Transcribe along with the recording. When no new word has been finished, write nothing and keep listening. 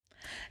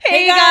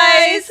Hey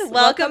guys,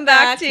 welcome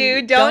back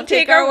to Don't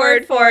Take Our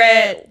Word for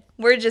It.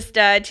 We're just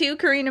two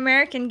Korean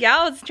American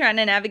gals trying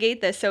to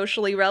navigate the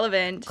socially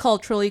relevant,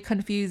 culturally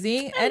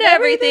confusing, and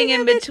everything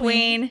in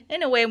between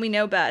in a way we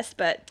know best,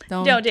 but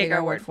don't take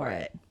our word for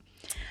it.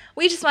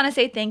 We just want to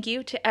say thank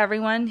you to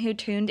everyone who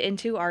tuned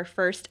into our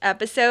first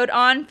episode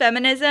on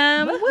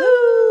feminism.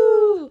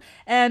 Woohoo!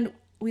 And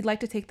we'd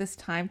like to take this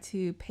time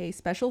to pay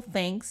special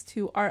thanks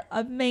to our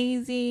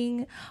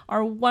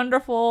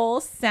wonderful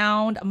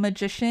sound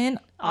magician,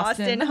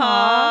 Austin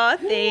Ha.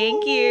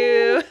 Thank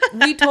you.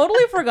 We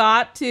totally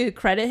forgot to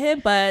credit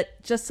him,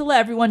 but just to let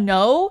everyone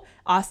know,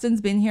 Austin's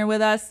been here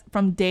with us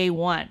from day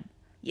one.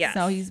 Yes.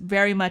 So he's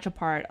very much a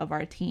part of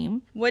our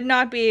team. Would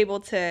not be able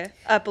to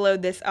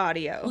upload this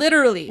audio.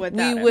 Literally, we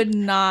him. would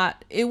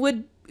not. It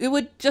would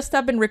just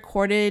have been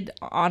recorded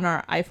on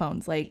our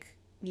iPhones, like.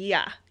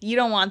 Yeah, you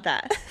don't want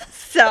that.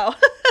 So,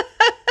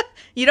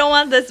 you don't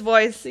want this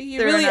voice. He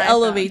really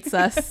elevates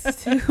us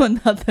to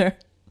another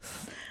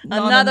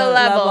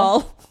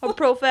level, a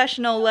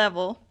professional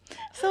level.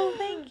 So,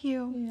 thank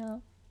you. Yeah.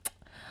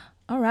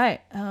 All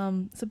right.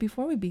 So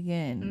before we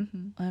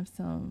begin,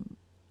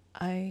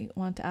 I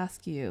want to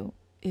ask you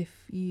if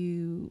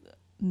you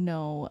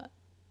know.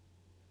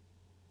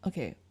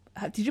 Okay,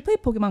 did you play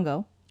Pokemon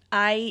Go?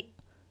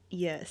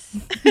 Yes.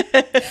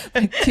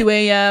 Like 2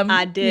 a.m.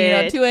 I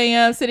did. 2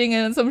 a.m. sitting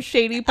in some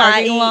shady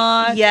parking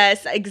lot.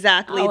 Yes,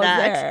 exactly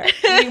that.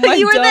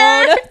 You were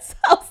there? I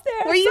was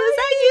there. Was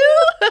that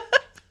you?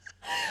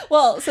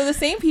 Well, so the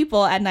same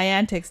people at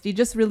Niantic, they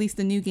just released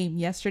a new game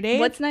yesterday.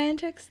 What's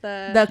Niantic?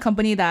 The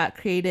company that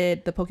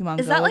created the Pokemon Go game.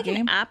 Is that like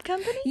an app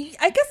company?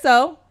 I guess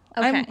so.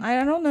 Okay.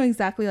 I don't know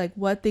exactly like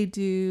what they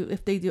do,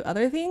 if they do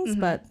other things,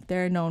 but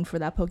they're known for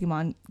that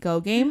Pokemon Go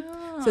game.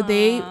 So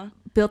they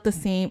built a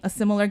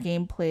similar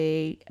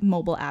gameplay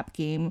mobile app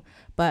game,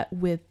 but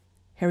with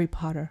Harry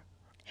Potter.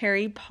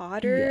 Harry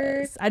Potter?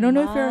 Yes. I don't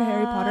know if you're a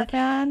Harry Potter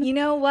fan. You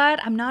know what?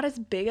 I'm not as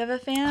big of a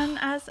fan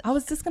as... I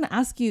was just going to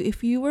ask you,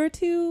 if you were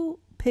to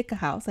pick a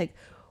house, like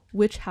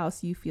which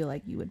house you feel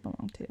like you would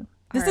belong to.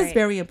 This is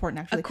very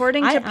important, actually.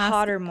 According to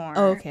Pottermore,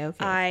 okay.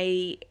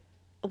 I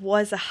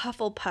was a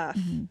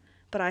Hufflepuff.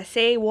 But I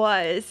say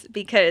was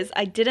because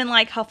I didn't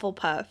like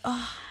Hufflepuff.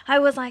 I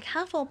was like,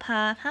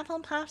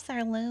 Hufflepuffs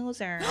are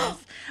losers.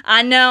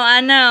 I know.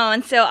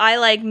 And so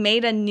I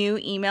made a new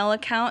email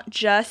account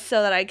just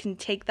so that I can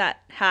take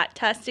that hat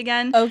test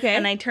again. Okay.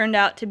 And I turned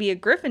out to be a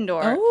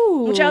Gryffindor.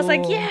 Oh. Which I was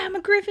like, yeah, I'm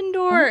a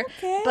Gryffindor.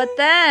 Okay. But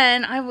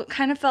then I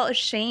kind of felt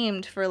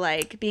ashamed for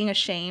being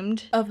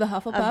ashamed of the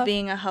Hufflepuff? Of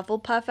being a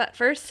Hufflepuff at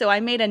first. So I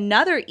made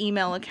another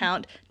email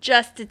account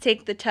just to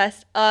take the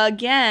test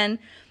again.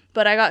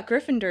 But I got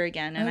Gryffindor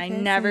again, and I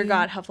never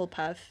got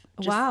Hufflepuff.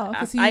 Wow.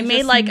 I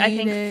made I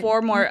think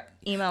 4 more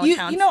email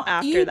accounts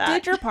after that. You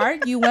did your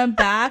part. You went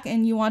back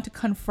and you want to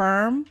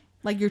confirm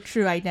your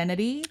true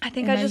identity. I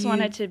think I just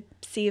wanted to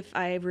see if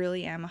I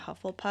really am a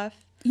Hufflepuff.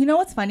 You know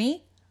what's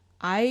funny?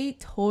 I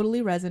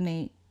totally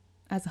resonate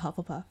as a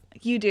Hufflepuff.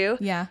 You do?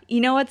 Yeah. You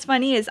know what's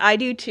funny is I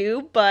do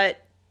too,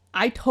 but...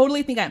 I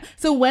totally think I am.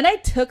 So when I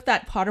took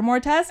that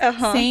Pottermore test,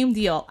 same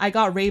deal. I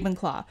got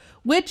Ravenclaw,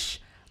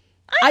 which...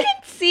 I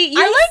can see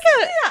you're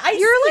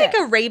like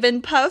a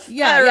Ravenpuff,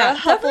 or a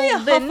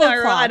Hufflepuff,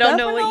 or I don't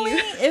know what you.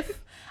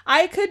 If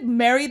I could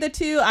marry the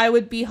two, I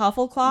would be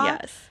Huffleclaw.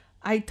 Yes,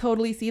 I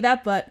totally see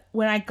that. But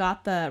when I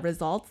got the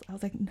results, I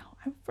was like, no,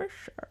 I'm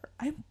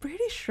pretty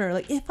sure.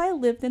 Like if I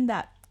lived in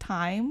that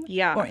time,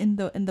 or in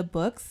the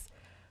books,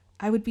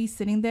 I would be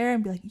sitting there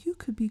and be like, you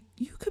could be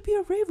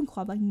a Ravenclaw.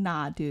 I'm like,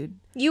 nah, dude,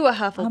 you a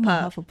Hufflepuff. I'm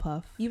a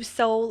Hufflepuff. You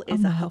soul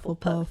is a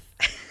Hufflepuff.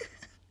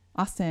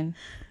 Austin,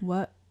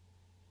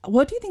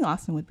 what do you think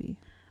Austin would be?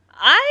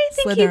 I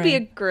think he'd be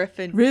a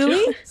Gryffindor.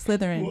 Really?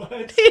 Slytherin.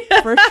 What?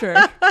 For sure.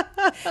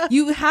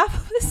 You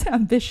have this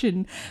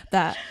ambition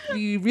that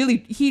you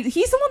really...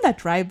 He's the one that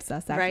drives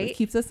us, actually. Right?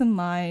 Keeps us in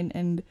line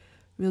and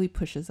really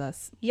pushes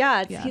us.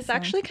 Yeah, he's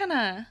actually kind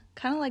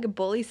of like a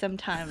bully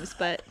sometimes,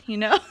 but,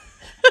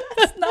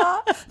 That's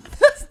not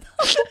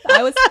what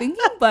I was thinking,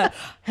 but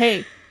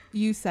hey,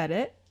 you said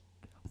it.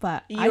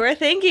 But you were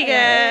thinking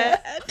it.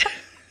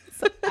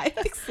 So I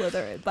think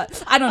Slytherin,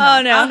 but I don't know.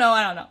 Oh,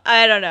 no.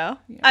 I don't know.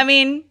 Yeah. I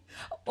mean,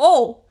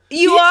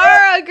 you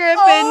are a Gryffindor.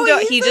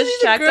 Oh, he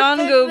just checked on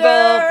Google,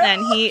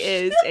 and he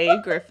is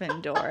a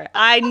Gryffindor.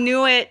 I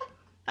knew it.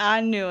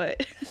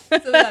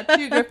 So we got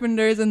 2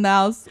 Gryffindors in the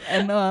house,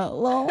 and a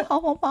little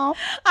Hufflepuff.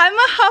 I'm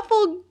a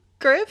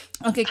Hufflegriff.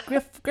 Okay,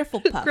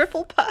 Grifflepuff.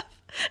 Grifflepuff.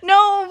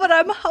 No, but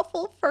I'm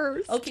Huffle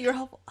first. Okay, you're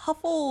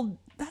Huffle.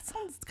 That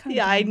sounds kind of...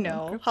 Yeah, I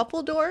know.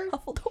 Huffledore?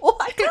 Huffledore.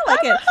 I kind of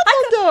like it.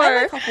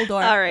 I like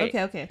Huffledore. All right.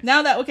 Okay.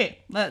 Now that... Okay.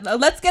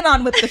 Let's get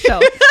on with the show.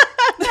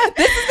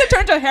 This is going to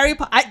turn into a Harry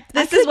Potter...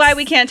 This is why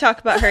we can't talk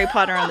about Harry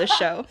Potter on this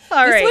show.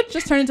 All right. This would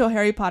just turn into a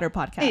Harry Potter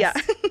podcast. Yeah.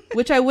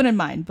 Which I wouldn't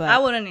mind, but... I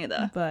wouldn't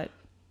either. But...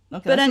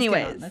 Okay, but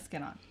anyways. Let's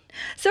get on.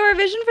 So our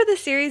vision for the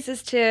series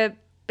is to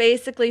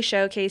basically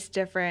showcase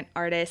different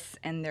artists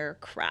and their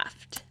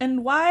craft.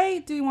 And why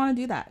do you want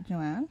to do that,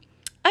 Joanne?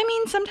 I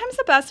mean, sometimes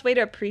the best way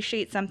to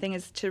appreciate something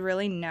is to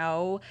really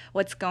know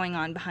what's going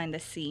on behind the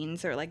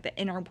scenes or like the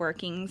inner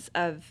workings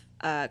of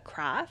a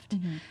craft.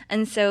 Mm-hmm.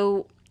 And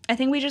so I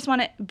think we just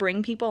want to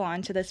bring people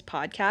onto this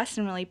podcast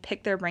and really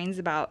pick their brains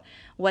about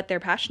what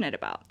they're passionate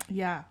about.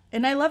 Yeah.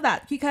 And I love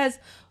that because,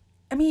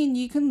 I mean,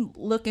 you can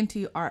look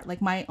into art,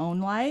 like my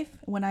own life.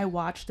 When I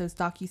watch those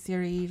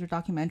docuseries or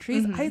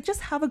documentaries, mm-hmm. I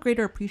just have a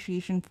greater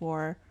appreciation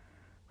for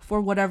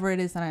whatever it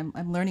is that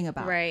I'm learning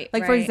about. Right.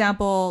 Like, for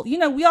example, you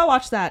know, we all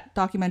watched that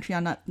documentary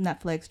on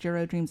Netflix,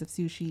 Jiro Dreams of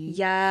Sushi.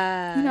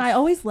 Yeah. You know, I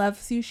always loved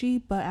sushi,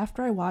 but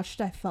after I watched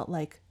it, I felt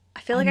like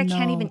I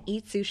can't even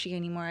eat sushi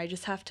anymore. I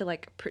just have to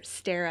like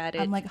stare at it.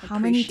 I'm like, how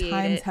many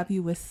times have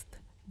you whisked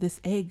this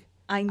egg?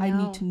 I know. I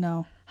need to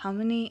know. How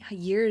many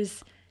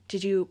years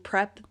did you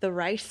prep the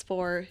rice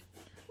for?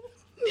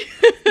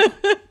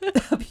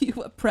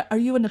 Are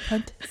you an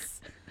apprentice?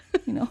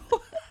 You know?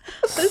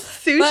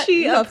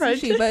 Sushi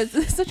apprentice. Sushi, but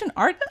it's such an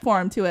art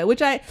form to it,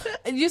 which I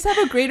just have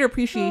a greater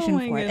appreciation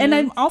for it. And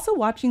I'm also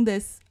watching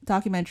this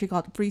documentary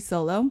called Free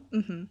Solo.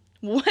 Mm-hmm.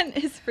 What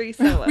is Free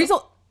Solo? Free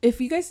Solo.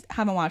 If you guys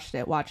haven't watched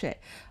it, watch it.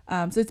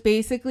 So it's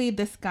basically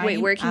this guy. Wait,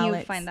 where can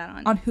Alex, you find that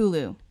on? On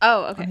Hulu.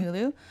 Oh, okay. On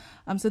Hulu.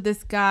 So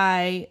this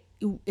guy,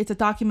 it's a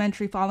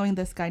documentary following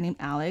this guy named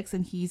Alex,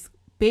 and he's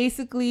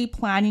basically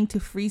planning to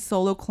free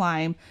solo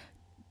climb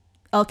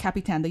El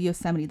Capitan, the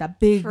Yosemite, that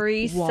big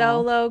free wall.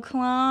 Solo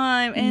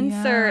climb.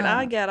 Insert. Yeah.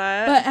 I get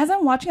it. But as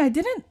I'm watching, I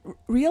didn't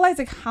realize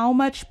like how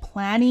much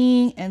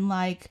planning and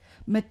like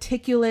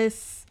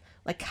meticulous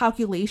like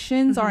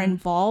calculations mm-hmm. are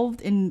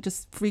involved in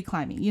just free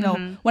climbing. You know,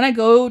 mm-hmm. when I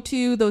go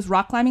to those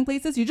rock climbing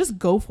places, you just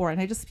go for it.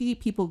 And I just see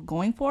people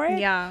going for it.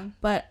 Yeah.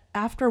 But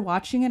after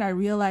watching it, I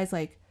realized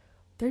like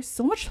there's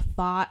so much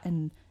thought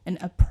and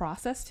a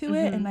process to mm-hmm.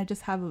 it. And I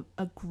just have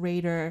a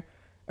greater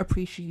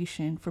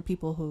appreciation for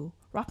people who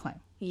rock climb.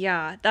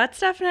 Yeah, that's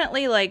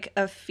definitely like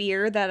a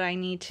fear that I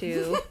need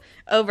to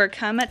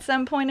overcome at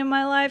some point in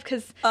my life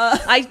because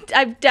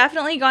I've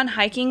definitely gone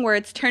hiking where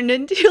it's turned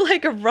into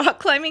like a rock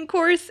climbing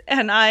course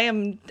and I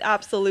am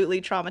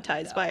absolutely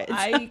traumatized by it.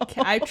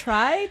 So. I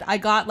tried. I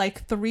got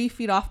like 3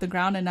 feet off the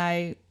ground and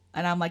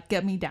I'm like,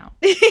 get me down.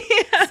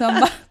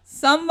 Yeah.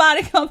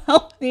 Somebody come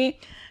help me.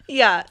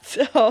 Yeah,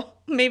 so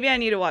maybe I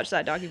need to watch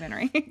that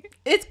documentary.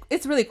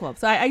 It's really cool.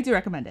 So I do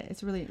recommend it.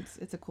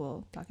 It's a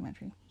cool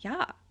documentary.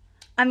 Yeah.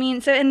 I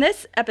mean, so in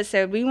this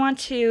episode, we want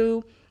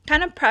to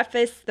kind of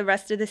preface the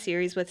rest of the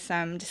series with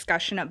some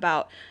discussion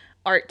about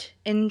art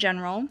in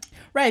general.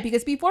 Right,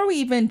 because before we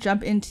even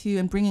jump into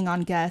and bringing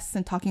on guests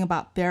and talking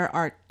about their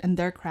art and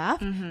their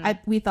craft, mm-hmm.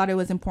 we thought it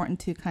was important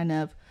to kind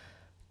of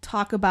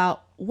talk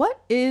about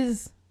what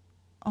is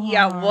art.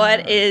 Yeah,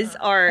 what is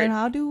art? And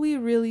how do we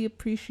really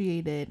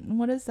appreciate it? And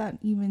what does that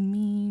even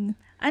mean?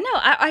 I know.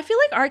 I feel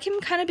like art can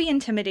kind of be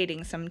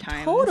intimidating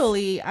sometimes.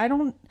 Totally.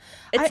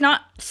 It's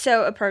not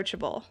so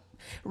approachable.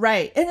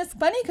 Right. And it's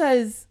funny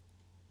because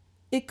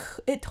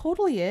it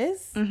totally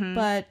is, mm-hmm.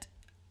 but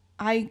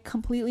I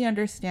completely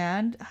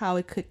understand how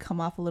it could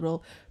come off a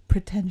little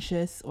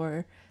pretentious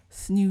or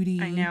snooty.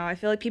 I know. I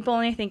feel like people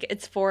only think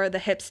it's for the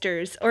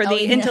hipsters or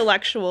the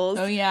intellectuals.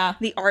 Oh, yeah.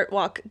 The art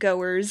walk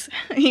goers,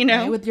 you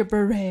know. Right, with your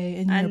beret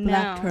and your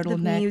black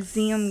turtlenecks. The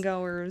museum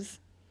goers.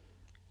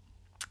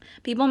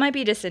 People might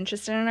be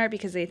disinterested in art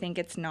because they think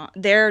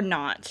they're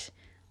not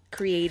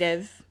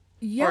creative.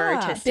 Yeah, or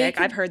artistic.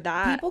 I've heard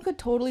that. People could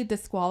totally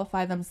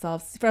disqualify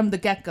themselves from the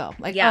get-go.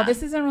 Like, oh,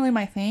 this isn't really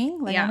my thing.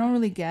 Like, I don't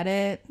really get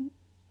it.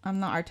 I'm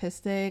not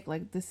artistic.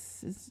 Like,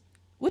 this is...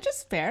 Which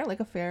is fair.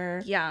 Like, a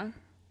fair... Yeah.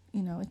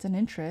 You know, it's an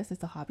interest.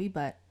 It's a hobby.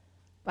 But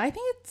I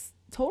think it's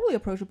totally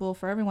approachable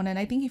for everyone. And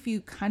I think if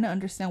you kind of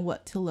understand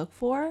what to look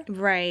for...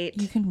 Right.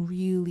 You can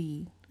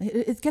really...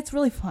 It gets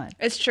really fun.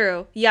 It's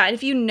true. Yeah. And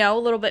if you know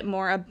a little bit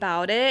more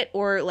about it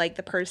or like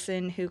the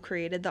person who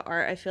created the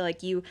art, I feel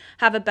like you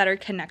have a better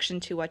connection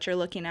to what you're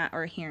looking at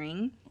or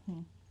hearing.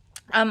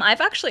 Mm-hmm.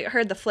 I've actually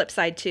heard the flip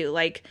side too.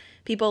 Like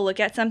people look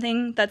at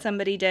something that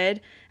somebody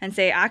did and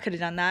say, I could have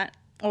done that.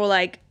 Or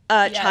like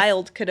a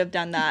child could have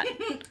done that.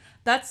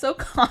 That's so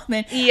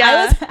common. Yeah.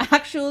 I was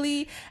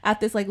actually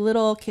at this like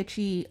little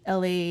kitschy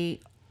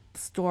LA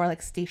store,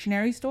 like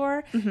stationery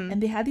store. Mm-hmm.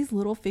 And they had these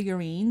little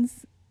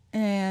figurines.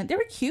 And they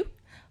were cute,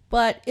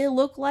 but it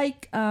looked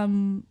like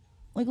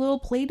little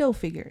Play-Doh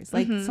figures.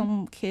 Like mm-hmm.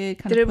 some kid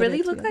kind of. Did it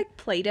really look like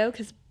Play-Doh?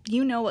 Because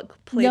you know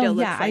what Play-Doh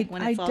looks like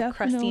when it's all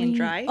crusty and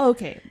dry.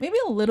 Okay, maybe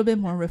a little bit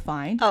more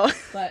refined. Oh,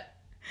 but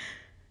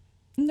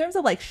in terms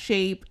of like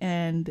shape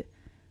and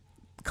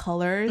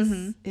colors,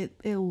 mm-hmm.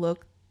 it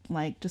looked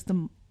like just a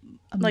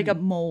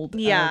mold.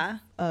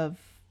 Of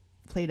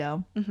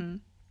Play-Doh. Mm-hmm.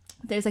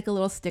 There's like a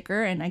little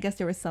sticker, and I guess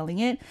they were selling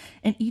it,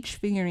 and each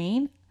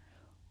figurine.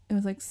 It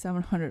was like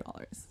 $700.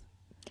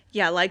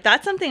 Yeah, like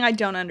that's something I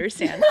don't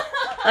understand.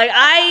 Like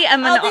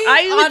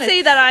I would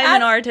say that I'm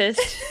an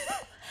artist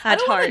at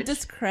heart. I don't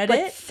discredit.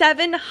 But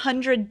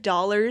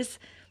 $700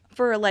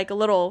 for like a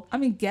little. I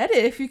mean, get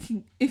it if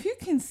you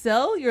can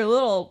sell your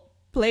little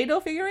Play-Doh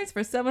figurines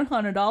for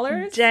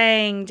 $700.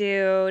 Dang,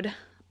 dude!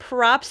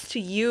 Props to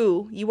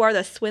you. You are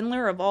the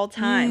swindler of all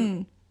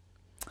time.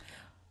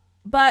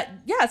 But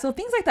yeah, so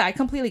things like that, I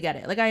completely get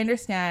it. Like, I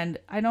understand.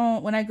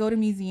 When I go to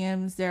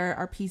museums, there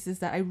are pieces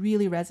that I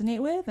really resonate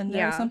with, and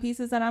there are some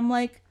pieces that I'm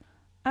like,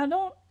 I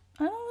don't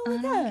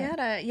really get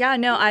it. Yeah,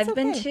 no, I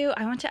went to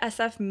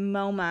SF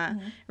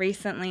MoMA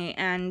recently,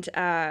 and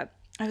I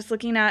was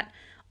looking at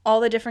all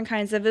the different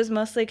kinds of, it was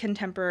mostly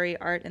contemporary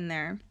art in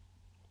there.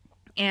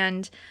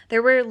 And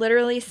there were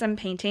literally some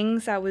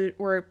paintings that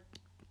were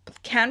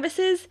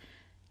canvases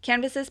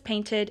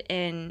painted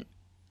in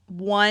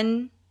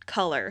one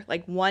color,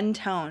 like one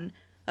tone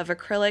of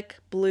acrylic,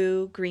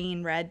 blue,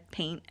 green, red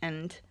paint.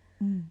 And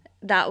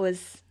that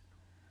was,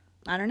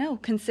 I don't know,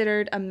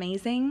 considered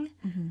amazing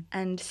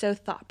and so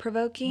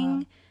thought-provoking.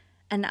 Wow.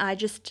 And I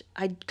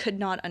could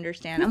not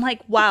understand. I'm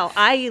like, wow,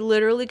 I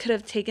literally could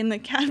have taken the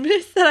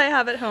canvas that I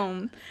have at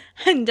home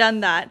and done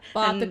that.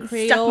 Bought and the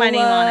Crayola, stuck my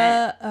name on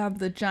it.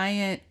 The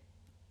giant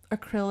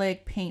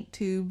acrylic paint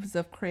tubes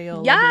of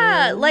Crayola.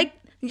 Yeah, like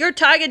your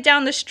Target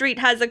down the street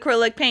has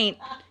acrylic paint.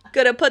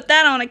 Could have put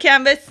that on a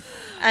canvas.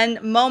 And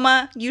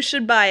MoMA, you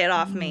should buy it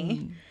off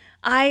me.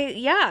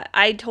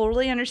 I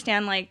totally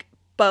understand, like,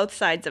 both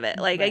sides of it.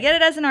 Like, right. I get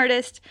it as an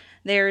artist.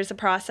 There's a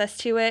process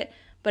to it.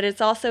 But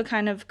it's also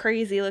kind of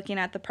crazy looking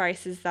at the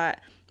prices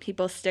that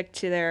people stick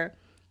to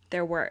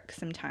their work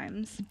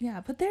sometimes.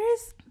 Yeah, but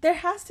there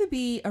has to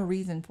be a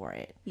reason for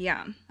it.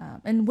 Yeah.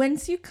 And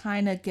once you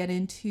kind of get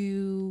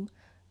into,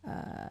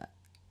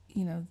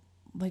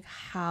 like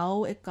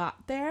how it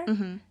got there,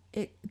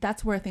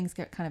 that's where things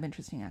get kind of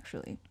interesting,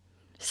 actually.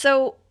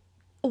 So,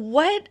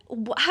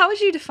 how would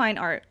you define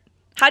art?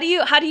 How do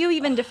you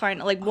even define,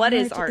 like, what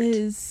is art?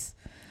 Is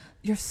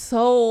your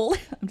soul.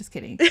 I'm just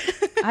kidding.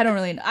 I don't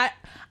really know.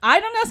 I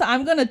don't know. So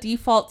I'm going to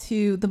default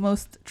to the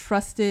most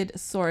trusted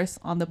source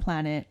on the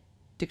planet,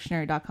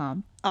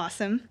 dictionary.com.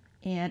 Awesome.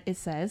 And it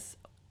says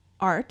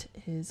art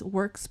is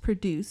works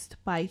produced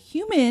by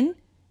human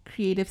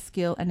creative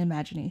skill and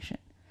imagination.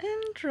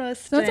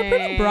 Interesting. So it's a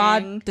pretty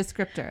broad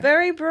descriptor.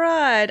 Very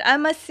broad.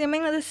 I'm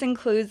assuming that this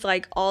includes,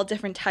 like, all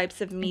different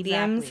types of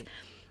mediums,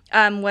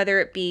 whether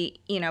it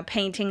be,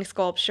 painting,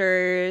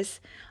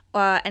 sculptures,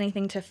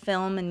 anything to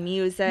film and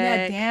music.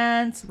 Yeah,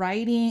 dance,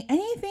 writing,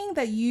 anything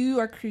that you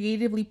are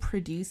creatively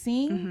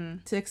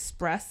producing to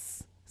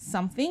express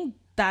something,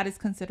 that is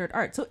considered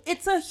art. So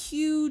it's a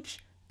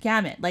huge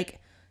gamut. Like,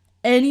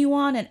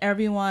 anyone and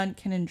everyone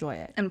can enjoy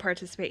it. And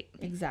participate.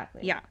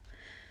 Exactly. Yeah.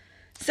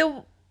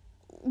 So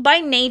by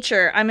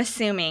nature, I'm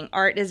assuming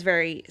art is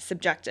very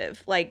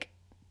subjective. Like,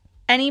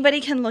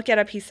 anybody can look at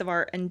a piece of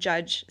art and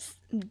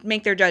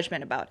make their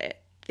judgment about it.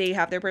 They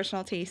have their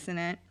personal taste in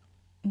it.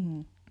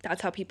 Mm-hmm.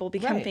 That's how people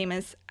become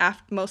famous,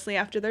 mostly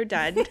after they're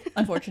dead.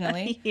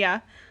 Unfortunately.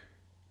 Yeah.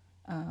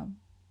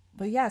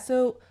 But yeah,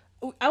 so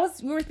we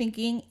were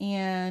thinking,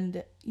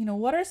 and,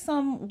 what are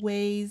some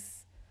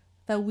ways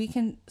that we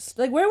can,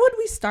 like, where would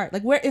we start?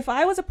 Like, if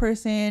I was a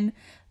person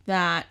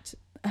that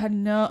had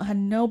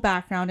no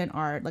background in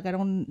art, like, I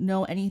don't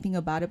know anything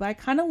about it, but I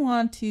kind of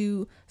want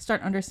to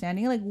start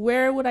understanding, like,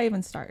 where would I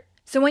even start?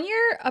 So when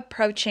you're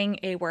approaching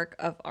a work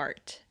of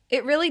art,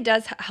 it really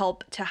does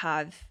help to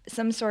have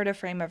some sort of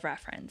frame of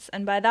reference.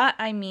 And by that,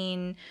 I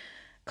mean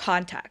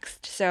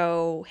context,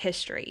 so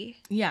history.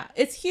 Yeah,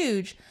 it's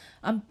huge.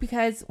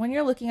 Because when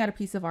you're looking at a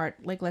piece of art,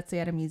 like, let's say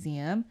at a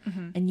museum,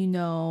 and you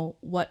know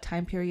what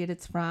time period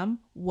it's from,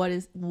 what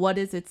is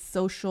its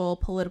social,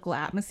 political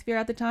atmosphere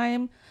at the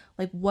time,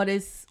 like,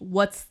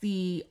 what's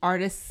the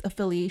artist's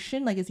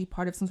affiliation? Like, is he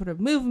part of some sort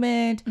of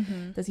movement?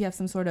 Does he have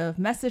some sort of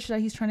message that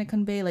he's trying to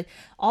convey? Like,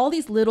 all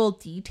these little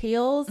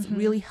details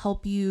really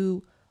help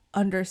you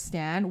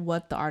understand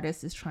what the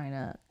artist is trying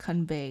to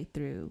convey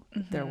through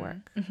their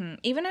work.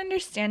 Even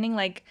understanding,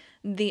 like,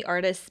 the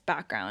artist's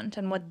background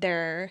and what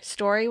their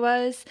story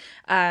was,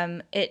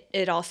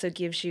 it also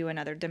gives you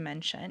another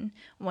dimension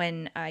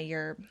when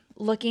you're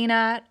looking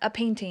at a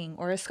painting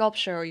or a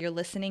sculpture, or you're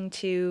listening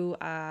to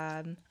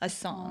a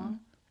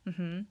song.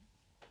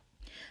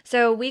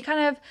 So we kind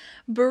of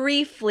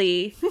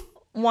briefly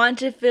want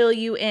to fill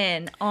you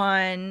in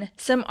on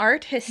some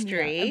art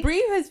history. Yeah,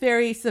 brief is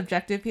very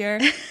subjective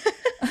here.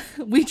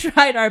 We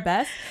tried our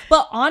best,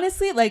 but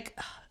honestly, like,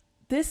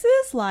 this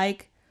is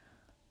like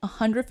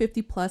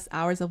 150 plus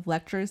hours of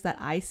lectures that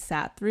I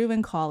sat through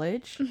in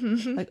college,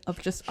 like,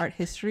 of just art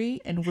history,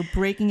 and we're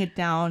breaking it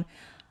down.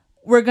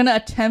 We're gonna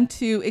attempt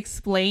to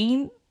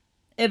explain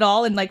it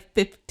all in like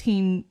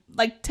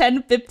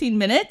 10-15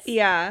 minutes.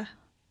 Yeah.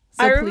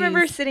 So I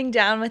remember sitting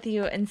down with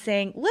you and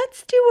saying,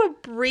 let's do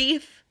a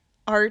brief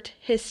art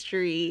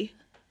history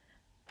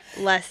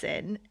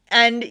lesson,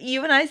 and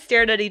you and I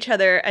stared at each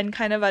other and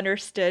kind of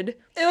understood.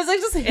 It was like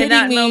just hitting in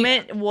that me.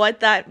 moment what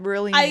that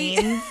really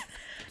means.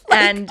 Like,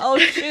 and oh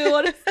shoot,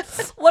 what does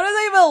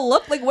that even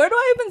look like? Where do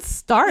I even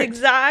start?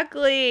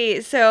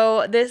 Exactly.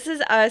 So this is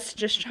us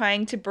just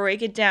trying to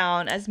break it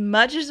down as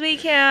much as we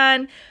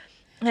can,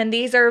 and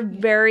these are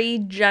very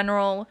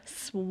general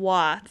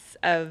swaths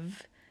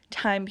of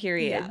time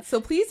periods. Yeah.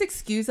 So please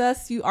excuse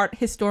us, you art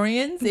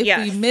historians, if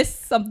we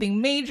missed something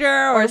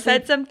major or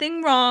said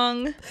something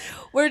wrong.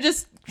 We're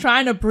just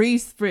trying to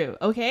breeze through.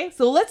 Okay,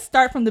 so let's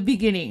start from the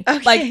beginning,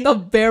 like the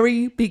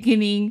very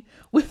beginning.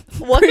 With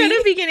what kind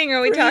of beginning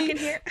are we talking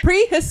here?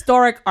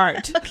 Prehistoric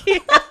art,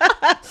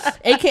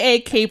 aka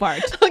cave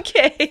art.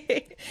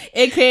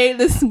 Aka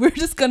this. We're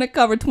just gonna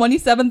cover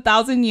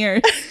 27,000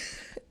 years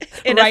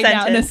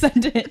now in a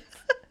sentence.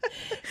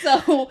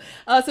 So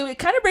it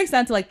kind of breaks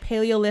down to like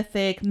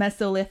Paleolithic,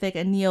 Mesolithic,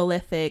 and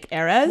Neolithic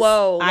eras.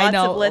 Whoa, I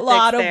know, a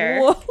lot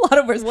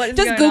of words.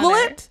 Just Google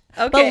it.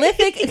 Okay. But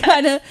lithic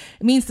kind of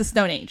means the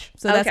Stone Age.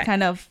 So that's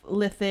kind of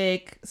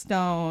lithic,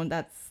 stone.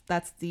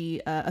 That's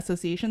the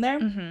association there.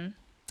 Mm-hmm.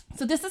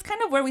 So this is kind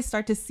of where we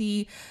start to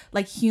see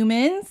like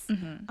humans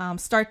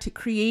start to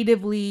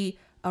creatively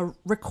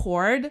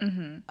record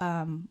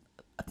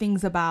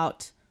things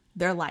about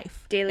their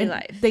life. Daily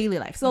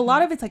life. So a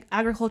lot of it's like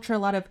agriculture, a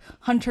lot of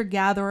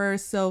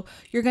hunter-gatherers. So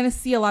you're going to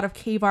see a lot of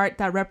cave art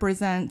that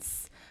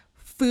represents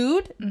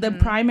food. The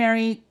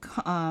primary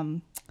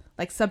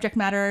like subject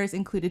matters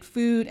included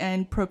food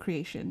and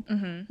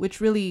procreation,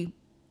 which really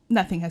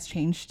nothing has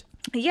changed.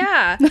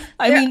 Yeah.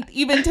 I mean,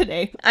 even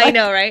today. I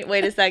know, right?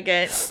 Wait a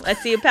second.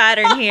 Let's see a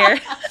pattern here.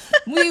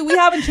 we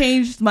haven't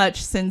changed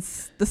much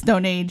since the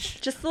Stone Age.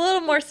 Just a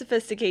little more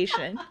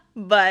sophistication,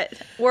 but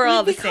we're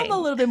all the same. We've become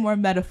a little bit more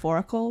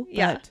metaphorical,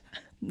 but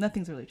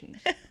nothing's really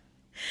changed.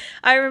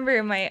 I remember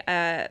in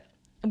my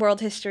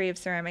World History of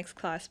Ceramics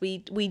class, we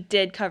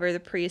did cover the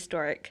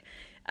prehistoric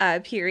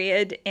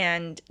period,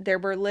 and there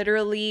were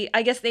literally,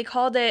 I guess they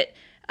called it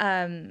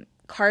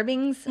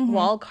carvings,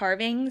 wall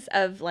carvings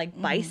of like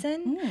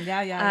bison.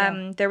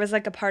 There was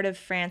like a part of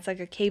France, like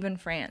a cave in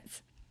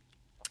France,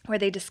 where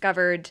they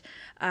discovered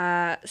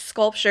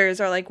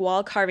sculptures or like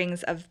wall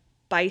carvings of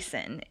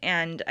bison,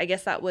 and I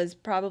guess that was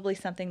probably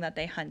something that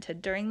they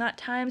hunted during that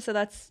time. So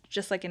that's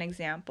just like an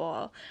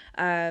example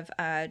of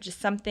just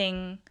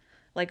something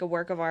like a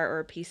work of art or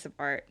a piece of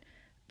art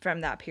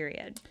from that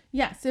period.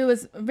 Yeah, so it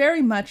was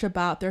very much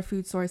about their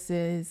food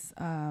sources.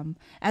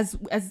 As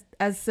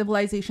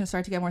civilizations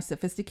start to get more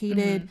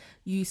sophisticated,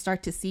 you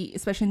start to see,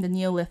 especially in the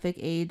Neolithic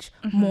age,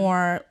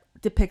 more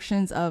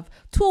depictions of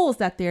tools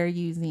that they're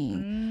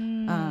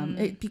using.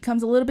 It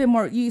becomes a little bit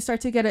more, you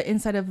start to get an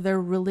insight of their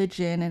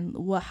religion and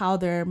how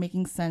they're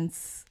making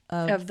sense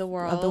of the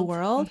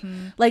world.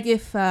 Like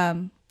if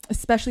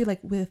especially like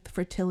with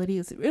fertility,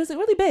 it was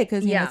really big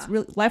because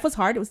life was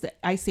hard. It was the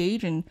Ice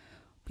Age, and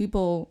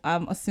people,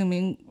 I'm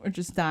assuming, are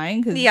just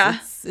dying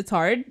because it's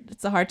hard.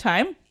 It's a hard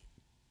time.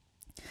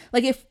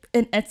 Like if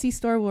an Etsy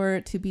store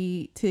were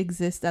to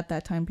exist at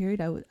that time period,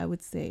 I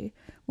would say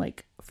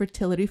like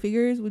fertility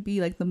figures would be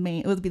like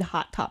it would be the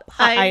hot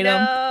item.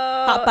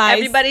 Hot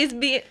buys.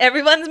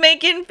 Everyone's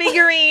making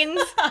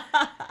figurines.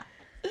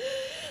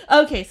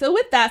 Okay, so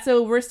with that,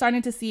 so we're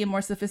starting to see a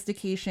more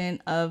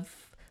sophistication of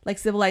like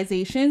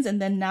civilizations,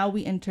 and then now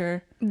we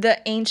enter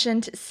the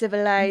ancient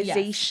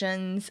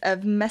civilizations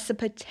of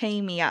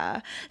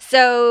Mesopotamia.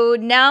 So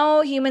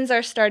now humans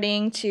are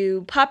starting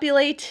to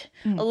populate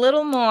a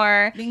little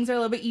more. Things are a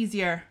little bit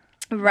easier.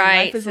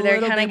 Right. So they're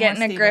kind of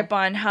getting a grip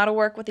on how to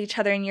work with each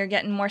other, and you're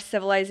getting more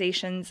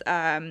civilizations,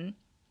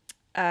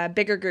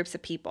 bigger groups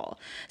of people.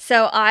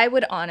 So I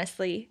would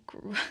honestly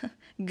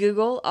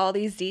Google all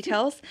these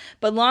details,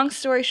 but long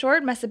story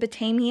short,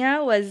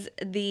 Mesopotamia was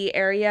the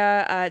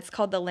area, it's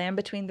called the land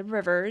between the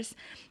rivers,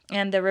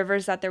 and the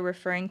rivers that they're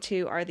referring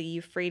to are the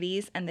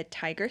Euphrates and the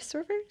Tigris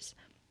rivers.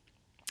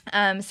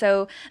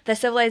 So the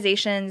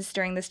civilizations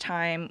during this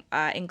time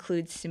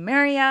include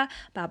Sumeria,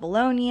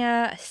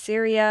 Babylonia,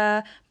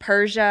 Assyria,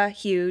 Persia,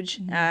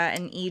 huge,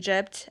 and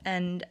Egypt,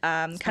 and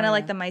kind of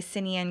like the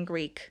Mycenaean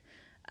Greek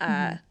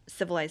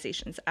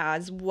civilizations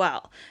as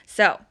well.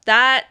 So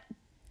that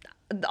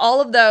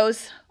all of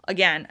those,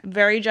 again,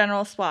 very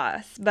general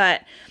swaths,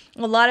 but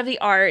a lot of the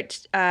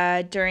art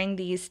during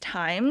these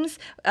times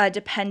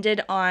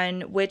depended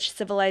on which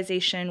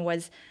civilization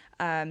was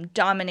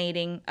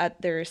dominating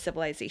other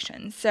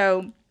civilizations.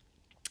 So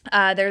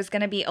there's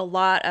going to be a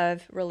lot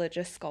of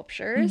religious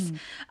sculptures.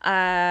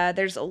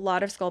 There's a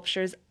lot of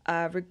sculptures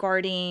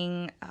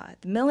regarding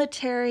the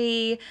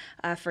military,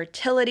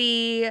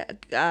 fertility,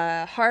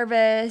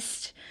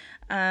 harvest.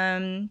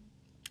 So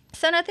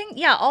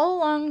nothing, all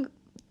along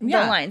the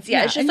lines.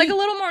 It's just like a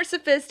little more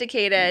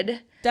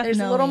sophisticated. Definitely. There's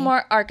a little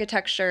more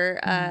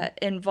architecture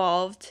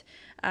involved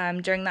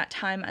during that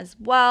time as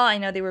well. I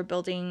know they were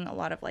building a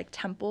lot of like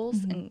temples.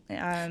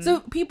 And so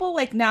people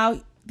like now,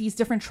 these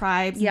different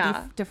tribes,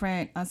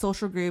 different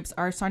social groups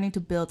are starting to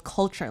build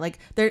culture. Like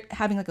they're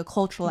having like a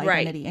cultural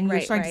identity, and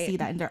you're starting to see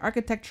that in their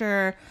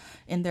architecture,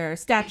 in their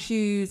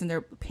statues, in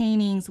their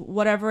paintings,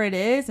 whatever it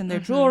is, in their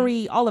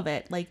jewelry, all of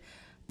it. Like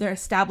they're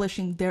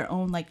establishing their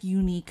own like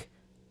unique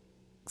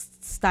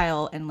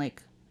style and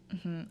like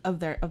of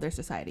their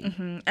society.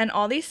 And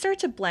all these start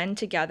to blend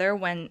together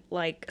when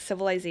like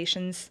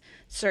civilizations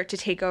start to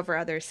take over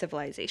other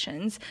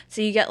civilizations.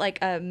 So you get like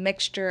a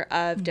mixture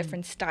of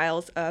different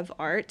styles of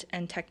art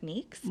and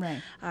techniques.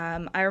 Right.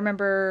 I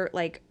remember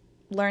like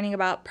learning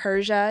about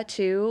Persia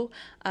too,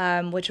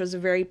 which was a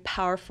very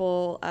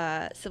powerful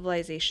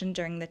civilization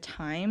during the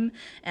time.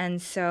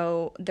 And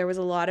so there was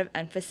a lot of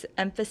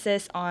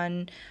emphasis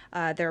on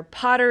their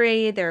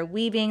pottery, their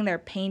weaving, their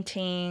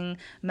painting,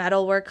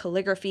 metalwork,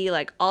 calligraphy.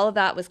 Like all of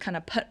that was kind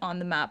of put on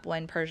the map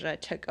when Persia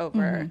took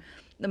over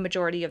the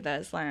majority of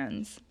those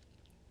lands.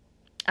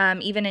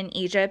 Even in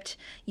Egypt,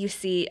 you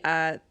see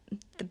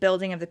the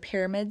building of the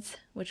pyramids,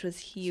 which was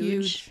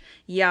huge.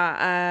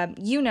 Yeah.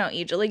 You know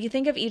Egypt. Like you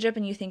think of Egypt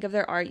and you think of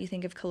their art, you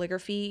think of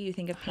calligraphy, you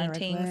think of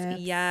paintings.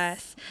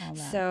 Yes.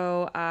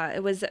 So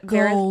it was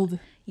gold.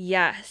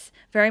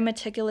 Very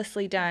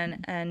meticulously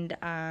done. And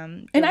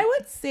I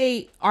would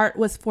say art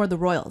was for the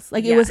royals.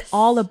 Like it was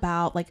all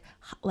about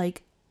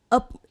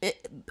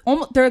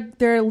almost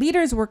their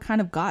leaders were kind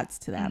of gods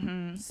to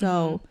them.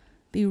 So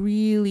they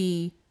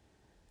really,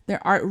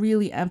 their art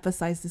really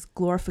emphasized this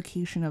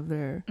glorification of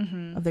their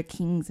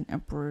kings and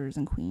emperors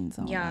and queens.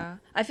 Yeah,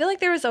 I feel like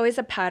there was always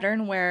a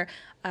pattern where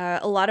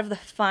a lot of the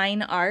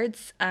fine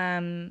arts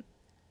had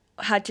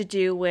to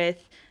do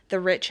with the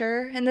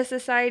richer in the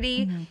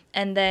society,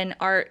 and then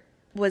art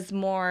was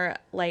more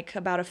like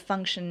about a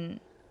function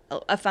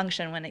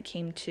when it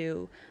came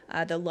to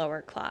the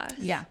lower class.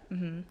 Yeah,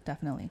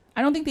 definitely.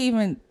 I don't think they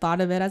even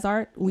thought of it as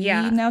art. We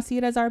now see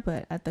it as art,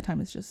 but at the time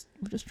we're just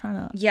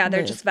trying to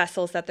they're just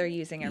vessels that they're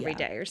using every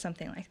day or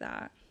something like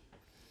that.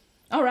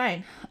 All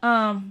right.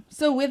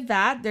 So with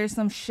that, there's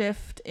some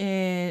shift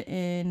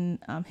in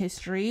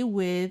history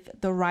with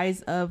the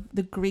rise of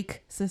the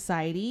Greek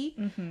society.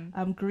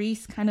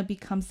 Greece kind of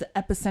becomes the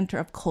epicenter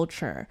of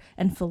culture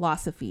and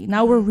philosophy.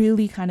 Now we're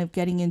really kind of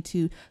getting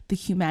into the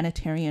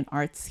humanitarian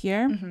arts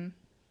here.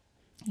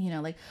 You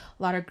know, like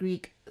a lot of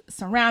Greek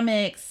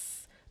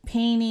ceramics,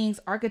 paintings,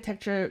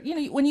 architecture. You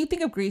know, when you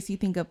think of Greece, you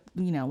think of,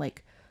 you know,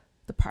 like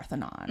the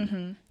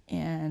Parthenon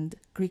and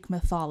Greek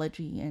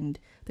mythology, and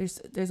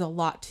there's a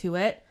lot to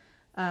it.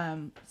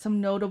 Some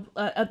notable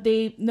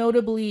they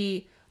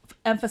notably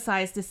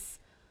emphasized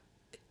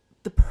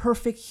the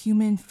perfect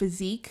human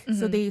physique.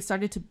 So they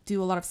started to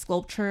do a lot of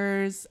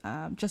sculptures,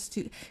 just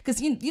to, because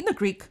in the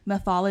Greek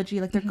mythology,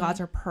 like their gods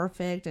are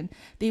perfect, and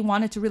they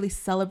wanted to really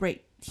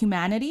celebrate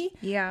humanity.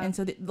 And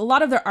so a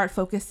lot of their art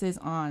focuses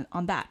on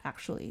that,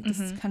 actually. This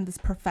is kind of this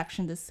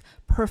perfection, this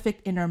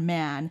perfect inner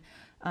man.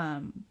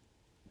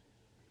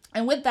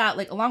 And with that,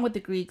 like along with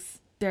the Greeks,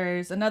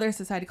 there's another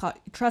society called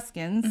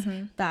Etruscans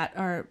that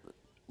are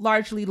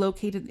largely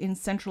located in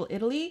central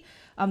Italy.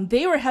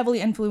 They were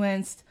heavily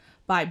influenced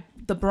by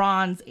the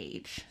Bronze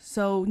Age.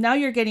 So now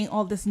you're getting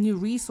all this new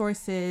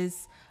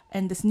resources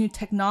and this new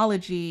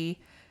technology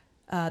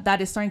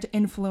that is starting to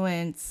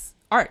influence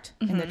art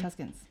in the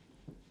Etruscans.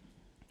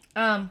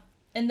 And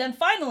then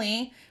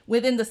finally,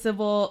 within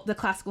the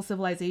classical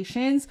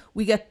civilizations,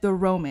 we get the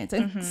Romans.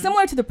 And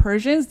similar to the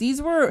Persians,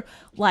 these were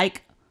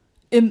like,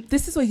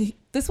 this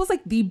was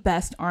like the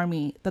best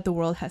army that the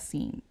world has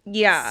seen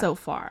so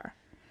far.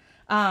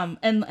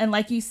 And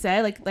like you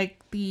said,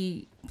 like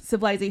the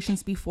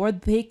civilizations before,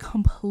 they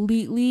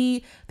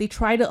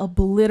try to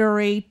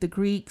obliterate the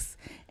Greeks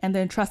and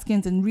the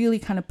Etruscans and really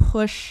kind of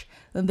push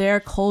their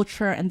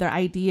culture and their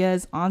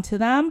ideas onto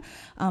them.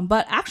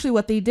 But actually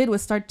what they did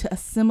was start to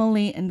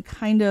assimilate and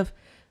kind of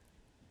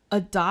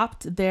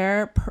adopt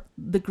the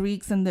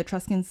Greeks and the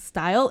Etruscan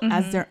style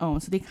as their own.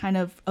 So they kind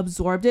of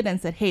absorbed it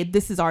and said, hey,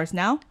 this is ours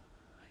now.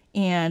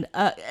 And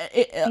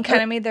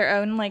kind of made their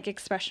own like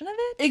expression of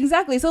it.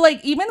 Exactly. So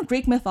like even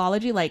Greek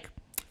mythology, like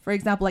for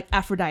example, like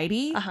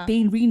Aphrodite,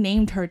 they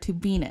renamed her to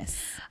Venus.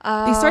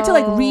 They start to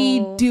like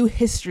redo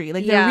history,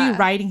 like they're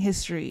rewriting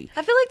history.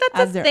 I feel like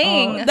that's a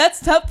thing. Own.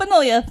 That's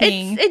definitely a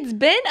thing. It's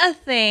been a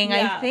thing.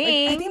 I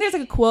think. Like, I think there's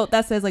like a quote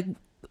that says like,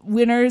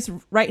 winners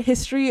write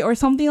history or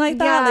something like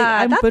that. Yeah,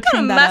 like, I'm that's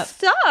butchering that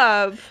messed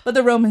up. But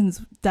the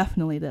Romans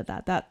definitely did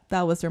that.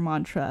 That was their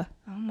mantra.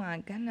 Oh my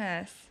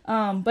goodness.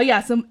 But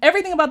yeah, so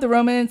everything about the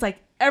Romans, like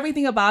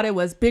everything about it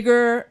was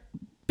bigger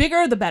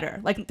the better.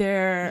 Like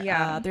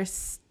their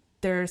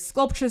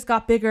sculptures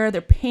got bigger,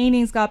 their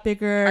paintings got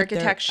bigger,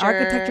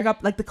 architecture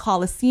got, like the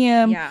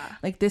Colosseum. Yeah.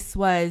 Like this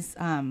was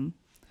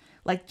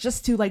like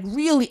just to like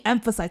really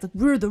emphasize like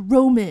we're the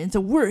Romans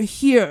and we're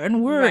here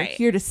and we're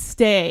here to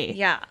stay.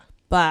 Yeah.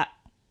 But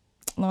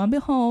lo and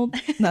behold,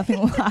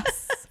 nothing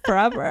lasts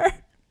forever.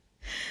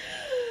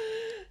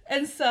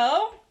 And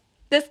so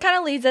this kind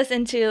of leads us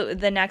into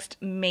the next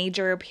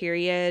major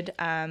period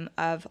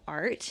of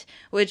art,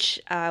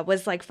 which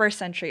was like first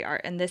century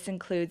art. And this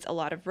includes a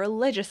lot of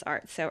religious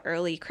art. So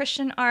early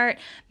Christian art,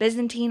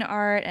 Byzantine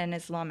art, and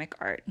Islamic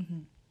art.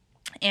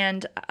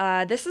 And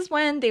this is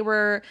when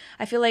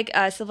I feel like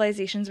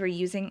civilizations were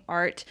using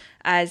art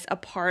as a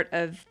part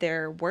of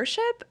their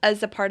worship,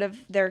 as a part of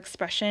their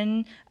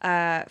expression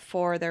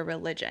for their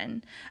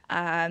religion.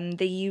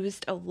 They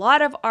used a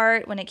lot of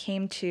art when it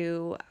came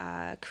to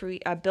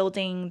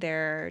building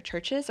their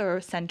churches or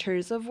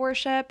centers of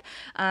worship.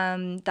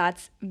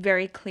 That's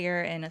very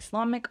clear in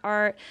Islamic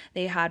art.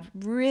 They had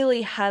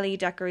really highly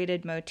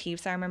decorated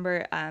motifs. I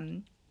remember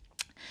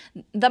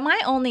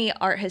My only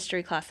art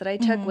history class that I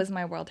took was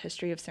my world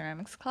history of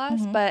ceramics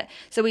class. But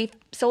so we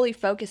solely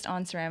focused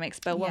on ceramics.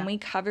 But when we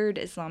covered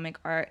Islamic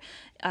art,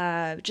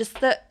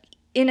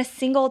 in a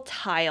single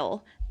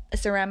tile, a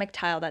ceramic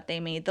tile that they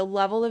made, the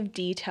level of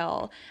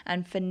detail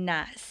and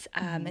finesse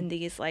and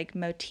these like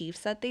motifs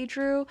that they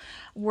drew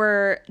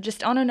were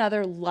just on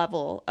another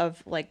level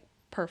of like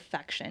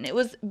perfection. It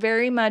was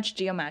very much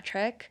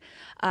geometric,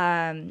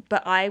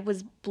 but I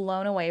was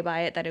blown away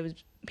by it that it was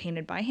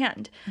painted by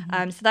hand.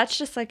 So that's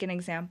just like an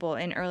example.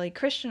 In early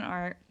Christian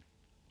art,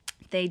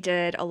 they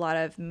did a lot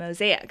of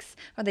mosaics,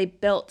 where they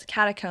built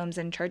catacombs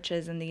and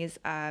churches and these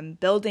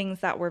buildings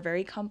that were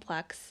very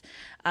complex,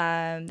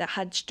 that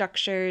had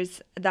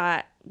structures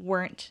that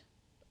weren't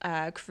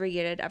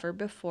created ever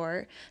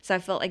before. So I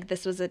felt like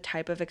this was a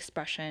type of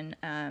expression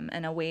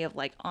and a way of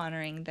like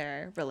honoring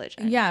their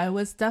religion. Yeah, it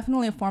was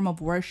definitely a form of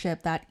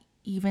worship that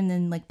even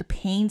in like the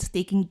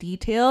painstaking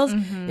details,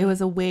 it was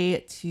a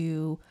way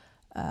to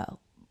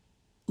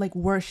like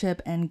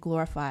worship and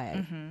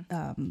glorify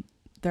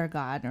their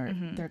god or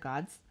their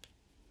gods,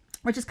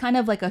 which is kind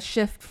of like a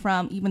shift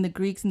from even the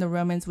Greeks and the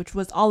Romans, which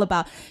was all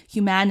about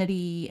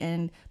humanity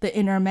and the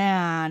inner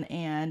man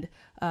and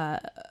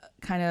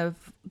kind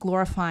of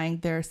glorifying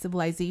their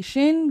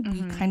civilization.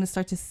 We kind of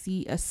start to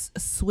see a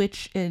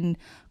switch in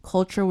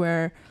culture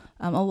where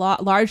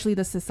largely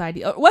the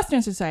society,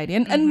 Western society,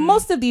 and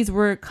most of these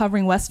were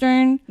covering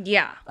Western,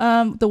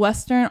 the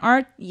Western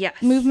art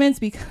movements,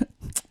 because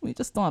we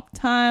just don't have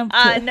time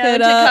to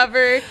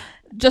cover.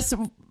 Just,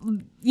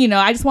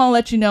 I just want to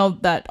let you know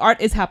that art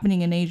is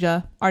happening in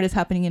Asia, art is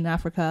happening in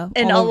Africa,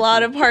 in a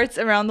lot of parts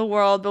around the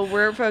world, but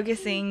we're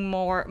focusing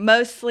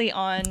mostly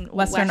on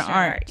Western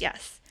art.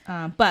 Yes.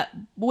 But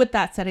with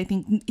that said, I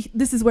think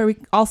this is where we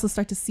also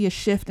start to see a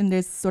shift, and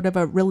there's sort of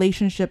a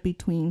relationship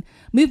between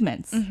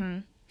movements.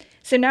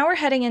 So now we're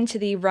heading into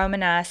the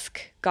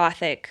Romanesque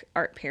Gothic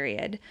art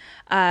period.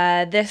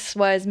 This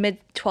was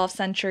mid-12th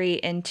century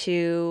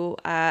into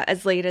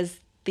as late as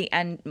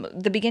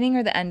the beginning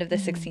or the end of the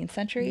 16th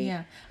century.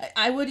 Yeah.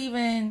 I would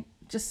even,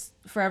 just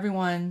for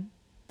everyone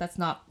that's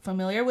not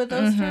familiar with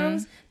those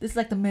terms, this is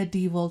like the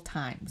medieval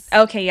times.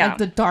 Okay, yeah. Like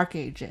the Dark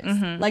Ages.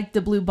 Like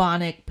the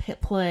bubonic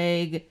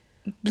plague.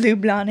 The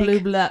bubonic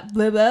plague.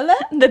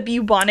 The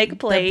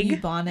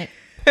bubonic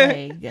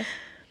plague.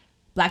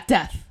 Black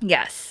Death.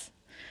 Yes.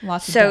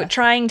 So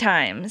trying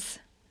times.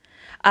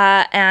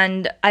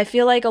 And I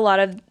feel like a lot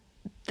of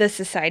the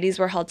societies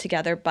were held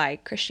together by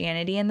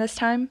Christianity in this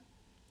time.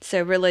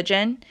 So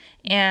religion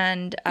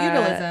and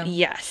feudalism.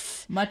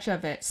 Yes. Much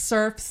of it.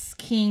 Serfs,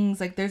 kings,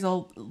 like there's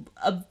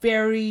a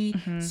very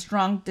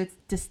strong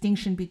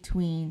distinction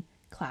between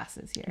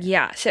classes here.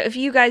 Yeah. So if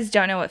you guys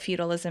don't know what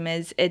feudalism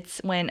is, it's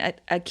when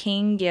a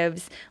king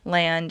gives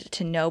land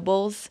to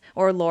nobles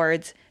or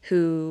lords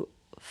who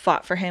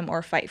fought for him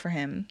or fight for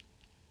him.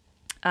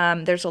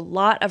 There's a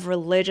lot of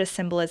religious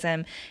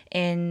symbolism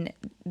in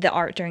the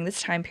art during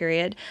this time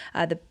period.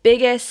 The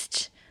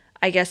biggest,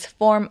 I guess,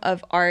 form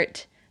of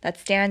art that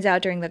stands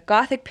out during the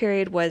Gothic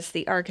period was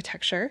the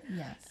architecture.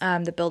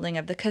 Yes. The building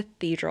of the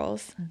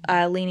cathedrals.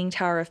 Leaning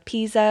Tower of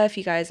Pisa, if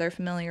you guys are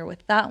familiar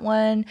with that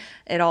one,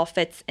 it all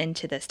fits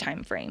into this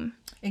time frame.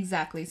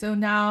 Exactly. So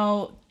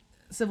now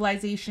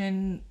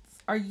civilizations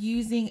are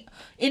using,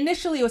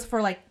 initially it was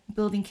for like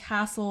building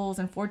castles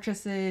and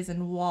fortresses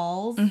and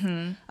walls,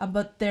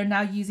 but they're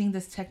now using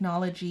this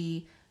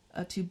technology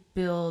to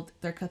build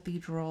their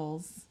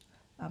cathedrals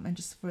and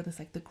just for this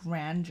like the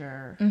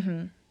grandeur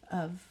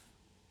of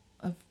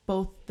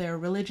both their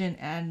religion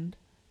and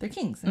their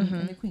kings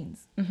and their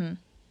queens.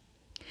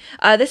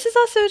 This is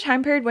also a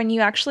time period when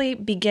you actually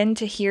begin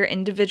to hear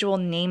individual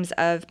names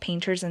of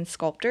painters and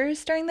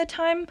sculptors during the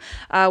time,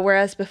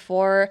 whereas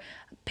before,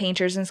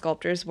 painters and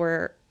sculptors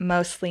were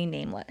mostly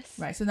nameless.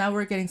 Right, so now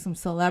we're getting some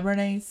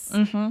celebrities,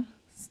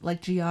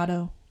 like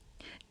Giotto.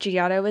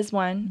 Giotto is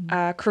one.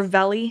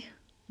 Crivelli.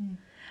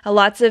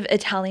 Lots of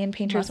Italian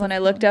painters when I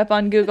looked up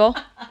on Google.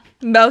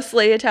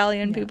 Mostly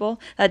Italian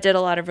people that did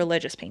a lot of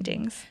religious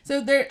paintings.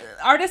 So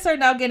artists are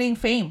now getting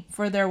fame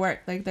for their work.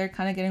 Like they're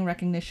kind of getting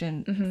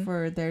recognition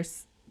for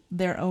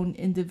their own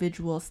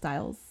individual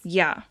styles.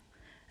 Yeah.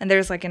 And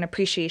there's like an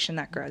appreciation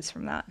that grows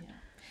from that. Yeah.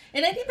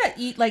 And I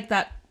think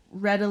that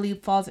readily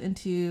falls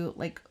into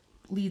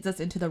leads us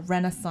into the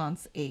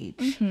Renaissance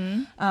age.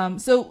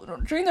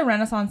 So during the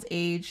Renaissance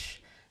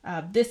age,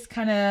 this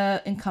kind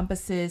of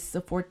encompasses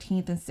the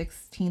 14th and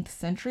 16th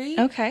century.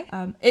 Okay.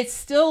 It's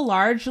still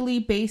largely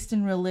based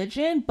in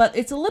religion, but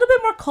it's a little bit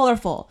more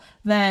colorful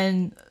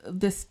than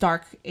this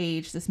dark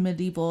age, this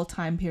medieval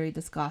time period,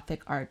 this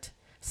Gothic art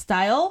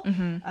style.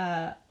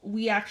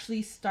 We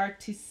actually start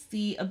to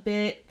see a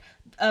bit,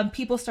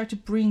 people start to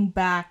bring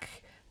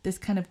back this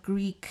kind of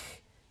Greek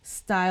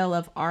style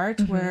of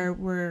art where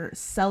we're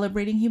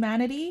celebrating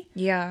humanity.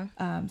 Yeah.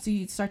 So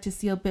you start to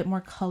see a bit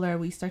more color.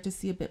 We start to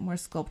see a bit more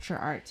sculpture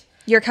art.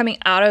 you're coming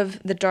out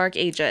of the Dark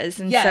Ages,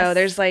 and so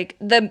there's like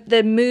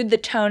the mood, the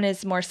tone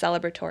is more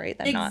celebratory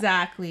than not.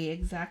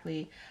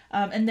 Exactly.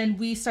 And then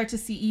we start to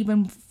see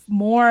even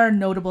more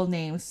notable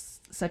names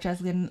such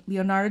as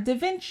Leonardo da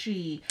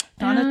Vinci,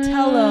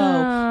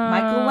 Donatello,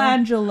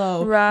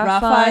 Michelangelo,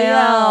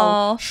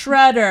 Raphael,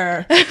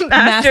 Shredder,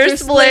 Master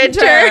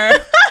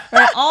Splinter.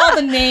 Right? All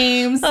the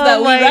names that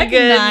we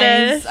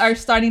recognize are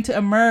starting to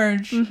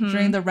emerge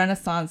during the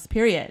Renaissance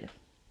period.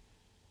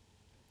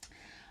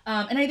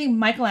 And I think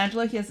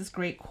Michelangelo, he has this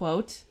great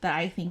quote that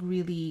I think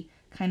really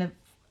kind of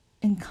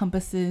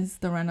encompasses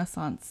the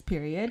Renaissance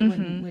period,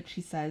 in which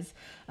he says,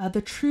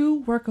 the true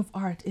work of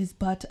art is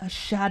but a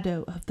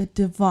shadow of the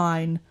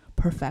divine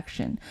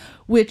perfection.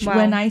 Which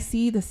when I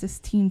see the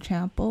Sistine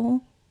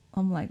Chapel,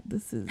 I'm like,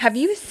 this is... Have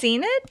you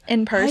seen it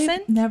in person?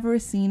 I've never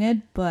seen it,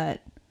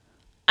 but...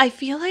 I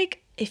feel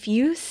like if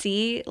you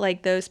see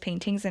like those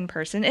paintings in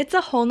person, it's a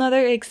whole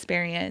nother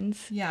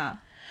experience. Yeah.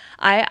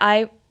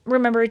 I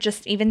remember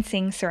just even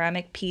seeing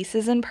ceramic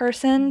pieces in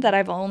person that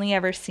I've only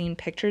ever seen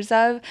pictures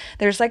of.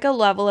 There's like a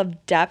level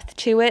of depth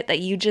to it that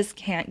you just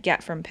can't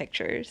get from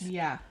pictures.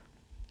 Yeah,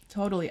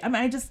 totally. I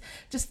mean, I just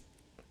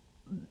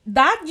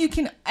that you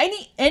can,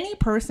 any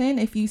person,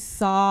 if you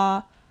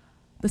saw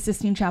the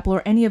Sistine Chapel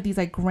or any of these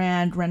like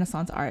grand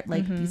Renaissance art,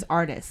 like these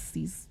artists,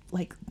 these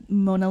like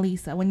Mona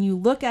Lisa, when you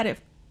look at it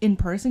in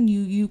person,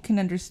 you can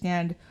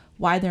understand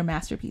why they're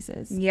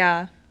masterpieces.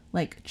 Yeah.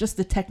 Like just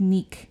the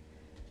technique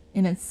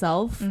in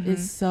itself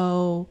is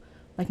so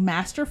like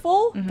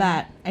masterful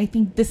that I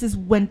think this is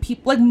when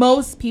people, like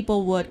most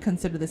people would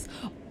consider this,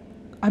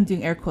 I'm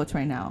doing air quotes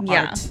right now,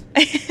 art.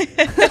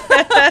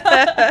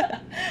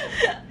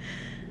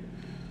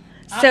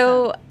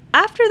 So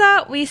after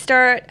that, we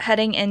start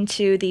heading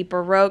into the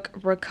Baroque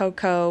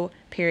Rococo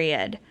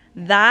period.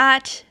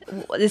 That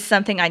is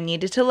something I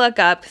needed to look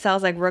up because I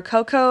was like,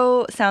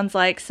 Rococo sounds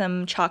like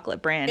some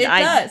chocolate brand. It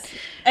does.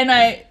 And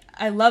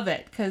I love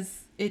it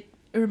because it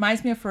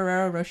reminds me of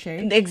Ferrero Rocher.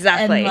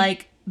 Exactly. And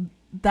like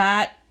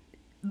that,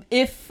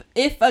 if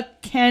a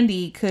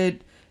candy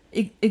could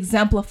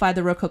exemplify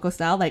the Rococo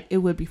style, like it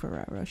would be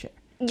Ferrero Rocher.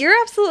 You're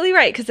absolutely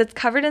right, because it's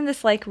covered in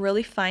this like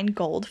really fine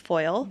gold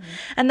foil,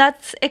 and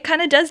it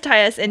kind of does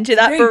tie us into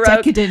that very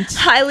Baroque, decadent,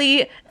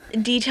 highly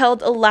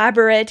detailed,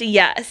 elaborate,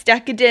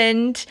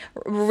 decadent,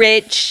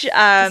 rich,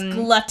 just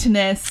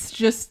gluttonous,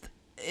 just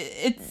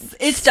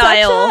it's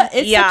style. Such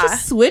a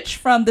switch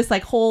from this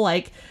like whole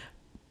like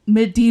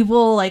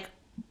medieval like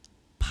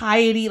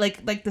piety,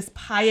 like this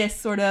pious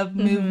sort of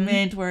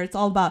movement where it's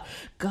all about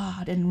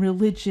God and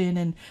religion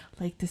and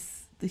like the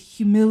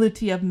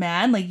humility of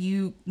man. Like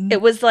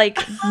it was like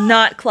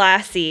not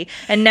classy,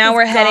 and now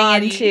we're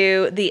heading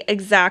into the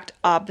exact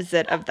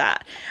opposite of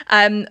that.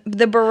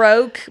 The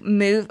Baroque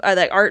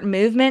the art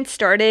movement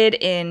started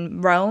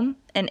in Rome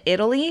and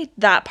Italy,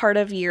 that part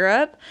of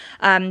Europe.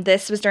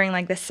 This was during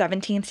like the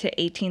 17th to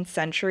 18th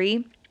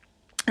century,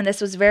 and this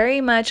was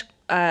very much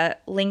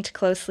linked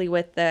closely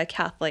with the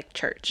Catholic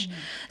Church.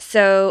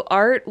 So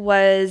art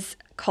was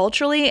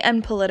culturally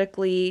and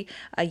politically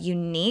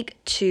unique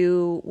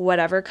to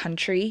whatever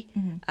country.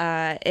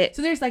 So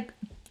there's like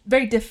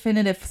very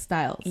definitive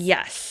styles.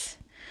 Yes.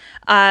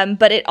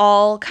 But it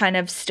all kind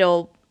of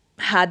still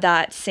had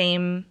that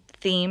same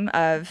theme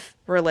of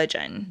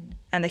religion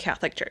and the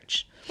Catholic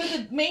Church. But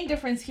the main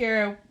difference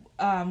here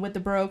with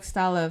the Baroque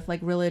style of like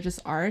religious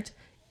art,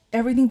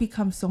 everything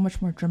becomes so much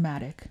more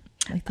dramatic.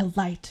 Like the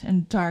light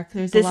and dark.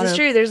 This is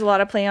true. There's a lot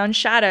of play on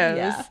shadows.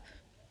 Yeah.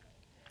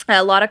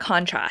 A lot of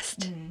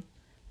contrast.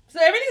 So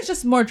everything's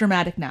just more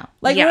dramatic now.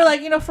 Like we're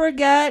like,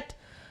 forget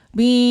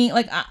being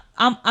like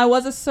I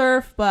was a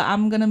serf, but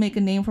I'm gonna make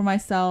a name for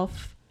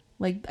myself.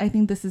 Like I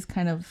think this is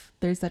kind of,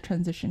 there's that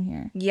transition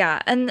here.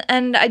 Yeah, and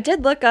I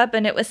did look up,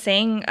 and it was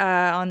saying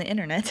on the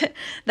internet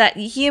that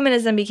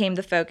humanism became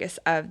the focus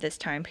of this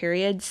time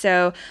period.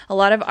 So a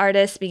lot of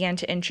artists began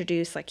to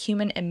introduce like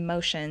human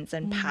emotions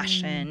and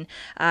passion,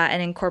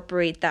 and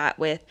incorporate that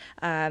with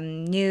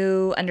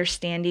new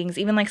understandings,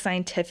 even like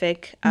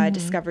scientific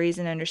discoveries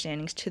and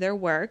understandings to their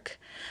work,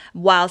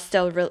 while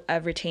still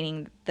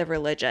retaining the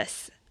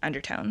religious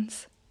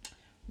undertones.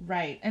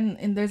 Right.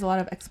 And there's a lot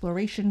of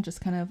exploration,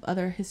 just kind of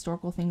other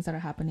historical things that are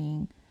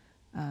happening.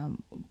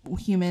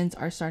 Humans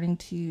are starting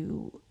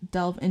to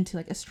delve into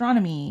like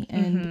astronomy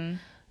and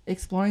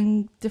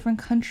exploring different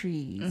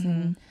countries.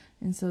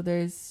 And so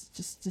there's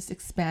just this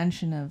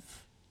expansion of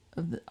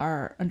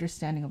our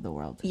understanding of the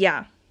world.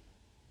 Yeah.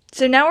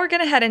 So now we're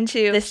going to head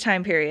into this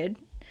time period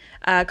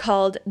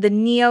called the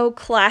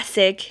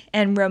Neoclassic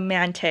and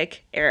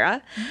Romantic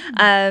era.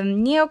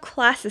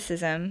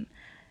 Neoclassicism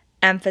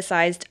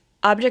emphasized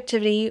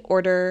objectivity,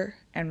 order,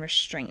 and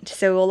restraint.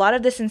 So a lot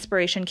of this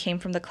inspiration came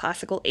from the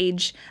classical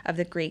age of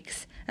the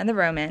Greeks and the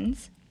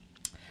Romans.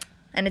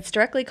 And it's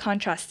directly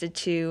contrasted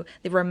to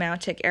the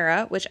Romantic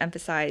era, which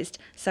emphasized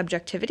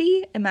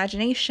subjectivity,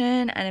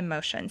 imagination, and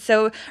emotion.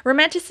 So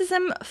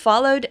Romanticism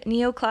followed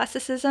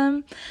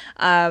Neoclassicism.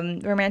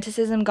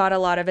 Romanticism got a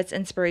lot of its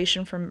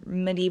inspiration from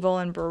medieval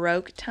and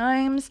Baroque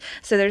times.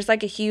 So there's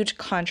like a huge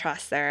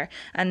contrast there.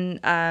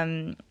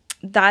 And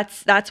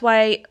that's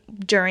why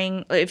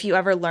if you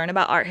ever learn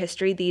about art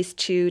history, these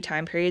two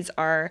time periods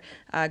are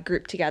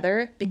grouped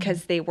together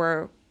because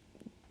they're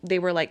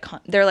like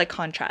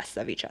contrasts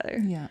of each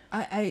other. Yeah.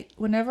 I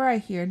whenever I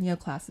hear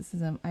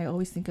neoclassicism, I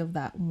always think of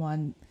that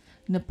one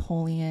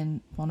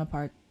Napoleon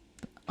Bonaparte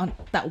on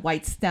that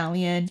white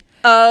stallion.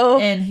 Oh,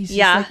 and he's just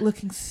like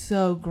looking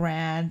so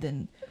grand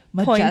and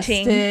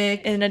majestic,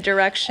 pointing in a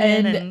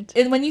direction.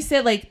 And when you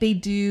said like they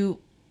do,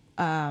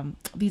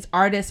 these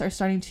artists are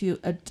starting to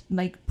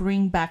like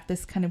bring back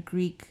this kind of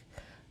Greek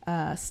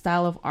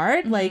style of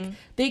art. Like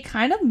they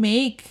kind of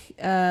make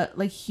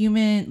like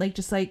human, like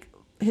just like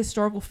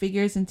historical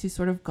figures into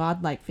sort of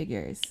godlike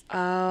figures.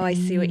 Oh, I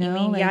see what you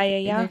mean. Like,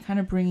 yeah. They're kind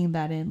of bringing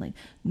that in. Like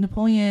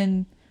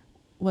Napoleon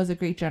was a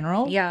great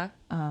general. Yeah.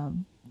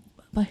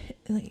 But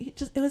like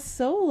it was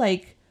so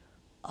like.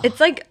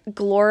 It's like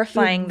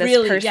glorifying this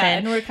person. Yeah,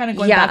 and we're kind of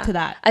going back to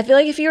that. I feel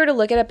like if you were to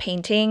look at a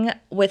painting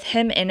with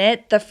him in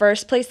it, the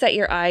first place that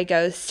your eye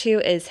goes to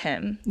is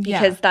him.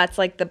 Because that's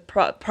like the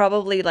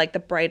probably like the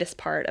brightest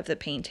part of the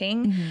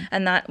painting.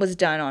 And that was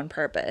done on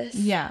purpose.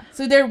 Yeah.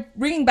 So they're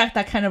bringing back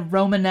that kind of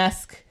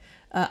Romanesque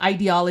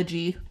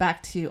ideology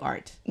back to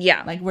art.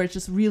 Yeah. Like where it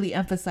just really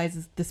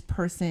emphasizes this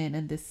person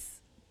and this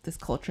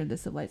culture and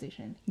this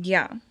civilization.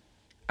 Yeah.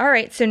 All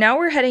right. So now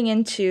we're heading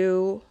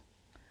into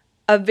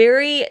a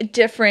very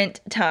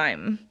different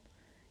time.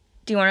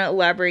 Do you want to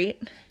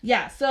elaborate?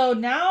 Yeah. So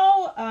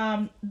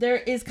now there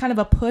is kind of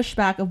a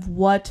pushback of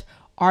what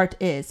art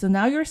is. So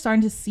now you're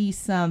starting to see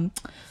some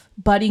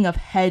butting of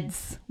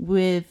heads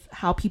with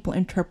how people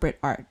interpret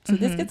art. So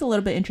this gets a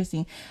little bit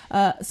interesting.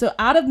 So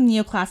out of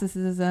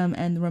neoclassicism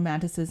and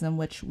Romanticism,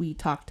 which we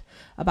talked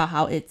about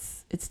how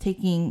it's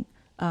taking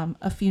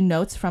a few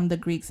notes from the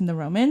Greeks and the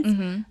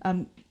Romans,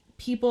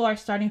 people are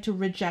starting to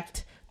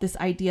reject this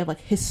idea of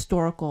like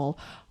historical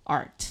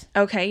art.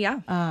 Okay,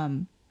 yeah.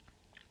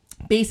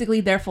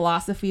 Basically their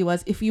philosophy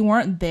was if you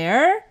weren't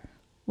there,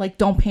 like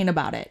don't paint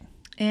about it.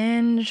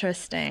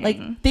 Interesting.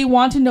 Like they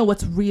want to know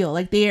what's real.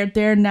 Like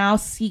they're now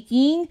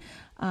seeking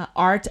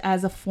art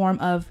as a form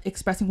of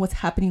expressing what's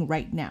happening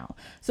right now.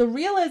 So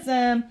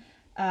realism,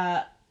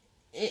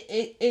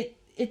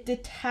 it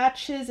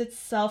detaches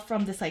itself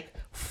from this like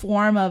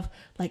form of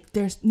like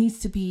there needs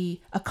to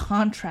be a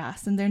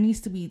contrast and there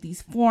needs to be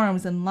these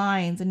forms and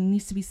lines and it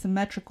needs to be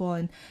symmetrical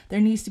and there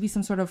needs to be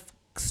some sort of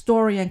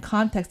story and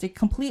context. They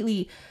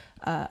completely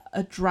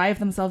drive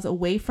themselves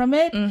away from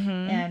it,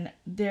 and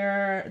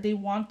they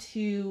want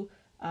to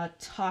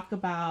talk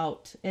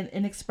about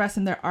and express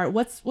in their art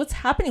what's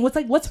happening,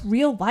 what's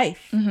real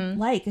life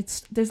like.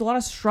 There's a lot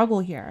of struggle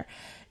here,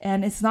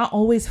 and it's not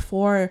always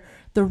for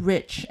the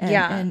rich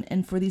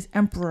and for these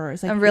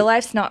emperors. Like, and real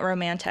life's not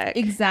romantic.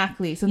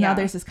 Exactly. So now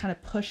there's this kind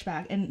of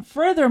pushback. And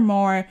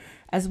furthermore,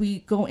 as we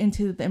go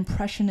into the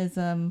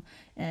Impressionism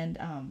and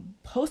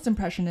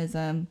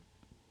Post-Impressionism,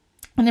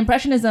 and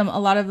Impressionism, a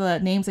lot of the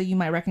names that you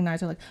might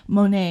recognize are like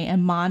Monet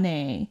and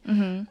Manet,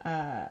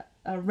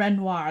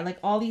 Renoir, like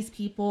all these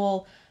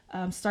people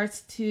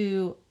starts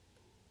to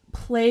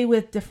play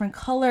with different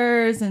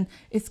colors, and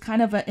it's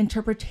kind of an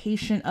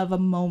interpretation of a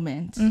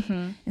moment.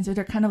 And so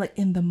they're kind of like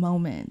in the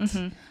moment.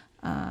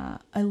 I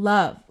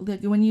love,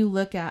 like, when you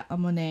look at a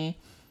Monet,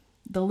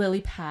 the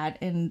lily pad,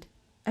 and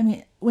I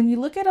mean, when you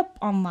look it up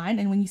online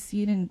and when you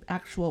see it in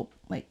actual,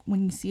 like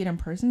when you see it in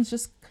person, it's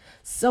just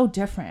so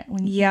different.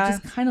 When you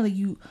just kind of like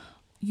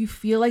you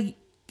feel like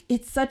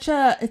it's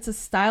a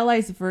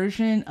stylized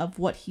version of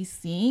what he's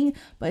seeing,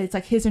 but it's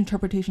like his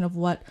interpretation of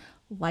what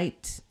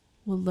light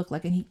will look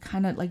like, and he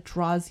kind of like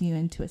draws you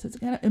into it. So it's a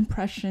kind of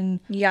impression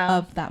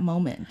of that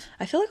moment.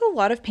 I feel like a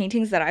lot of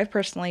paintings that I've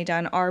personally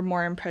done are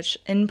more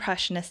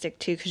impressionistic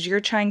too, because you're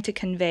trying to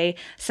convey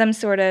some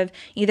sort of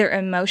either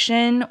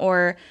emotion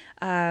or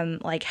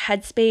like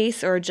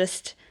headspace or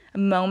just a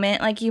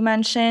moment, like you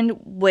mentioned,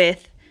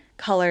 with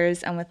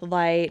colors and with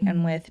light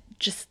and with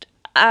just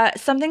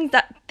things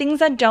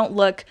that don't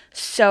look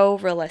so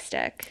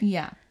realistic.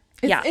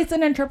 It's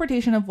an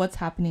interpretation of what's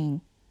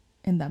happening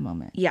in that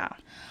moment.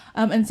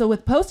 And so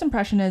with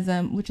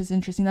Post-Impressionism, which is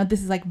interesting, now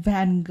this is like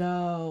Van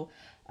Gogh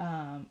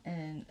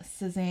and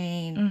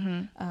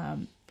Cézanne,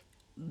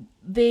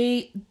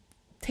 they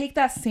take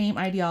that same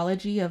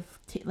ideology of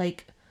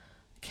like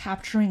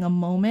capturing a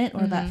moment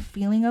or that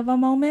feeling of a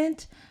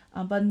moment,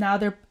 but now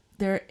they're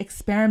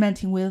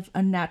experimenting with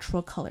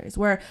natural colors,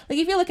 where like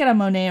if you look at a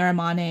Monet or a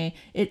Manet,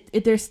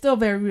 they're still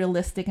very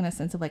realistic in a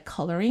sense of like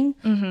coloring.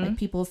 Like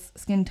people's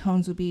skin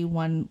tones would be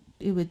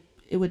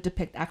it would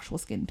depict actual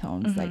skin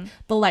tones. Like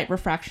the light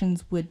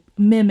refractions would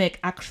mimic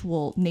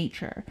actual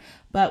nature.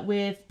 But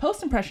with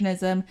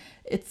Post-Impressionism,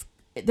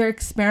 they're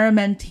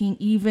experimenting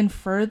even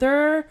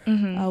further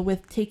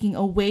with taking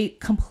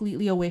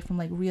completely away from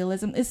like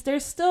realism. It's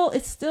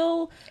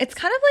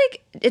kind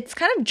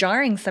of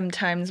jarring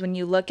sometimes when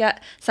you look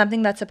at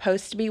something that's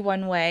supposed to be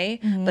one way,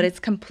 but it's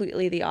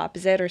completely the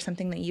opposite, or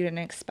something that you didn't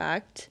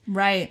expect.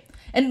 Right.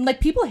 And like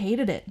people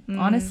hated it,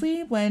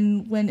 honestly,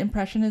 when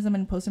Impressionism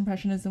and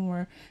Post-Impressionism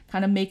were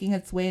kind of making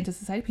its way into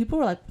society. People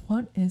were like,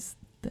 what is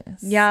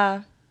this?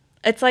 Yeah.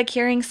 It's like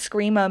hearing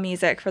screamo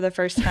music for the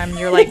first time. And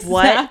you're like,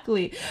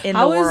 exactly. What in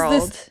the world?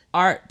 Is this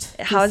art?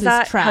 How is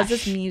that? How's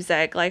this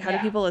music? Like, how do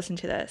people listen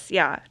to this?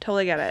 Yeah,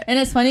 totally get it. And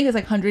it's funny because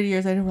like 100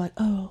 years later, we're like,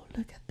 oh,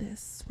 look at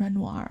this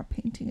Renoir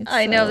painting.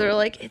 I know. They're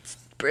like, it's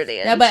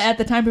brilliant. Yeah, but at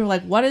the time, people were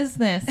like, what is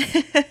this?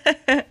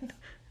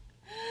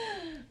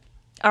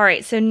 All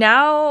right, so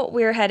now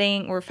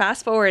we're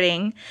fast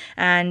forwarding,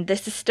 and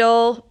this is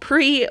still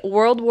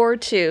pre-World War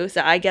II,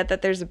 so I get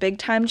that there's a big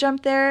time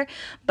jump there,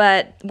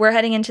 but we're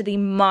heading into the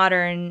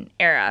modern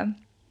era.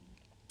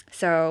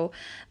 So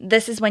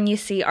this is when you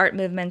see art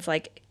movements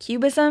like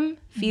Cubism,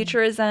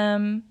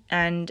 Futurism,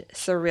 and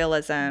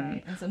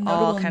Surrealism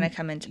all kind of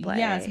come into play.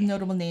 Yeah, some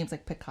notable names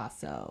like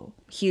Picasso.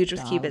 Huge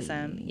with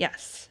Cubism,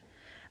 yes.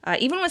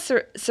 Even with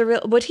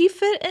Surreal, would he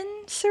fit in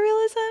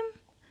Surrealism?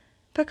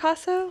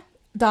 Picasso?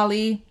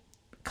 Dali,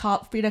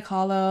 Frida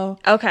Kahlo.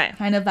 Okay.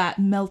 Kind of that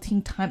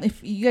melting time.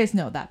 If you guys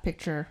know that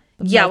picture.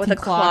 With a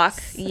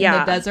clock. Yeah. In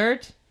the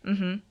desert.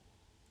 Mm-hmm.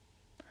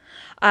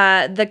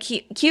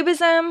 The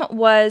Cubism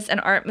was an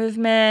art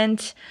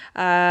movement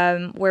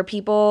where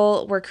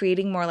people were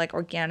creating more like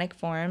organic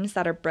forms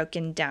that are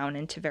broken down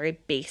into very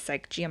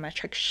basic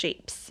geometric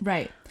shapes.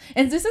 Right.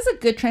 And this is a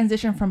good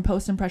transition from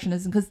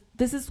Post-Impressionism because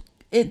this is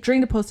during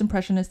the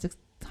Post-Impressionistic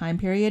time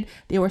period,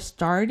 they were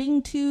starting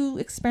to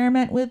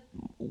experiment with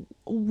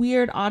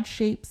weird odd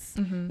shapes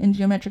and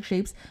geometric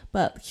shapes,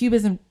 but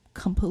Cubism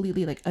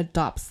completely like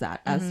adopts that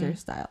as their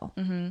style.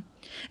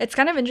 It's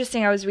kind of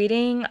interesting. I was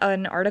reading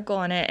an article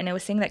on it, and it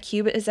was saying that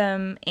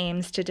Cubism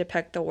aims to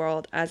depict the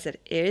world as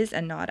it is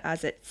and not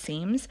as it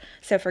seems.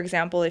 So for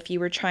example, if you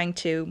were trying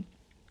to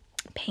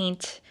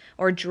paint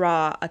or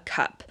draw a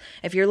cup,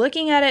 if you're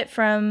looking at it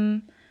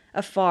from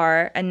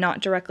afar and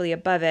not directly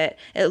above it,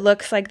 it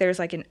looks like there's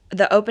like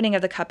the opening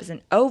of the cup is an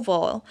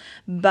oval,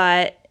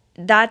 but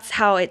that's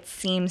how it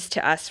seems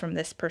to us from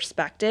this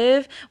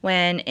perspective,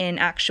 when in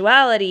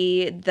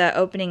actuality the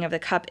opening of the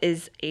cup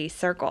is a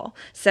circle.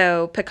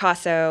 So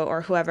Picasso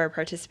or whoever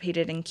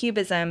participated in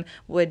Cubism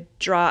would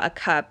draw a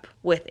cup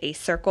with a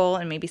circle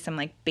and maybe some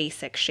like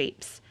basic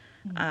shapes,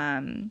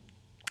 and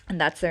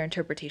that's their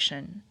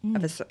interpretation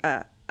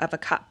of a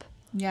cup.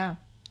 Yeah.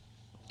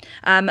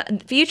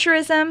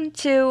 Futurism,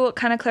 to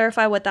kind of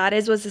clarify what that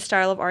is, was a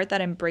style of art that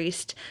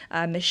embraced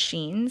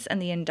machines and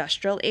the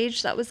industrial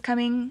age that was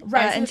coming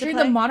right. So into during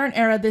play. the modern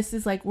era, this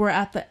is like we're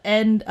at the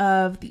end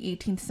of the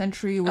 18th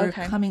century. We're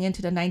coming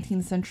into the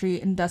 19th century.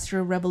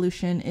 Industrial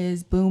revolution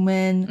is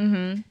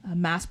booming.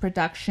 Mass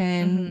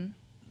production.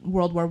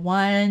 World War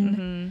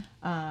I.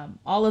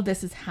 All of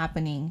this is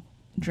happening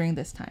during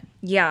this time.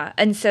 Yeah,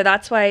 and so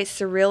that's why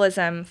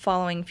Surrealism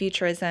following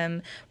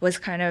Futurism was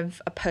kind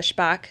of a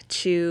pushback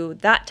to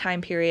that time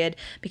period,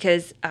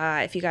 because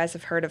if you guys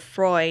have heard of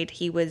Freud,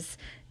 he was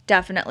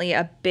definitely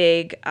a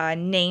big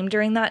name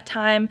during that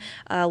time.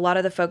 A lot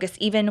of the focus,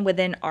 even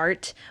within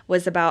art,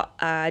 was about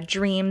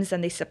dreams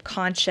and the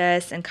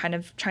subconscious and kind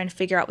of trying to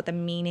figure out what the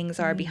meanings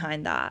are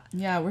behind that.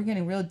 Yeah, we're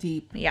getting real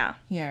deep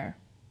here.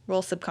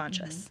 Real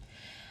subconscious.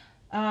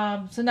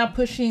 So now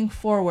pushing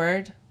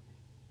forward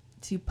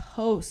to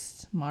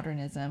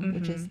post-modernism,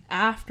 which is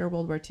after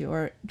World War II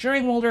or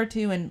during World War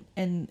II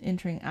and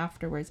entering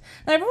afterwards.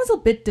 Now everyone's a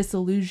bit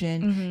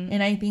disillusioned,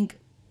 and I think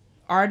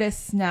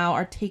artists now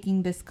are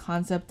taking this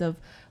concept of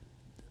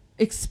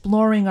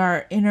exploring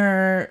our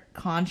inner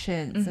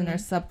conscience and our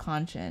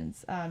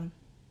subconscious.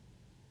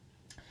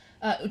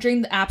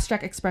 During the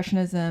abstract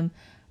expressionism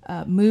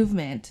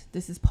movement,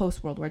 this is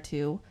post-World War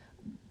II,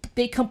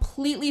 they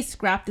completely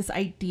scrapped this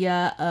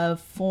idea of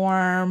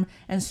form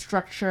and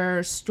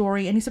structure,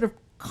 story, any sort of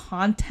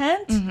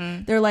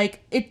content. They're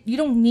like, you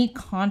don't need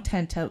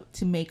content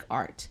to make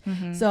art.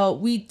 So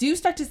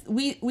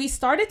we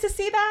started to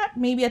see that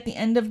maybe at the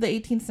end of the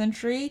 18th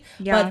century,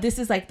 but this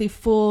is like they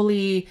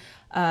fully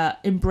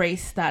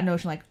embrace that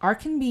notion. Like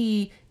art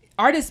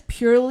is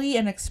purely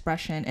an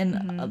expression,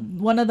 and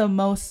one of the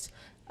most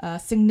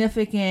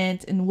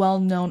significant and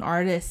well-known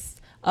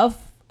artists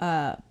of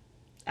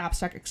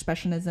abstract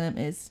expressionism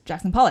is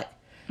Jackson Pollock.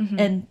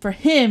 And for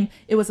him,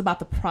 it was about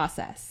the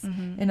process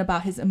and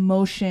about his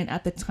emotion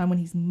at the time when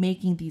he's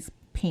making these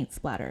paint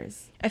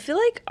splatters. I feel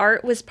like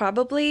art was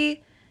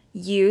probably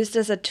used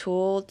as a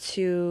tool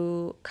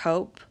to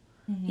cope,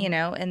 you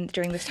know, and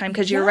during this time,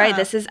 because you're right,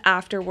 this is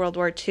after World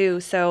War II.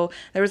 So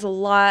there was a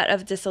lot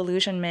of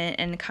disillusionment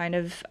and kind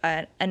of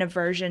an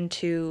aversion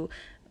to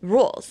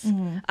rules.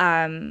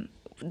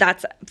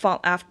 That's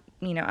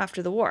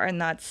after the war,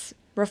 and that's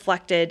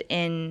reflected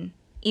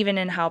even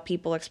in how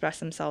people express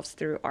themselves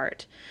through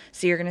art.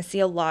 So you're going to see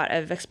a lot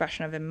of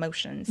expression of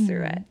emotions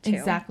through it too.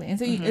 Exactly. And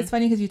so it's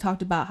funny because you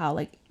talked about how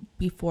like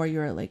before you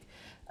were like,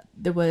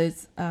 there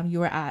was, you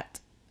were at,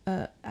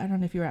 I don't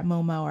know if you were at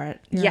MoMA or at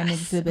an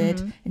exhibit,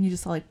 and you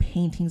just saw like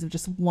paintings of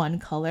just one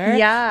color.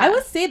 Yeah. I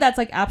would say that's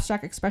like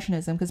abstract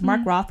expressionism, because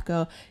Mark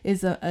Rothko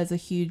is a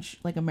huge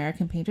like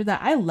American painter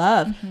that I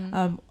love.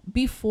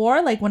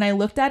 Before, like when I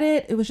looked at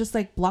it, it was just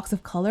like blocks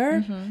of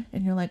color,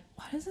 and you're like,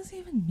 what does this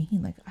even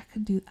mean? Like I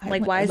could do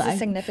like why is this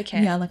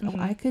significant? Yeah, like oh,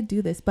 I could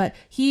do this. But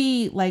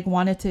he like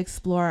wanted to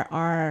explore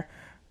our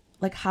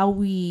like how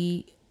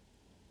we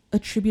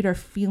attribute our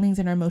feelings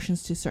and our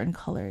emotions to certain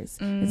colors.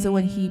 And so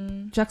when he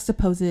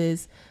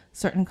juxtaposes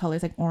certain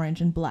colors like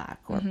orange and black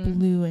or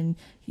blue and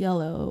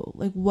yellow,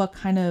 like what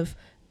kind of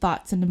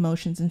thoughts and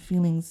emotions and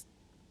feelings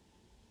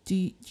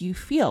do you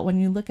feel when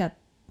you look at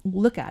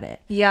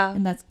it? Yeah.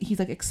 And he's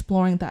like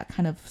exploring that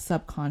kind of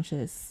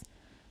subconscious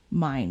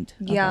mind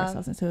of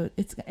ourselves. And so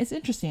it's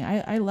interesting.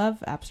 I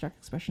love abstract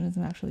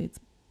expressionism. Actually, it's,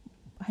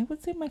 I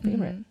would say, my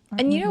favorite.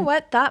 And you know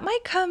what? That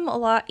might come a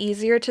lot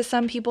easier to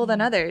some people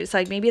than others.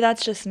 Like maybe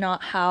that's just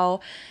not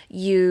how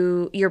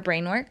your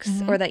brain works,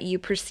 or that you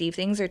perceive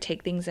things or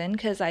take things in.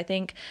 Because I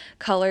think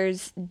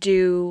colors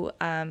do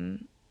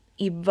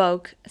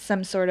evoke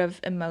some sort of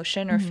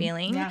emotion or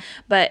feeling,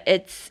 but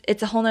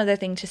it's a whole nother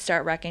thing to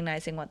start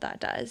recognizing what that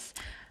does.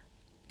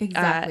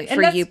 Exactly.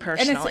 For you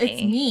personally. And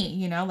it's me,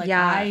 you know, like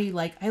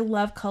I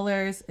love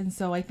colors. And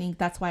so I think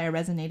that's why I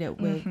resonated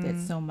with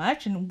it so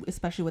much. And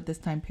especially with this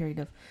time period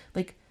of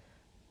like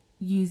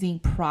using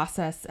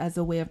process as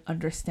a way of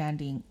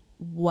understanding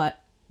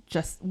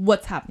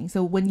what's happening.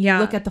 So when you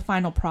look at the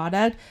final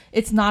product,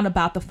 it's not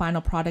about the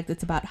final product.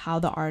 It's about how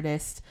the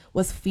artist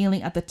was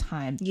feeling at the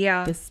time.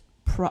 Yeah. This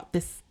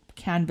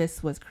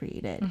canvas was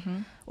created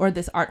or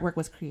this artwork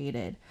was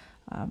created.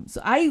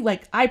 So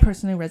I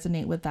personally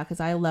resonate with that because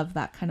I love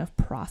that kind of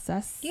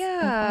process.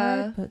 Yeah.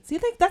 Of art. But see,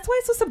 like that's why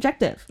it's so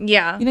subjective.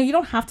 Yeah. You know, you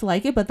don't have to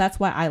like it, but that's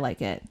why I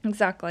like it.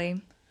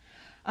 Exactly.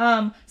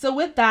 So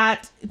with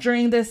that,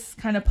 during this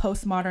kind of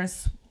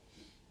postmodern,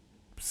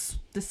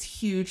 this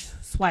huge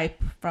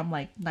swipe from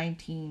like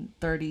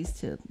 1930s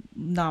to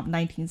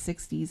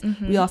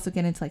 1960s, we also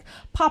get into like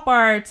pop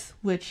art,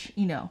 which,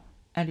 you know,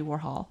 Andy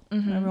Warhol.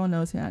 Everyone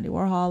knows who Andy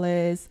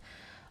Warhol is.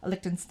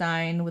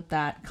 Lichtenstein with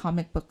that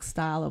comic book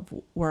style of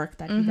work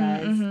that he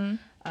does.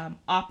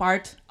 Op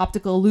art,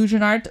 optical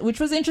illusion art,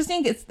 which was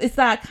interesting. It's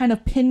that kind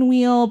of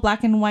pinwheel,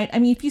 black and white. I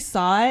mean, if you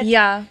saw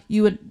it,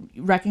 you would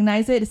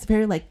recognize it. It's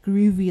very like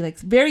groovy, like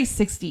very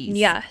 60s.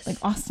 Yes. Like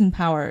Austin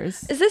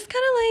Powers. Is this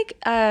kind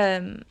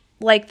of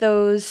like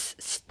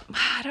those,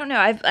 I don't know.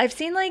 I've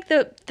seen like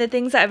the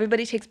things that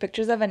everybody takes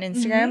pictures of on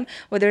Instagram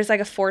where there's like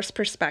a forced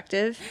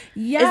perspective.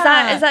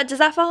 Yeah. Does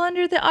that fall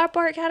under the op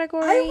art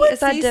category? I would Is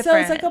that say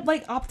different? so. It's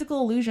like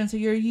optical illusion. So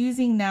you're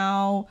using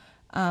now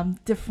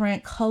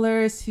different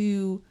colors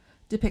to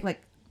depict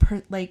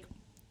like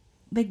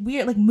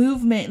weird like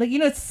movement. Like, you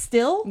know, it's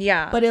still,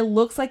 but it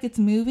looks like it's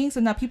moving. So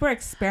now people are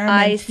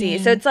experimenting. I see.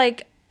 So it's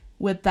like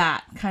with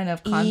that kind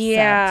of concept.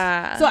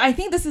 Yeah. So I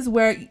think this is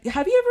where,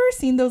 have you ever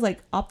seen those like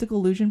optical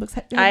illusion books?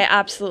 I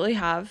absolutely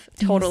have.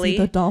 Totally. You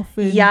see the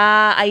dolphin?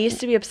 Yeah. I used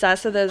to be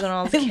obsessed with those when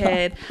I was a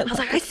kid. I was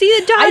like, I see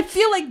the dolphin. I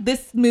feel like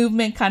this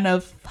movement kind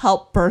of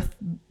helped birth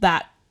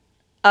that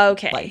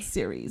like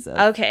series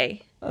of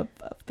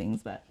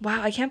things. But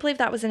wow, I can't believe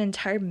that was an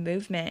entire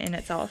movement in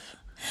itself.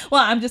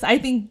 Well, I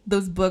think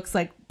those books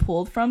like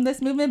pulled from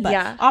this movement, but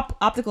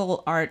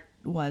optical art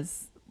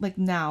was like,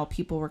 now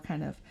people were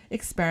kind of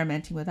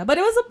experimenting with that, but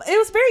it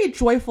was very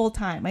joyful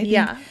time. I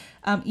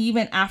think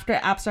even after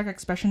abstract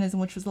expressionism,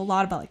 which was a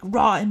lot about like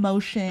raw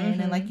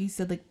emotion and like you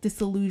said, like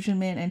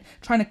disillusionment and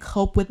trying to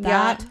cope with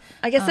that.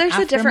 I guess there's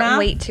a different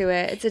weight to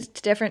it. It's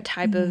a different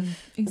type of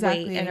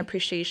weight and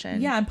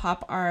appreciation. Yeah, and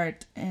pop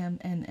art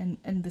and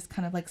this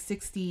kind of like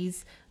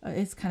 60s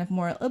is kind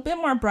of a bit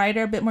more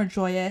brighter, a bit more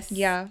joyous,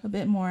 a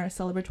bit more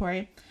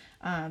celebratory.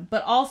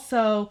 But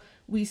also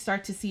we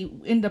start to see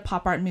in the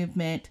pop art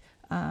movement,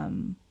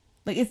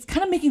 like it's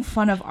kind of making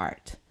fun of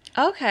art.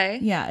 Okay.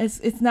 Yeah,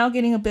 it's now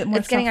getting a bit more.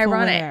 It's getting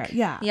ironic.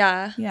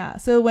 Yeah.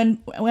 So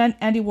when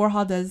Andy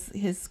Warhol does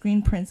his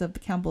screen prints of the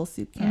Campbell's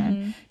soup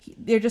can,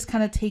 they're just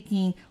kind of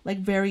taking like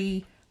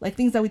very like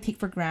things that we take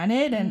for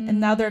granted, and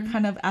now they're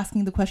kind of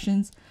asking the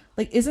questions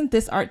like, isn't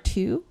this art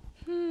too?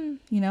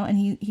 You know, and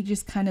he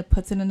just kind of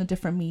puts it in a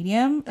different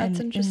medium. That's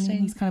interesting.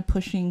 And he's kind of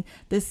pushing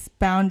this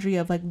boundary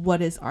of like,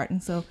 what is art?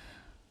 And so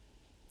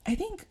I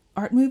think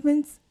art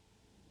movements,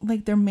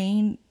 like their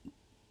main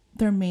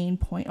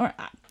point, or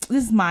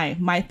this is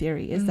my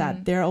theory, is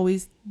that they're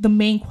always, the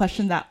main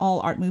question that all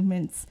art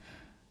movements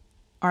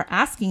are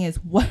asking is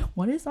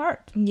what is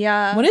art?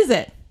 Yeah. What is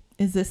it?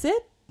 Is this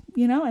it?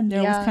 You know, and they're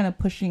always kind of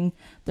pushing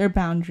their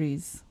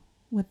boundaries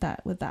with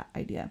that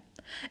idea.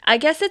 I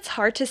guess it's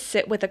hard to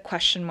sit with a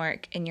question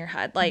mark in your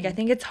head. Like, I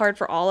think it's hard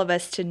for all of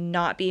us to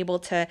not be able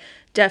to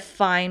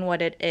define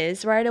what it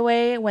is right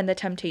away when the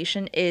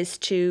temptation is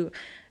to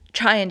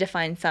try and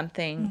define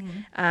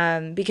something.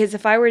 Because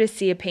if I were to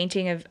see a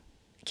painting of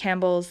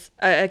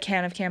a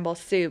can of Campbell's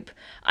soup,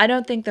 I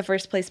don't think the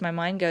first place my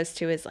mind goes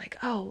to is like,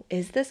 oh,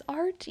 is this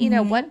art? You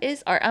know, what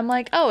is art? I'm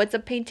like, oh, it's a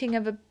painting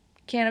of a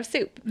can of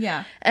soup.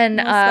 Yeah. And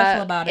what's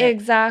special about it?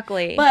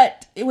 Exactly.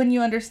 But when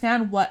you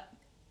understand what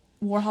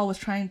Warhol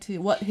was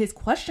what his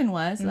question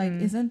was, like,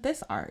 isn't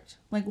this art?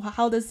 Like,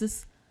 how is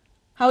this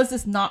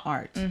not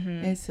art?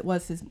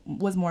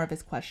 Was more of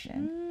his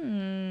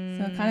question.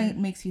 So it kind of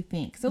makes you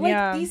think. So like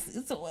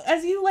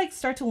as you like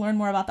start to learn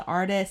more about the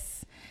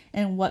artists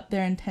and what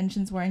their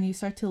intentions were, and you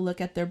start to look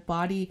at their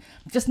body,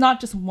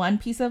 not just one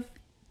piece of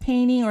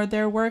painting or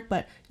their work,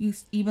 but you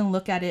even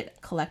look at it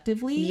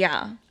collectively.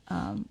 Yeah.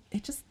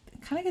 It just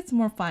kind of gets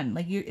more fun.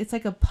 Like it's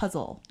like a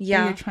puzzle that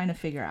you're trying to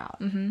figure out.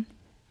 Mm-hmm.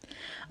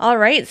 All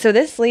right, so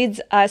this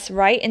leads us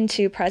right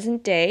into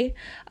present day,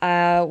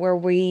 where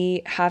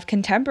we have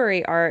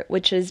contemporary art,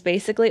 which is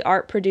basically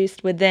art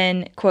produced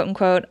within, quote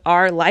unquote,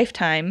 our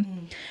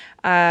lifetime.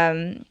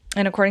 And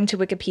according to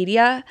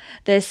Wikipedia,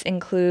 this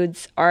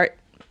includes art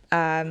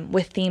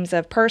with themes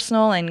of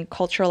personal and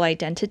cultural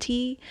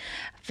identity,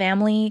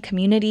 family,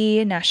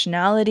 community,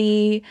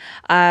 nationality.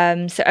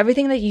 So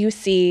everything that you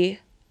see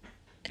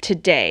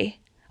today,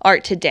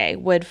 art today,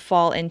 would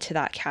fall into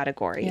that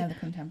category. Yeah, the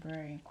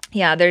contemporary.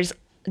 Yeah, there's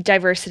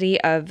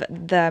diversity of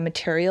the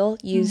material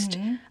used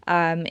in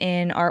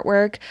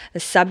artwork, the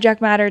subject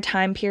matter,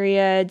 time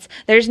periods.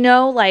 There's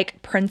no like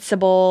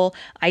principle,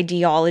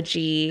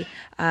 ideology,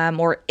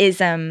 or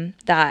ism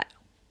that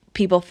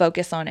people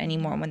focus on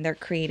anymore when they're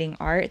creating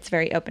art. It's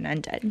very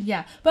open-ended.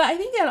 Yeah, but I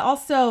think that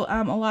also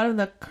a lot of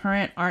the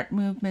current art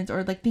movements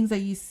or like things that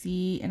you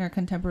see in our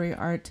contemporary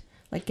art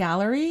like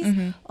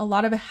galleries, a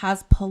lot of it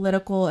has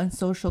political and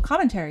social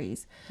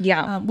commentaries.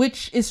 Yeah.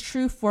 Which is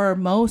true for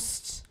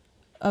most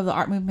of the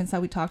art movements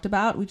that we talked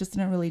about. We just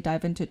didn't really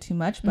dive into it too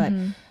much, but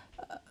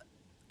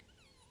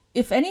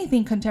if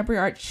anything, contemporary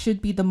art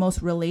should be the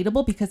most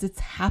relatable because it's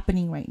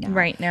happening right now.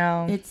 Right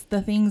now. It's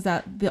the things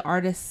that the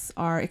artists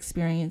are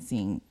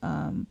experiencing.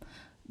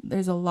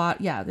 There's a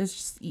lot. Yeah, there's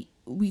just,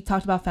 we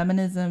talked about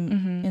feminism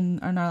in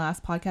our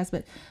last podcast,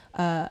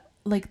 but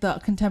like the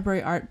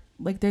contemporary art,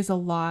 like there's a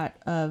lot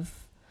of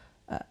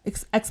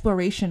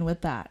exploration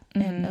with that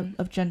and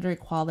of gender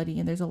equality,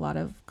 and there's a lot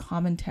of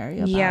commentary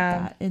about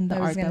that in the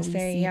art that we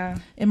see. Yeah.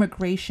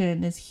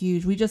 Immigration is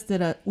huge. We just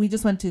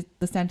went to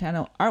the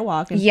Santana Art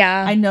Walk, and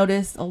yeah, I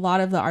noticed a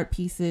lot of the art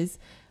pieces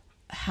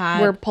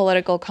were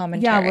political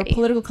commentary. Yeah, were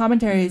political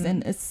commentaries,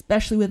 and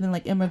especially within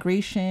like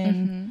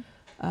immigration,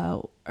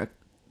 or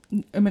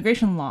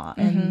immigration law,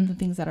 and the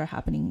things that are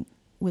happening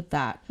with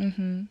that.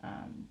 And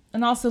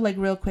also, like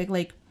real quick,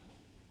 like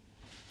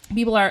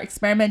people are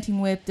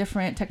experimenting with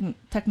different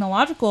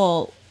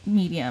technological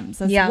mediums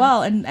as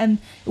well, and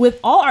with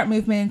all art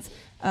movements,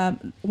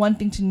 one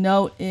thing to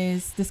note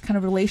is this kind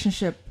of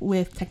relationship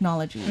with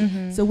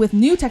technology. So with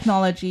new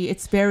technology,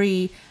 it's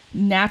very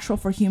natural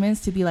for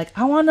humans to be like,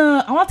 I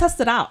wanna test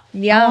it out.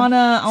 Yeah, I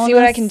wanna see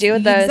what I can do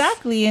with this.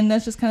 Exactly, and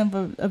that's just kind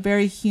of a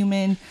very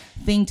human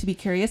thing to be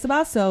curious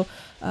about. So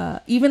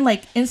even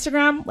like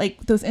Instagram,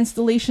 like those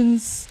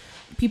installations,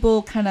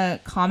 people kind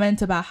of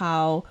comment about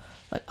how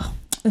like, oh,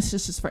 this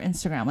is just for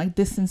Instagram. Like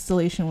this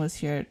installation was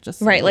here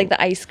just right, like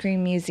the ice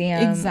cream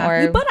museum.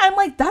 Exactly. But I'm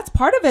like, that's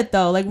part of it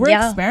though. Like we're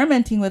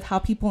experimenting with how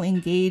people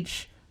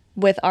engage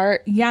with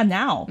art. Yeah,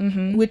 now,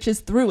 which is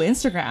through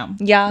Instagram.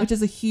 Yeah, which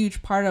is a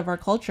huge part of our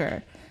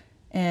culture,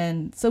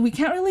 and so we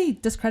can't really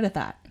discredit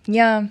that.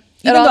 Yeah,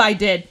 even though I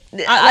did.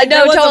 I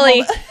know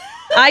totally.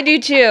 I do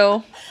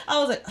too. I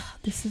was like, oh,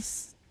 this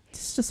is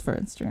just for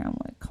Instagram.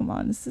 Like, come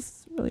on, is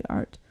this really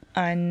art?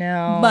 I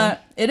know,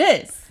 but it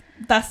is.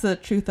 That's the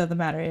truth of the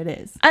matter. It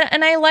is.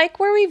 And I like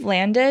where we've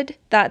landed,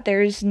 that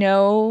there's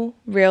no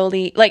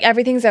really, like,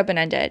 everything's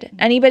open-ended.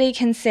 Anybody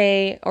can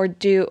say or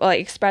do, like,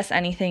 express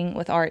anything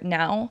with art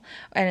now,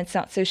 and it's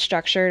not so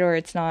structured, or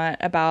it's not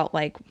about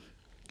like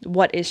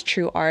what is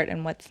true art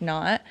and what's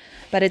not,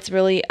 but it's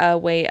really a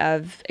way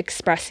of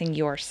expressing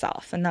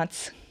yourself, and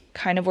that's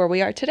kind of where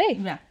we are today.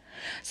 Yeah.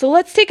 So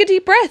let's take a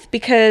deep breath,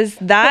 because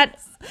that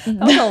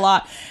was a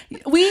lot.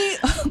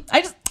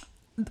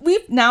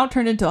 We've now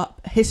turned into a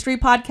history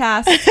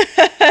podcast.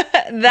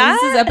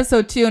 This is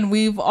episode 2,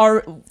 and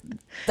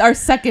our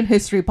second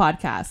history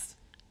podcast.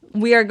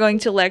 We are going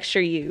to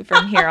lecture you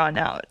from here on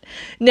out.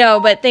 No,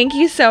 but thank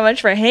you so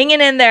much for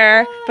hanging in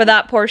there for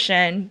that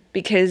portion,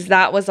 because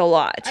that was a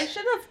lot. I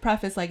should have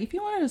prefaced, like, if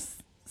you want to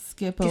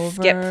skip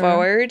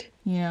forward.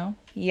 You know?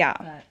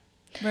 Yeah.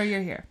 But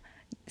you're here.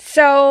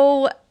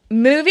 So,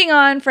 moving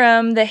on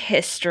from the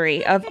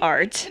history of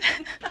art.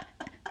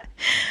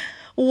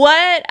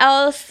 What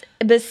else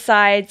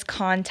besides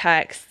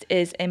context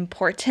is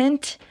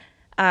important?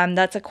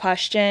 That's a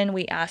question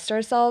we asked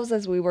ourselves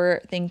as we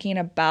were thinking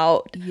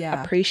about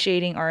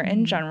appreciating art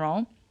in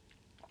general.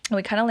 And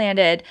we kind of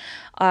landed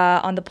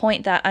on the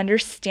point that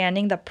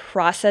understanding the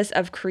process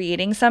of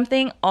creating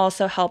something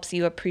also helps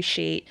you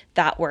appreciate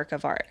that work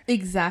of art.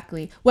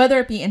 Exactly. Whether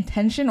it be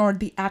intention or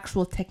the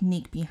actual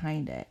technique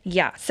behind it.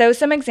 Yeah. So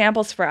some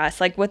examples for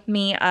us, like with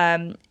me,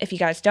 if you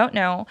guys don't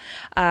know,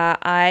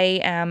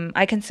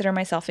 I consider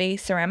myself a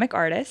ceramic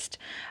artist.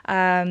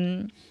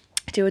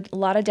 Do a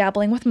lot of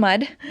dabbling with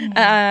mud.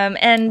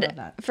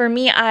 And for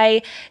me,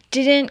 I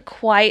didn't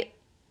quite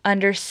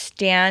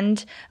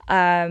understand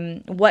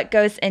what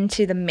goes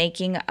into the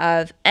making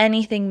of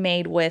anything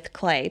made with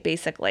clay,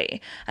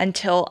 basically,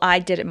 until I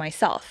did it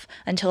myself,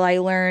 until I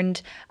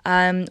learned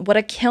what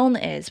a kiln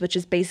is, which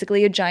is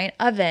basically a giant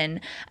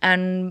oven,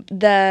 and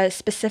the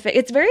specific,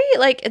 it's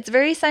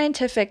very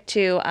scientific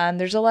too.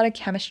 There's a lot of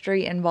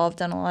chemistry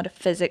involved and a lot of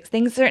physics,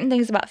 certain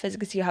things about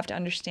physics you have to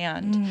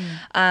understand,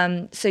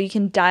 so you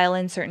can dial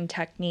in certain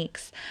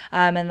techniques,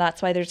 and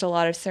that's why there's a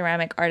lot of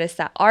ceramic artists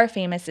that are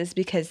famous, is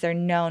because they're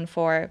known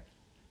for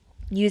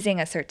using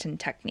a certain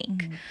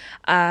technique,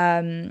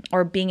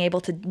 or being able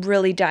to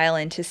really dial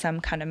into some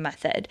kind of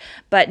method.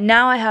 But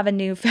now I have a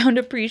newfound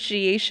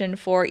appreciation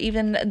for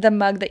even the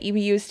mug that you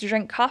use to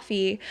drink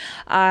coffee.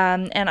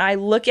 And I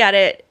look at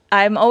it,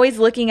 I'm always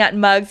looking at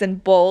mugs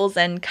and bowls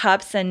and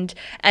cups and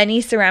any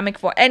ceramic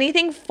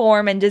anything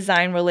form and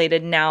design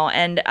related now.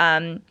 And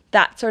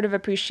that sort of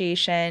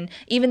appreciation,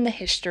 even the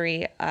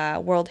history,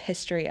 world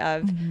history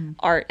of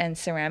art and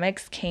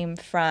ceramics came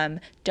from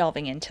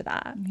delving into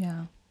that.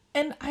 Yeah.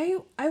 And I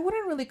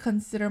wouldn't really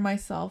consider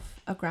myself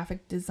a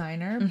graphic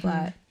designer,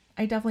 but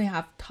I definitely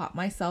have taught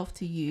myself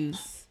to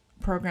use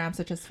programs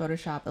such as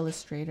Photoshop,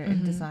 Illustrator,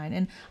 and Design.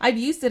 And I've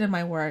used it in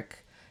my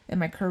work, in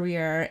my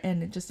career,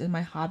 and just in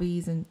my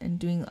hobbies and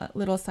doing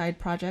little side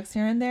projects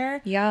here and there.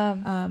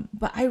 Yeah.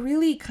 But I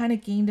really kind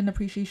of gained an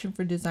appreciation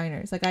for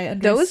designers. Like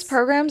those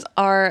programs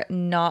are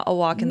not a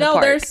walk in the park.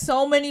 No, there's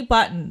so many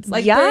buttons.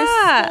 Like there's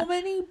so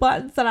many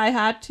buttons that I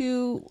had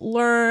to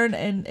learn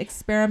and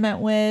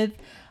experiment with.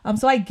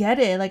 So I get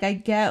it. Like I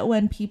get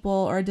when people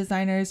or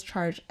designers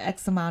charge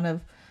X amount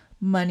of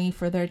money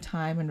for their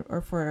time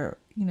or for,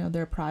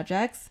 their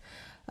projects,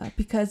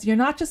 because you're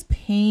not just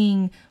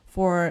paying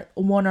for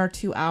 1 or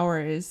 2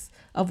 hours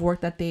of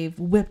work that they've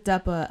whipped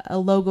up a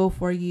logo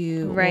for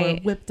you, or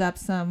whipped up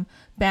some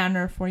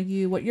banner for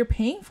you. What you're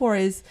paying for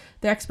is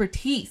their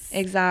expertise.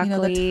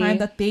 Exactly. The time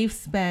that they've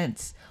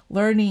spent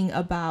learning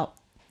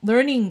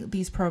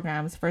these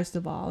programs, first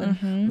of all,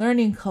 and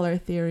learning color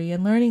theory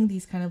and learning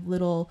these kind of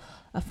little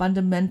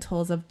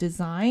fundamentals of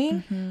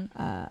design,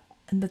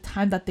 and the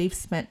time that they've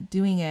spent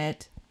doing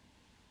it.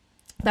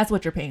 That's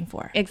what you're paying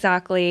for.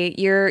 Exactly.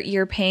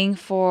 You're paying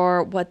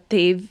for what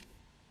they've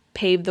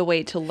paved the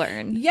way to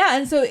learn. Yeah.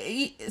 And so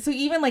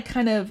even like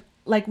kind of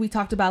like we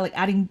talked about, like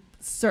adding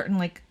certain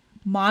like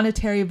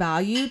monetary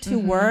value to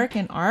work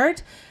and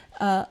art,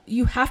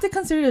 you have to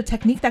consider the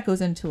technique that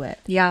goes into it.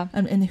 Yeah.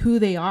 And who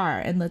they are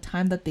and the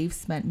time that they've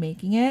spent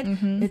making it.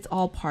 It's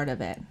all part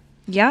of it.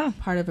 Yeah.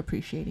 Part of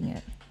appreciating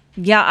it.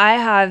 Yeah, I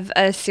have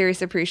a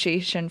serious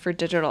appreciation for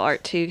digital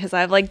art too, because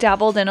I've like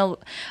dabbled in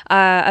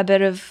a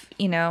bit of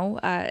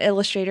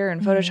Illustrator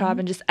and Photoshop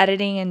and just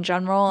editing in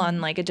general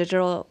on like a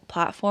digital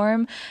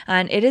platform,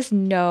 and it is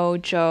no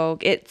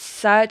joke.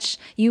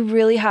 You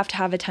really have to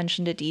have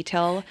attention to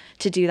detail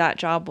to do that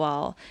job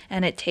well,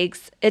 and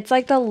it's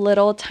like the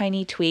little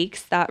tiny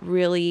tweaks that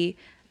really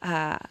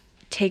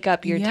take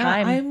up your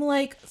time. I'm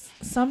like,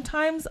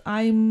 sometimes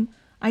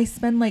I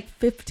spend like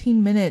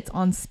 15 minutes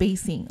on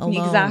spacing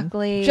alone.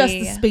 Exactly. Just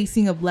the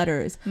spacing of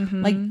letters,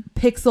 like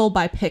pixel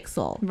by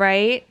pixel.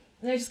 Right.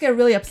 And I just get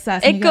really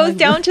obsessed. It goes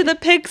down to the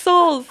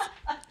pixels.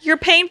 You're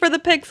paying for the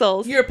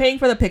pixels. You're paying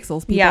for the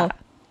pixels, people.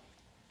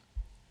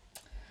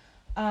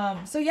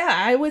 Yeah. So yeah,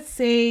 I would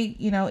say,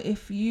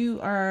 if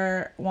you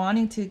are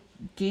wanting to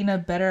gain a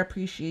better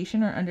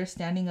appreciation or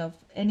understanding of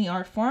any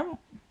art form,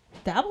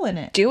 dabble in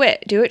it. Do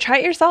it. Try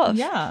it yourself.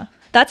 Yeah.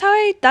 That's how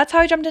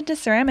I jumped into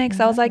ceramics.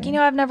 Exactly. I was like,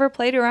 I've never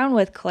played around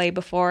with clay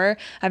before.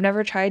 I've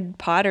never tried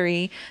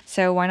pottery,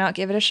 so why not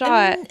give it a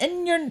shot?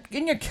 And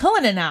you're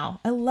killing it now.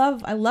 I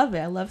love it.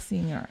 I love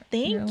seeing your art.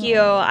 Thank you.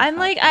 I'm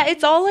like,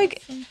 it's all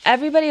like,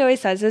 everybody always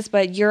says this,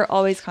 but you're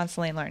always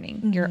constantly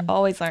learning. You're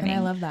always learning. And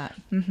I love that.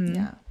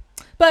 Yeah.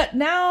 But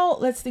now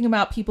let's think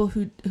about people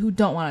who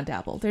don't want to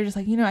dabble. They're just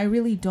like, I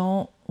really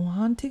don't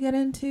want to get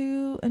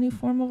into any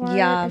form of art.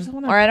 Yeah.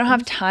 Or I don't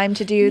have time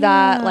to do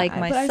that, like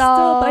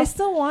myself. But I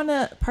still want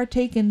to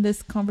partake in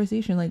this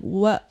conversation. Like,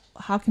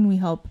 how can we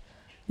help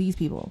these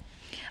people?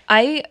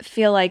 I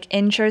feel like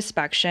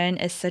introspection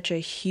is such a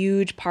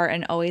huge part,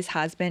 and always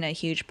has been a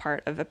huge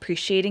part, of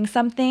appreciating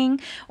something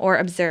or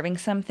observing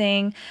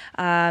something.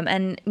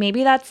 And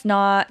maybe that's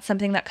not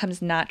something that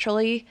comes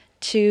naturally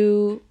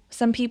to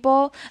some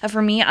people.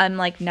 For me, I'm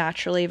like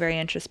naturally a very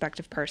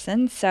introspective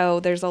person, so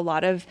there's a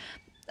lot of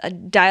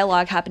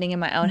dialogue happening in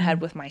my own head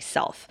with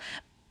myself.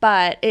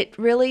 But it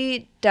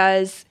really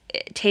does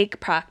take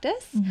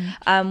practice.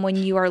 When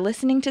you are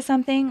listening to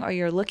something or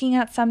you're looking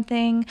at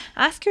something,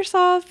 ask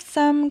yourself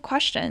some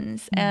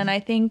questions, and I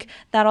think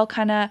that'll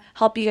kind of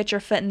help you get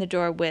your foot in the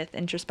door with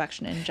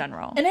introspection in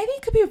general. And I think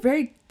it could be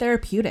very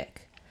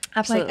therapeutic.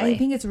 Absolutely. Like, I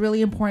think it's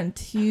really important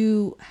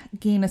to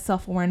gain a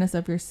self-awareness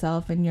of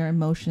yourself and your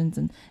emotions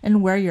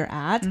and where you're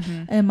at.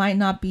 It might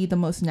not be the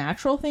most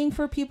natural thing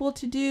for people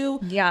to do.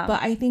 Yeah.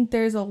 But I think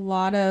there's a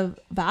lot of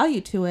value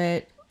to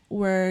it,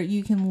 where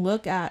you can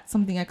look at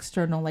something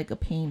external like a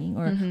painting,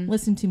 or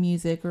listen to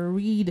music, or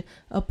read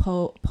a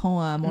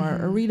poem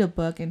or read a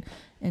book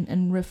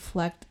and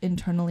reflect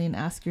internally and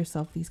ask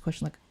yourself these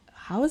questions like,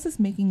 how is this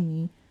making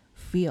me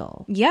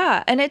feel.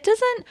 Yeah. And it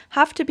doesn't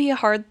have to be a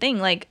hard thing.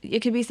 Like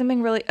it could be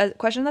something really, a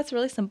question that's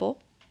really simple.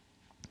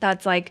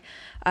 That's like,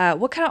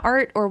 what kind of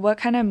art or what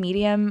kind of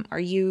medium are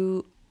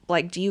you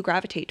like, do you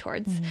gravitate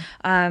towards?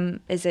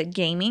 Is it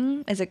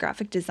gaming? Is it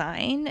graphic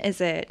design? Is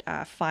it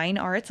fine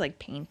arts like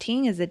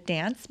painting? Is it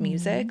dance,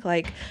 music?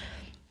 Like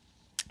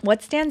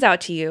what stands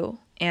out to you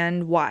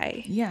and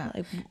why? Yeah.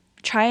 Like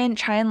try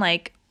and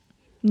like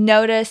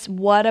notice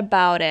what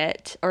about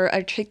it, or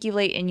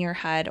articulate in your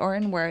head or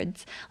in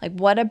words, like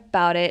what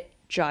about it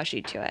draws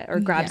you to it or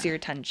grabs your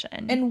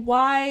attention. And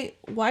why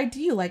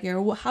do you like it,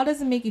 or how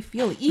does it make you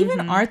feel?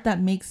 Even art that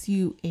makes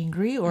you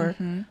angry or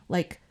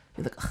like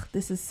you're like,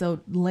 this is so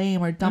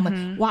lame or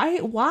dumb. Like,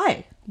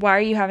 why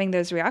are you having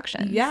those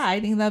reactions? Yeah, I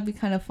think that'd be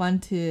kind of fun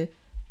to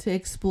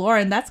explore.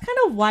 And that's kind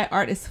of why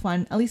art is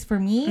fun, at least for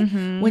me,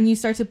 when you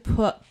start to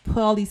put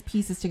all these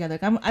pieces together.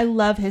 Like I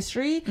love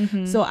history,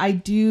 so I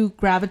do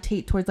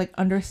gravitate towards like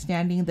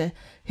understanding the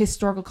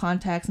historical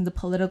context and the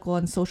political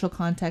and social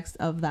context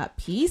of that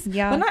piece.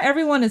 But not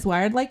everyone is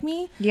wired like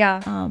me.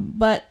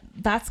 But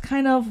that's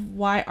kind of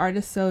why art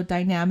is so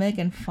dynamic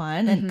and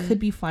fun, and could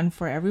be fun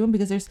for everyone,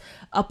 because there's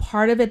a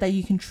part of it that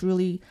you can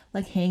truly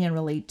like hang and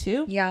relate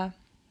to.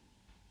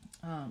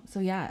 So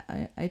yeah,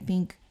 I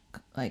think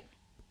like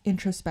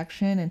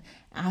introspection and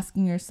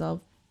asking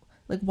yourself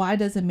like, why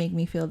does it make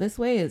me feel this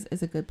way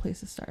is a good place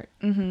to start.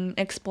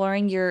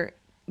 Exploring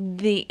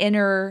the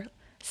inner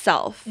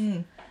self,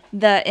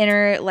 the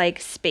inner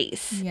like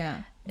space.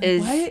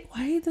 Is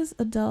why does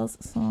Adele's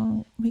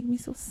song make me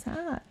so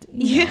sad?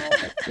 You know,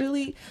 it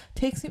really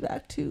takes me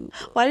back to,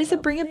 why does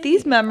it bring up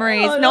these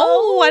memories?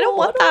 No, I don't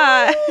want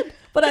that.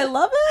 But I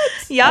love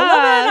it. I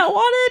love it. I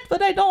want it,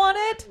 but I don't want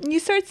it. You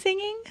start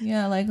singing?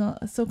 Yeah, like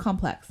it's so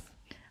complex.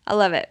 I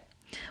love it.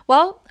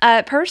 Well,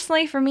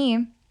 personally for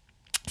me,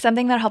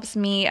 something that helps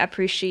me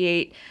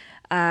appreciate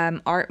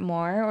art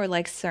more, or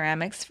like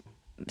ceramics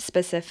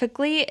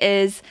specifically,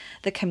 is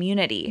the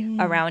community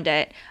around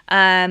it.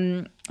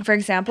 For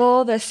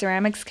example, the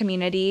ceramics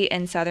community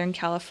in Southern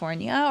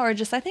California, or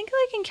just I think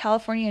like in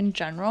California in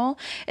general,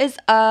 is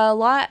a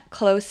lot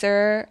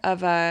closer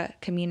of a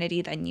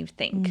community than you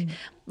think.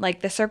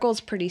 Like the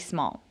circle's pretty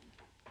small.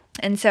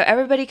 And so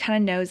everybody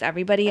kind of knows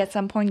everybody at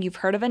some point. You've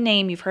heard of a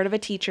name, you've heard of a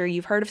teacher,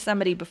 you've heard of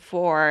somebody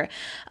before.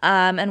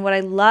 And what I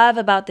love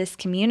about this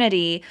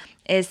community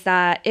is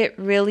that it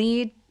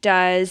really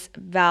does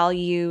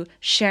value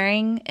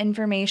sharing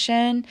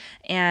information.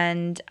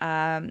 And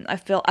I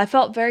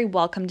felt very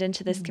welcomed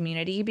into this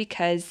community,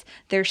 because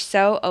they're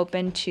so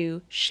open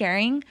to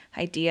sharing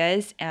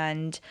ideas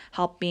and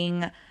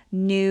helping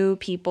new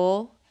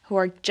people who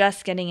are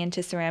just getting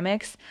into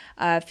ceramics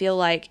feel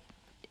like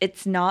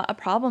it's not a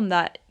problem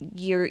that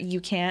you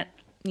can't,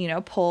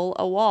 pull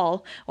a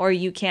wall, or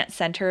you can't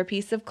center a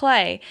piece of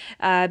clay,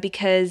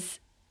 because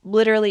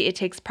literally it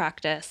takes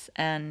practice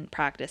and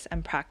practice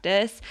and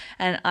practice.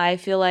 And I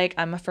feel like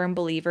I'm a firm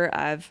believer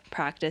of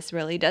practice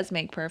really does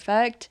make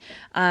perfect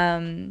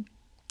when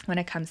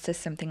it comes to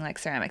something like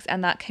ceramics.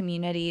 And that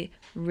community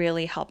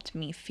really helped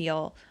me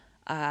feel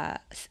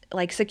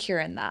like secure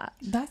in that.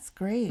 That's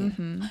great.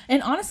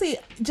 And honestly,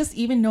 just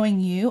even knowing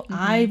you,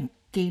 I've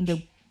gained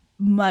a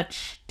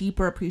much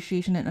deeper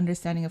appreciation and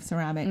understanding of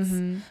ceramics.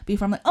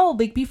 Before I'm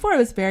like, before it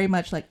was very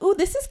much like, oh,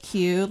 this is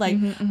cute, like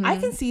I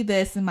can see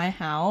this in my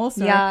house,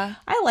 or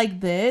I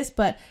like this.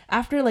 But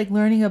after like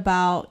learning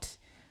about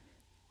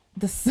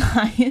the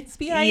science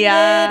behind it,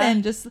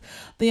 and just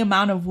the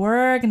amount of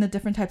work and the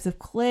different types of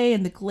clay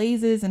and the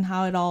glazes and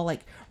how it all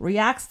like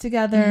reacts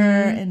together,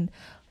 and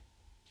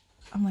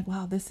I'm like,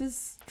 wow, this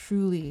is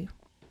truly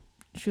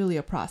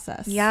a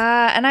process.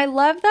 And I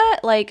love that,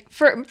 like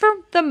for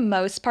the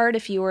most part,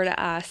 if you were to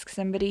ask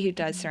somebody who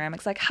does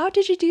ceramics, like, how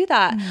did you do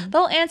that,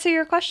 they'll answer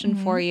your question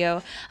for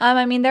you.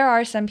 I mean, there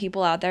are some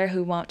people out there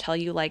who won't tell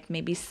you like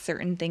maybe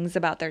certain things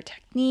about their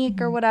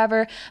technique or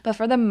whatever, but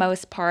for the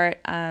most part,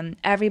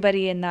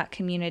 everybody in that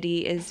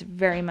community is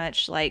very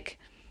much like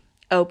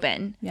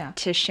open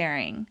to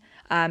sharing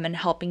and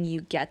helping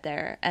you get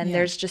there. And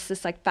there's just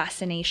this like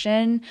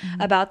fascination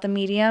about the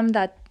medium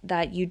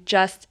that you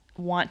just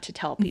want to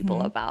tell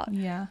people about.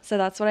 So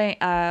that's what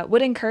I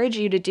would encourage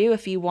you to do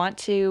if you want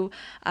to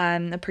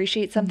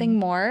appreciate something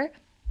more,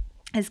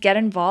 is get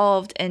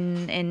involved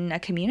in a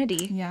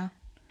community.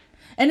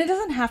 And it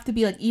doesn't have to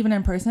be like even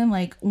in person.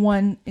 Like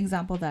one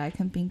example that I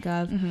can think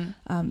of,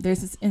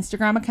 there's this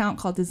Instagram account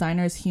called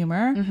Designers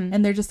Humor,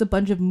 and they're just a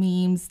bunch of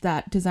memes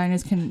that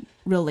designers can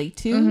relate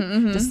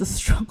to. Just the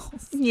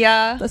struggles.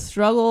 The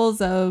struggles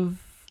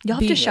of, you'll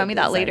have to show me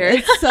that later.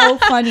 It's so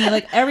funny.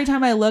 Like every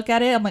time I look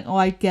at it, I'm like, oh,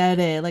 I get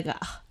it. Like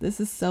this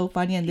is so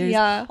funny. And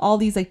there's all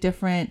these like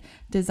different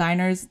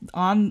designers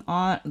on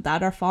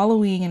that are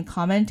following and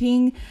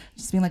commenting,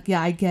 just being like,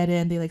 yeah, I get it.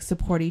 And they like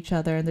support each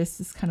other. And there's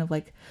this kind of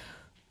like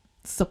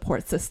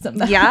support system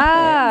that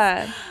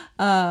happens.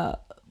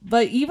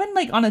 But even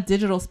like on a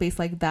digital space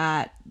like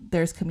that,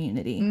 there's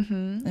community,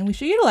 and we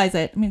should utilize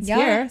it. I mean, it's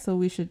here, so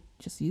we should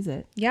just use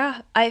it.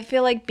 Yeah, I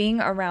feel like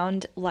being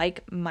around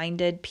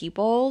like-minded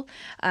people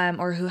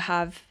or who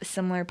have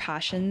similar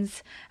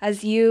passions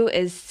as you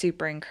is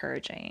super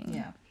encouraging.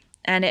 Yeah.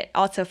 And it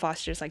also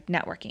fosters like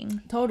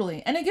networking.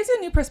 Totally. And it gives you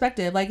a new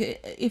perspective.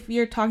 Like if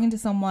you're talking to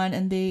someone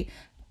and they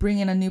bring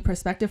in a new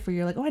perspective for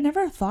you, like, oh, I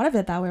never thought of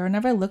it that way, or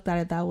never looked at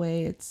it that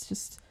way. It's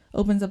just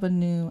opens up a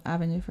new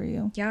avenue for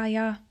you. Yeah,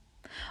 yeah.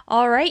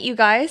 All right, you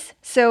guys.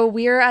 So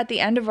we're at the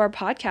end of our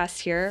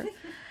podcast here.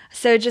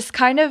 So just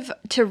kind of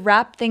to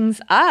wrap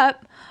things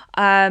up,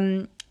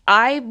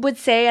 I would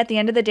say at the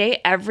end of the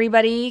day,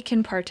 everybody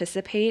can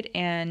participate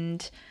in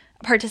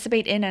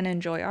and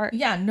enjoy art.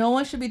 Yeah, no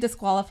one should be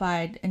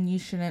disqualified, and you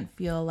shouldn't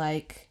feel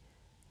like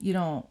you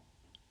don't.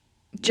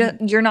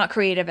 You're not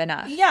creative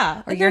enough.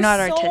 Yeah, or you're not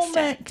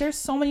artistic. There's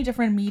so many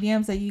different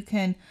mediums that you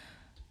can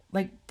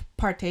like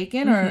partake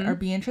in or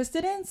be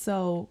interested in.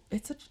 So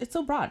it's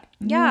so broad.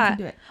 Yeah, can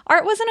do it.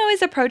 Art wasn't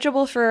always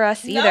approachable for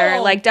us either.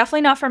 No. Like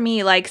definitely not for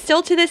me. Like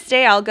still to this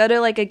day, I'll go to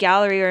like a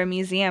gallery or a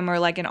museum or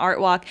like an art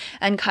walk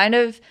and kind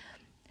of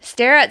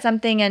stare at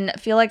something and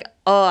feel like,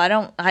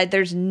 oh,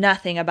 there's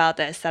nothing about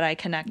this that I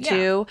connect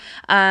to.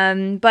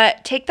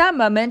 But take that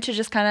moment to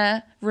just kind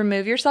of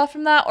remove yourself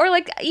from that, or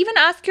like even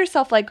ask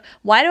yourself, like,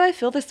 why do I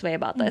feel this way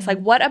about this? Like,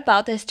 what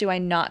about this do I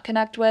not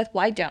connect with?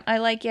 Why don't I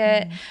like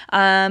it?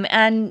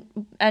 And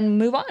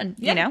move on,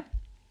 you know?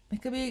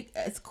 It could be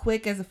as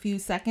quick as a few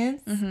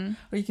seconds,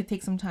 or you could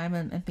take some time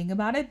and think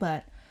about it,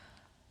 but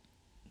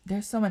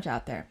there's so much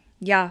out there.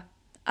 Yeah.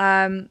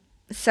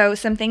 So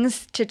some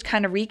things to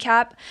kind of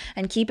recap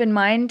and keep in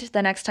mind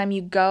the next time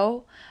you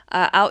go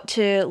out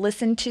to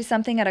listen to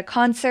something at a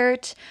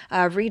concert,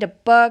 read a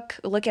book,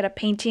 look at a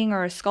painting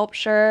or a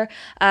sculpture,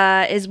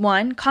 is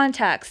one,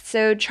 context.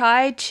 So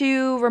try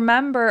to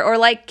remember or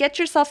like get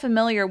yourself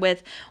familiar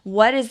with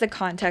what is the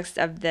context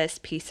of this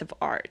piece of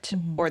art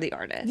or the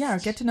artist. Yeah, or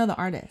get to know the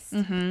artist.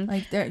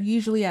 Like they're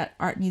usually at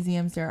art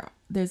museums,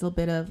 there's a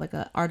bit of like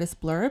an artist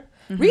blurb.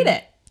 Read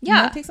it.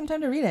 Yeah. Take some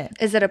time to read it.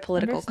 Is it a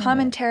political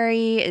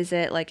commentary? Is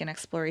it like an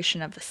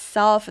exploration of the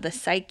self or the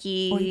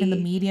psyche? Or even the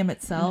medium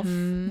itself, you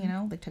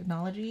know, like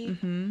technology.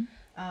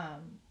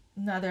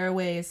 Another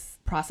way is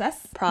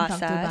process.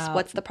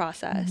 What's the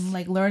process?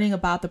 Like learning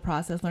about the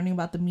process, learning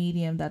about the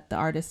medium that the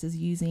artist is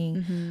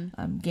using,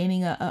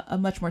 gaining a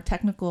much more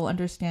technical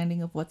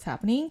understanding of what's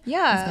happening.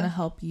 Yeah. Is going to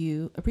help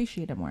you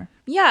appreciate it more.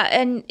 Yeah.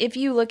 And if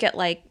you look at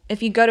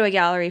if you go to a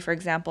gallery, for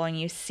example, and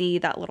you see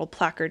that little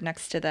placard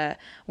next to the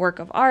work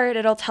of art,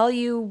 it'll tell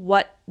you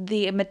what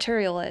the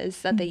material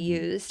is that they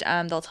used.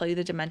 They'll tell you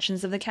the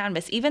dimensions of the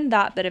canvas. Even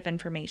that bit of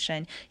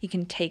information you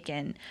can take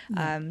in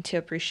to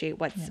appreciate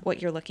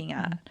what you're looking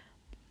at.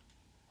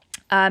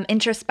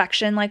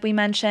 Introspection, like we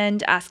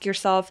mentioned, ask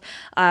yourself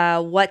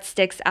what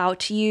sticks out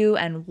to you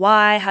and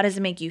why. How does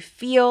it make you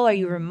feel? Are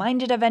you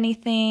reminded of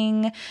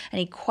anything?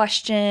 Any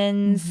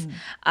questions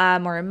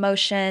or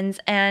emotions?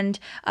 And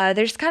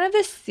there's kind of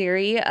this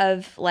theory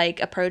of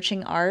like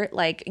approaching art,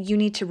 like you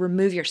need to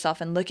remove yourself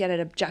and look at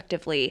it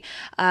objectively.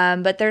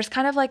 But there's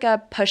kind of like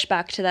a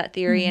pushback to that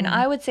theory. And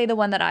I would say the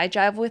one that I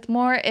jive with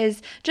more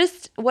is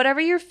just whatever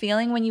you're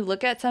feeling when you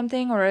look at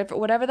something, or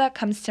whatever that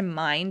comes to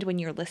mind when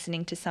you're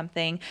listening to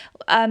something.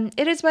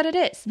 It is what it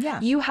is.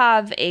 Yeah. You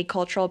have a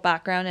cultural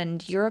background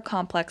and you're a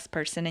complex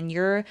person, and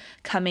you're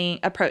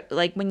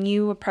like when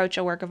you approach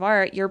a work of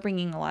art, you're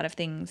bringing a lot of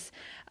things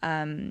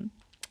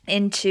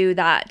into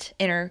that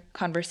inner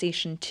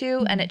conversation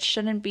too, and it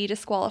shouldn't be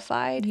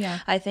disqualified. Yeah.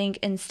 I think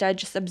instead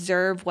just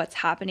observe what's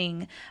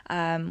happening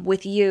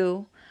with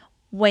you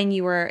when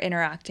you were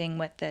interacting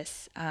with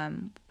this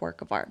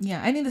work of art.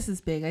 Yeah, I think this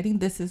is big. I think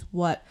this is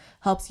what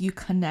helps you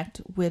connect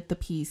with the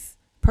piece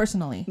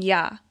personally.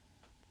 Yeah.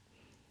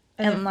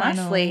 And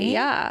lastly,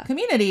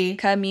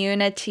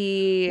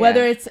 community.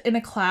 Whether it's in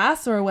a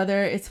class or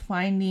whether it's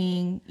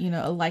finding, you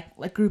know,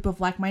 a group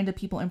of like-minded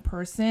people in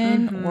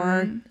person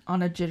or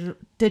on a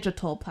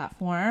digital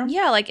platform.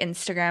 Yeah, like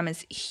Instagram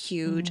is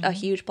huge, a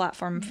huge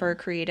platform for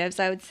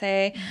creatives, I would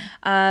say.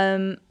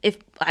 If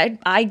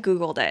I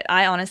Googled it,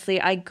 I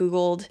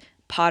Googled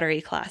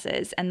pottery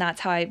classes, and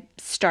that's how I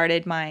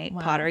started my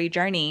pottery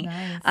journey.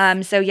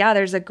 Nice. So yeah,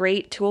 there's a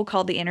great tool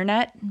called the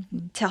internet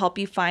to help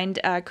you find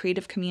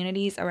creative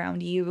communities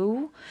around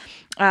you.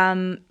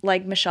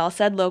 Like Michelle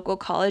said, local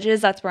colleges,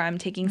 that's where I'm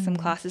taking some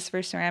classes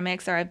for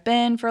ceramics, or I've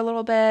been for a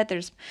little bit.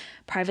 There's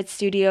private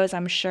studios,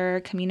 I'm sure,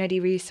 community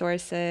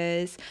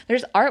resources.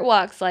 There's art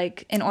walks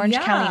like in Orange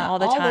County all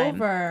the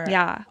time.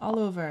 All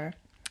over.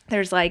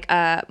 There's like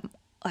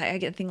I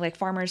think like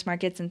farmers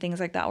markets and things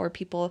like that where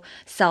people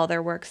sell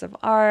their works of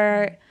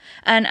art.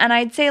 And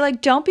I'd say like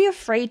don't be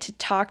afraid to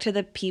talk to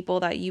the people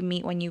that you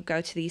meet when you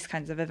go to these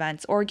kinds of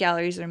events or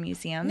galleries or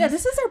museums. Yeah,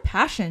 this is their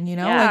passion, you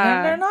know?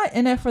 Like they're not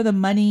in it for the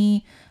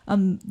money.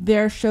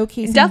 They're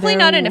showcasing definitely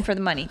not in it for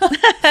the money.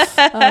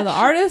 The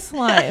artist's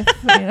life,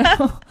 you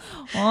know.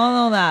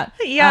 All of that.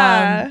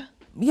 Yeah.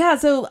 Yeah,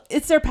 so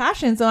it's their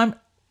passion. So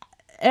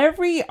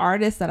every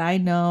artist that I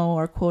know,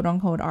 or quote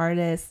unquote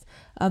artist,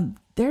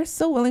 they're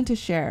so willing to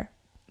share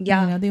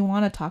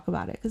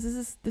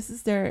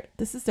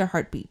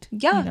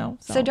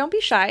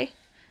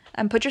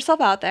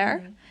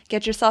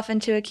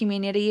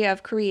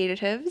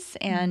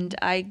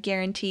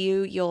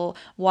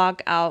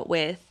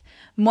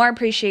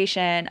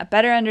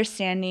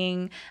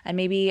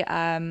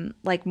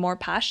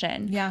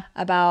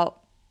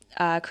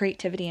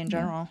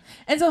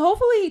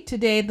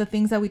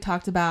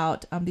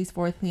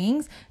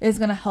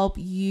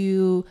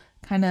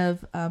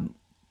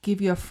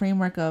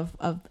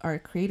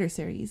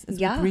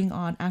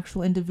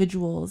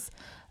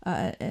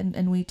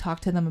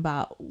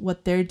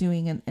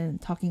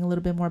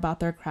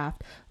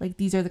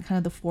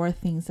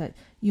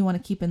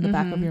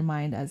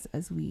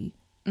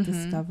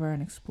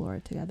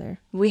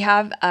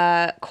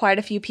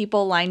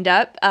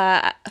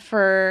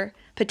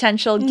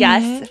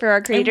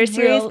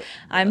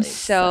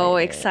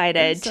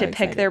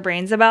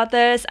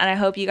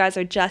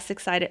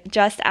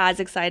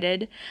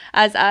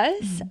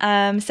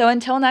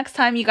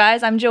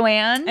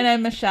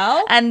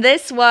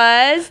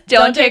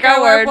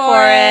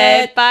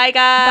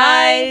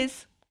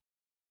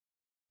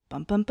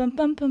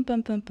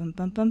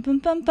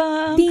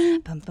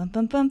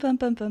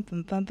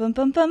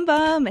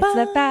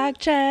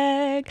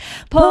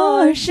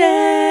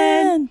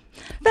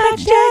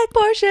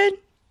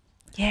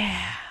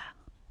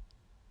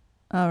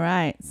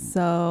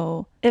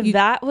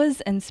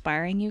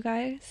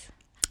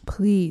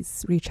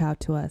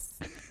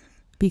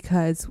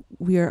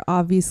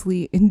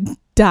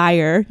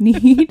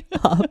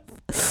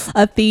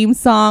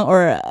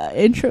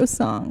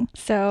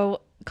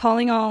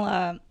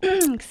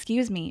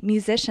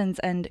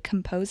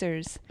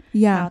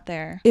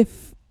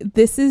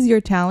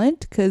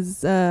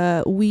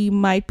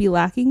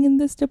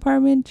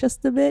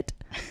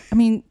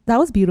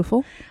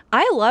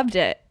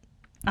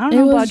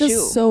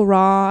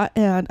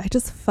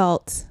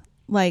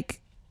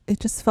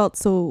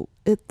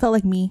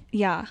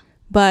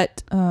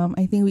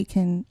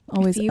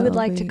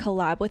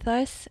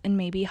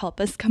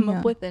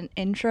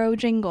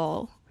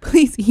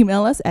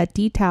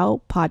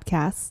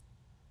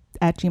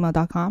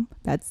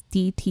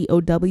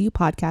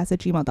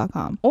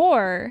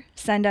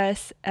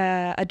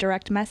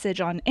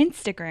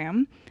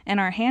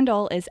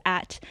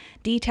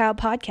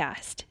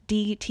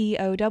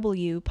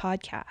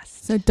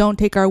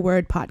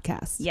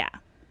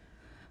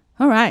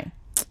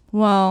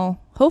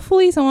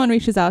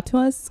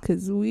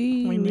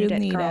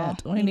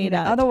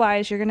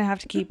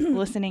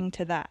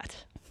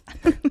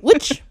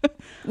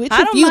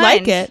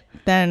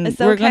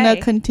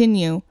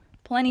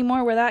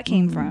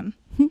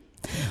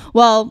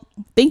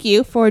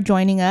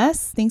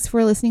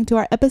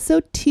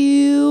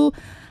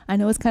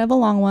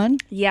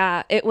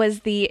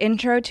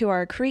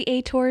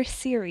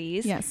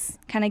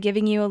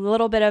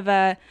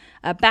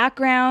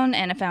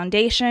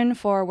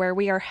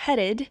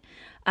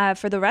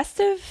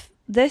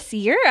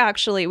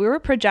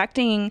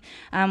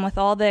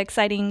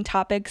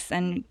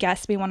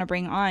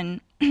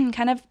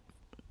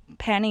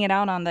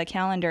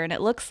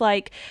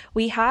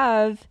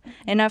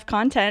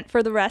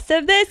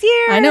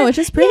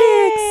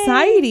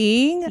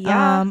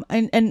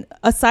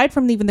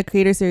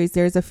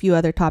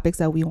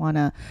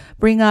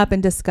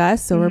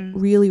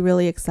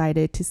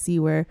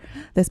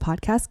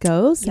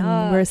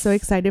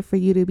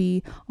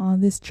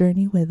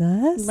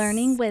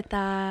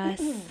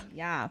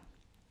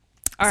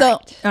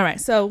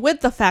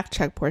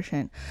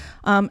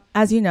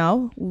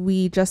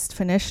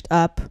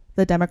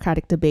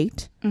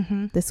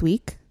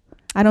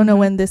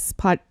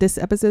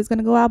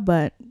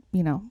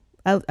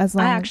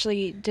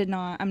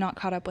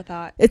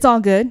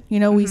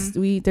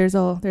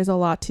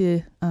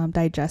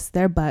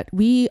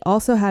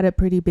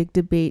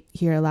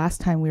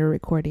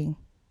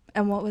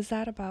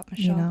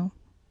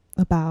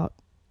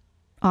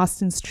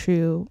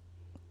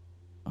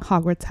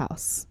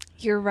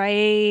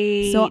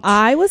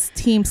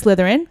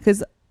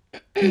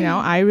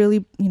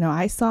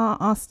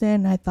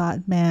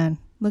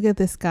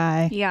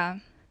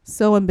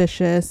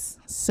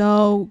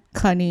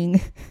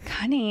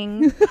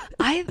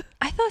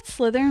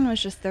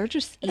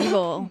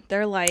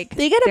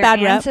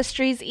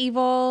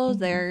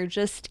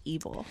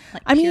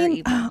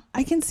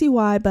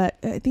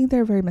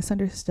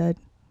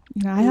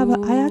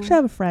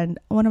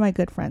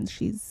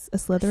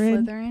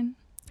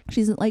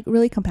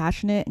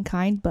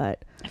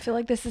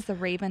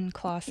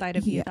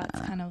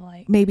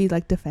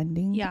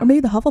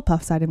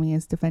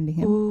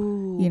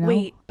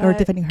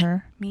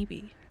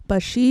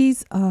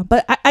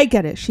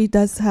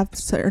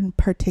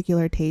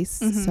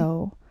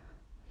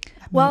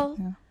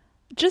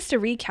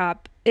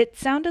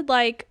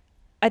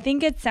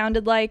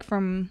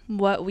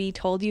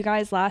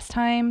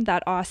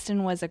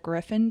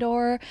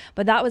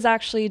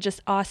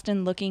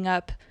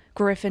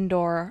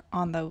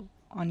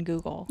on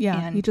Google. Yeah,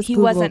 and he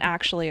wasn't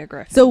actually a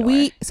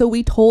Gryffindor. So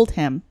we told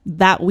him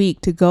that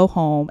week to go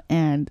home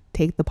and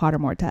take the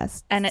Pottermore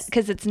test. And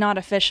because it's not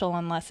official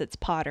unless it's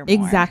Pottermore.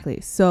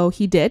 Exactly. So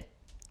he did.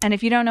 And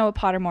if you don't know what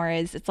Pottermore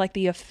is, it's like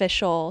the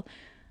official,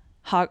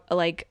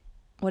 like,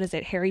 what is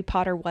it, Harry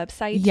Potter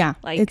website? Yeah.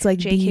 Like it's like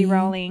J.K.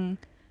 Rowling.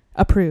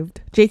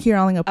 Approved. J.K.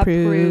 Rowling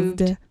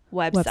approved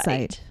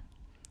website.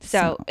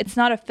 So it's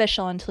not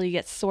official until you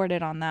get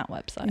sorted on that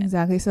website.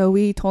 Exactly. So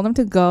we told him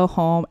to go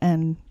home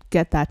and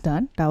get that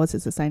done. That was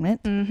his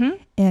assignment.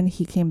 Mm-hmm. And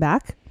he came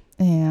back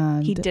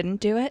and he didn't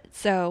do it.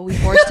 So we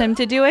forced him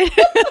to do it.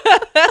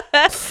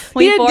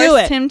 We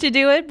forced him to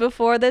do it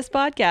before this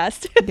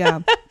podcast.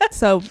 Yeah.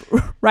 So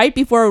right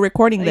before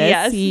recording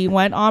this, he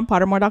went on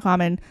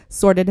Pottermore.com and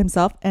sorted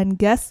himself. And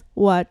guess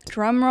what?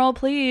 Drum roll,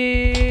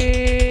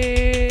 please.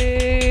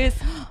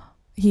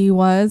 He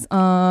was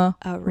a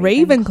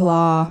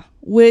Ravenclaw,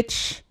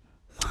 which...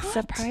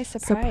 Surprise.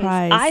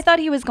 I thought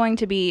he was going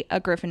to be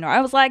a Gryffindor. I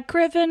was like,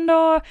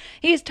 Gryffindor?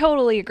 He's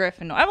totally a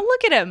Gryffindor. I mean,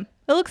 look at him.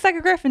 It looks like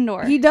a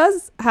Gryffindor. He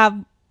does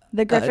have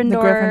the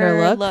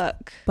Gryffindor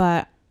look.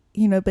 But,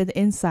 but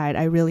inside,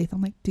 I'm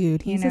like,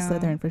 dude, he's a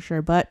Slytherin for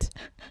sure. But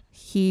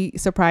he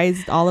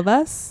surprised all of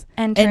us.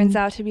 And turns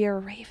out to be a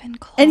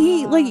Ravenclaw. And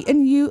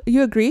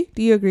you agree?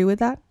 Do you agree with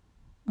that?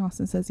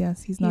 Austin says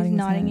yes. He's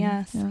nodding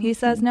yes. Yeah. He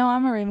says, no,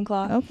 I'm a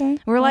Ravenclaw. Okay.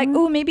 We're like,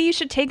 oh, maybe you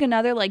should take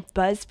another like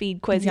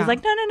BuzzFeed quiz. Yeah. He's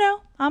like, no,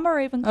 I'm a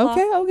Ravenclaw.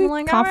 Okay. I'm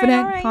like, confident.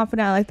 All right.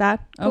 Confident. I like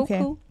that. Cool, okay.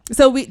 Cool.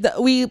 So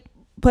we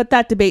put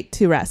that debate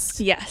to rest.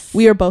 Yes.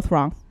 We are both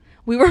wrong.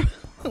 We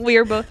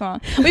are both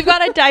wrong. We've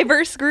got a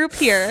diverse group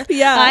here.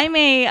 Yeah. I'm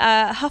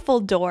a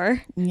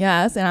Huffledore.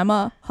 Yes, and I'm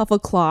a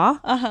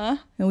Huffleclaw. Uh-huh.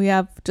 And we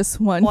have just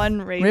one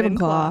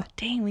Ravenclaw.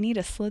 Dang, we need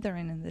a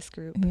Slytherin in this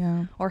group.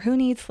 Yeah. Or who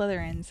needs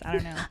Slytherins? I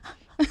don't know.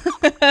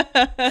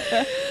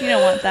 You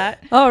don't want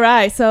that. All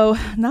right. So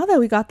now that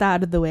we got that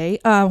out of the way,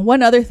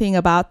 one other thing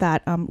about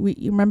that,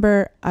 you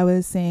remember I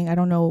was saying I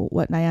don't know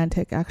what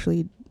Niantic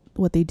actually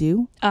what they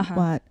do.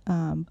 But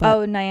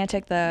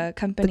Niantic, the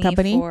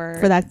company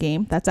for that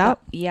game that's out.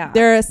 Yeah,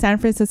 they're a San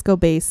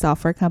Francisco-based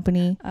software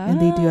company,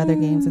 and they do other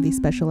games, and they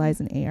specialize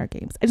in AR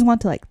games. I just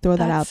want to throw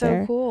that out there.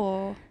 That's so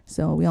cool.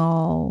 So we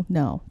all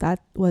know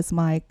that was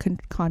my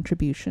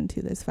contribution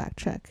to this fact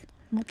check.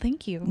 Well,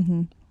 thank you.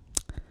 Mm-hmm.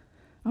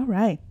 All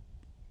right.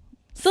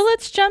 So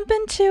let's jump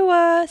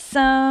into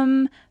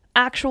some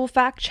actual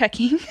fact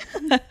checking.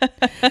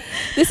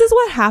 This is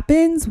what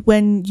happens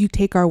when you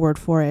take our word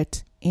for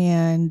it,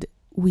 and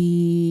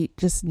we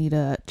just need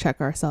to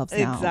check ourselves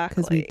now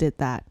because we did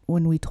that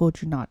when we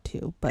told you not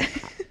to, but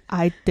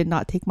I did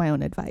not take my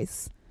own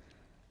advice.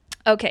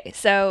 Okay,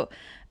 so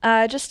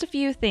just a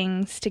few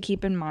things to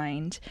keep in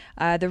mind.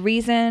 The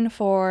reason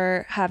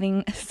for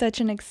having such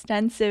an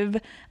extensive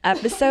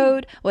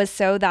episode was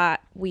so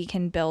that we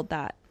can build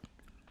that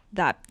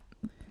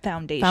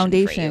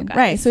foundation for you guys.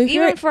 Right? So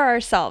even for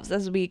ourselves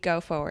as we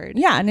go forward.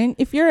 Yeah, and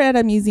if you're at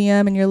a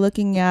museum and you're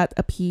looking at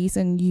a piece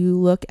and you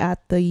look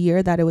at the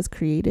year that it was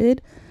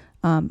created,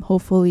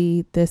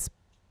 hopefully this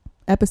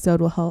episode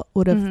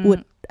would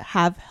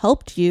have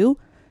helped you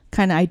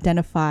kind of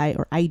identify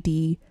or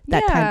ID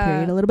that time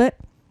period a little bit.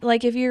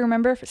 Like if you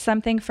remember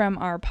something from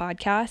our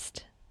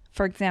podcast,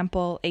 for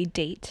example, a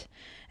date,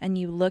 and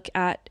you look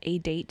at a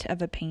date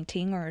of a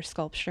painting or a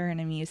sculpture in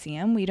a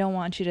museum, we don't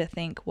want you to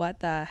think, what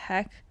the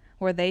heck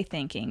were they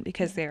thinking?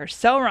 Because they are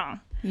so wrong.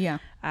 Yeah.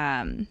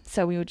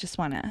 So we would just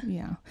want to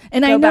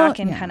and go back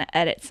and kind of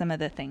edit some of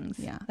the things.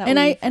 Yeah. And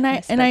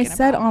I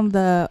said on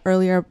the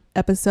earlier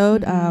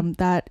episode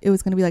that it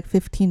was going to be like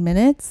 15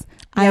 minutes.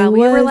 Yeah, we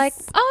were like,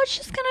 oh, it's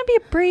just going to be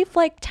a brief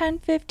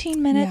 10-15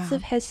 minutes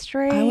of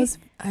history.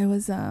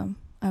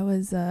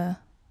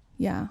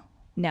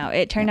 No,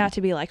 it turned out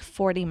to be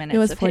 40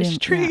 minutes of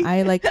history.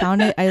 Yeah. I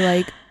counted.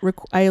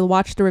 I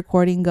watched the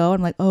recording go.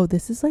 I'm like, oh,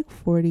 this is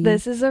 40.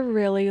 This is a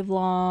really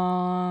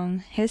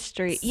long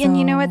history. So, and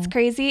you know what's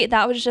crazy?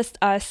 That was just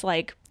us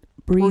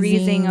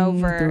breezing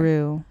over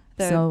through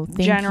the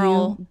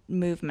general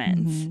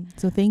movements. Mm-hmm.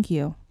 So thank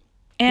you.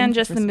 And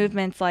just the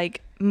movements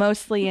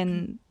mostly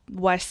in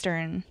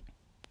Western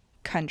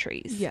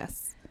countries.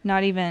 Yes.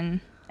 Not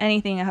even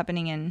anything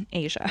happening in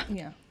Asia.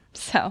 Yeah.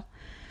 So.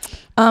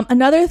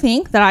 Another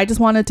thing that I just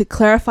wanted to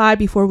clarify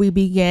before we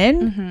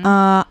begin,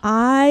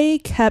 I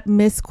kept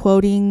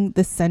misquoting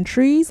the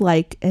centuries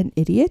like an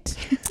idiot.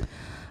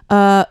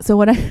 So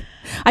when I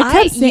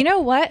kept saying, you know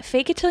what?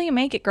 Fake it till you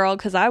make it, girl.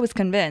 Because I was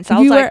convinced. I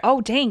was like,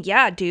 oh dang,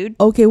 yeah, dude.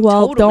 Okay,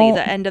 well, totally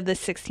the end of the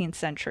 16th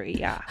century.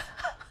 Yeah.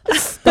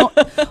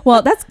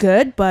 Well, that's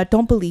good, but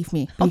don't believe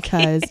me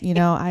because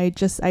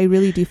I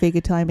really do fake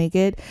it till I make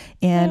it,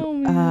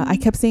 and I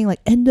kept saying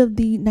end of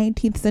the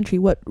 19th century.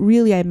 What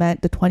really I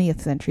meant the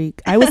 20th century.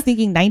 I was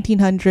thinking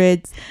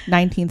 1900s,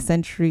 19th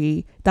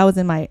century. That was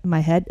in my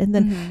head, and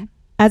then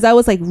as I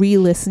was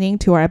re-listening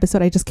to our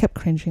episode, I just kept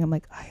cringing. I'm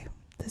like,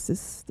 this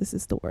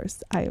is the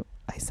worst. I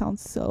sound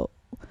so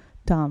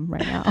dumb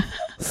right now,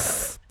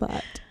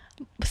 but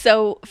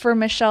so for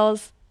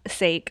Michelle's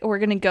sake, we're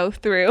going to go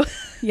through.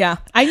 Yeah,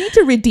 I need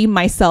to redeem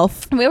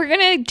myself. We're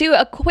going to do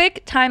a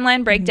quick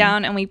timeline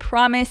breakdown, and we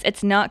promise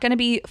it's not going to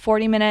be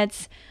 40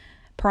 minutes.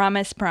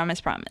 Promise.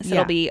 Yeah.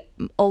 It'll be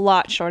a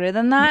lot shorter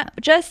than that,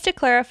 just to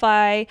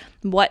clarify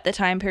what the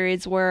time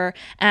periods were.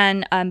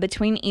 And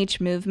between each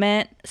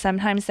movement,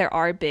 sometimes there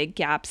are big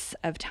gaps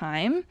of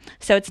time.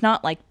 So it's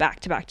not like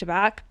back to back to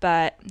back,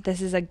 but this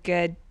is a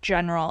good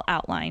general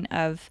outline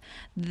of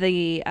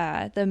the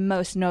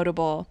most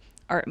notable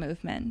art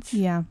movements.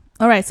 Yeah.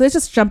 All right, so let's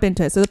just jump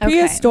into it. So the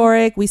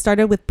prehistoric, we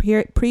started with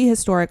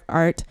prehistoric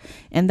art,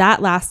 and that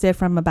lasted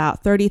from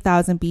about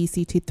 30,000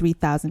 BC to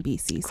 3,000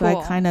 BC. So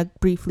I kind of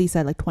briefly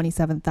said like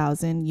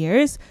 27,000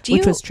 years,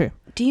 which was true.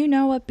 Do you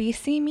know what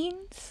BC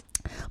means?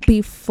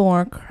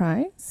 Before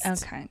Christ.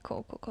 Okay,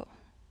 cool.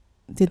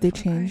 Did they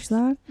change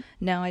that?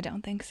 No, I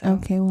don't think so.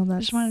 Okay, well,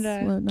 that's what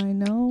I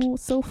know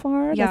so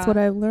far. Yeah. That's what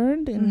I've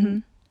learned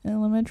in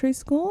elementary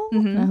school.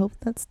 I hope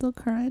that's still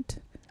current.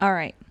 All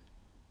right.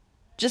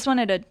 Just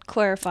wanted to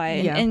clarify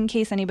in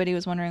case anybody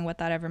was wondering what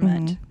that ever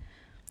meant.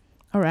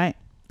 All right.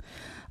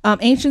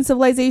 Ancient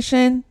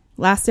civilization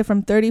lasted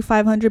from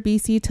 3,500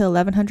 BC to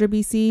 1,100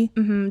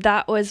 BC.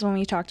 That was when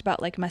we talked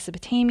about like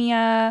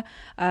Mesopotamia,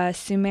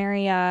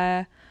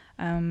 Sumeria.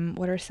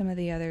 What are some of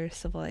the other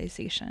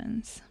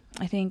civilizations?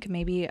 I think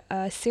maybe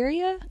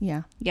Syria.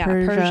 Yeah.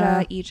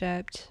 Persia,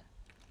 Egypt.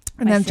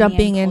 And then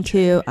jumping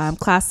into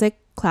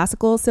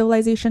classical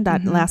civilization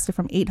that lasted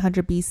from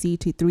 800 BC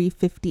to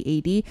 350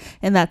 AD,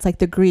 and that's like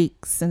the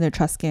Greeks and the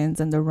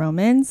Etruscans and the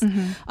Romans.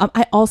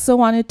 I also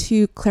wanted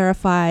to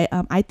clarify,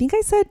 I think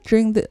I said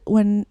during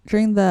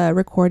the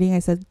recording, I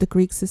said the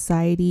Greek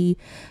society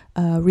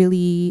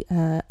really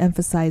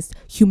emphasized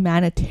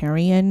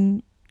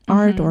humanitarian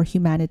art or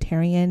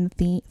humanitarian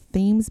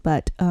themes,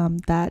 but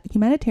that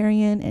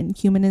humanitarian and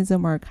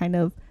humanism are kind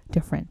of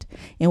different,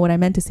 and what I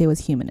meant to say was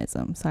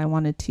humanism, so I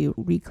wanted to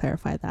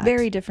re-clarify that.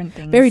 Very different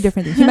things.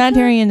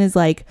 Humanitarian is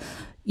like,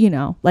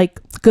 like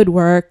good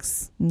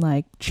works,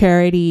 like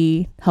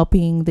charity,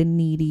 helping the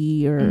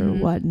needy or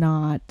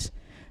whatnot,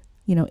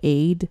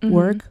 aid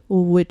work,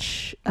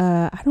 which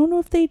I don't know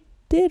if they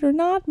did or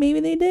not. Maybe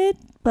they did,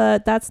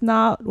 but that's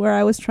not what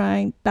I was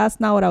trying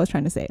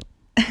to say.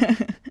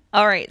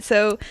 All right,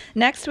 so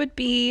next would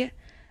be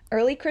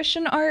early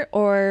Christian art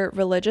or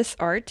religious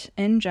art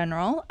in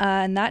general.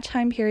 And that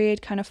time period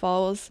kind of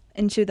falls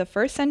into the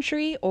 1st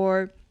century,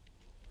 or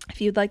if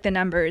you'd like the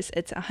numbers,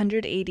 it's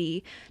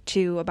 180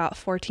 to about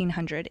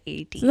 1400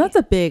 AD. So that's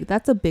a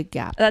big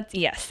gap.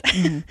 Yes.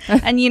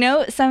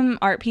 And some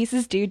art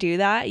pieces do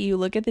that. You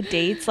look at the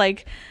dates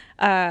like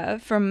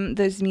from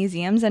those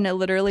museums, and it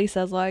literally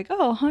says like,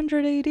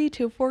 180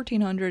 to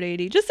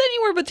 1480, just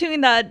anywhere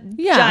between that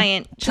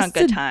giant chunk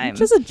of time.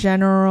 Just a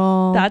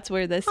general. That's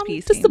where this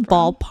piece just came a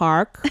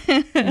ballpark,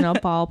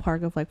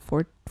 ballpark of like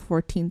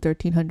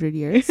 1300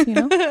 years,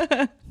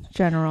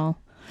 general.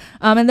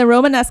 And the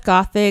Romanesque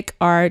Gothic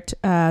art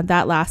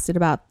that lasted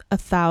about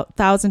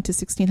 1,000 to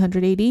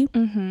 1600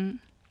 AD.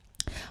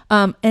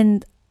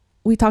 And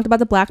we talked about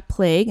the Black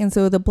Plague. And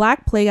so the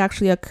Black Plague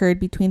actually occurred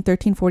between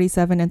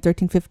 1347 and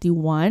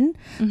 1351.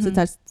 So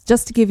that's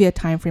just to give you a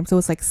time frame. So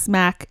it's like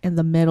smack in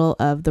the middle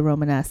of the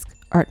Romanesque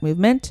art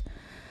movement.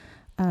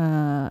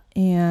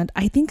 And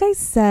I think I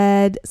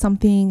said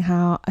something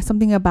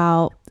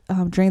about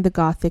during the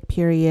Gothic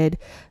period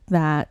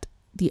that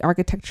the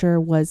architecture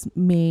was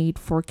made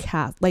for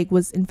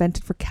was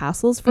invented for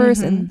castles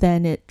first, and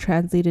then it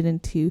translated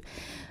into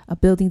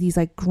building these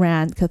like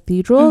grand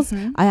cathedrals.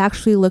 I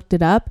actually looked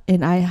it up,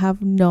 and I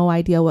have no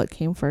idea what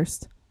came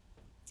first.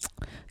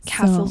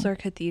 Castles or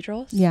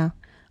cathedrals? Yeah.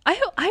 I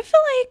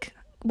feel like,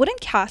 wouldn't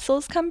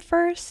castles come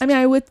first? I mean,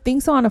 I would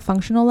think so on a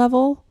functional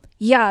level.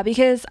 Yeah,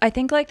 because I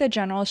think like the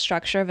general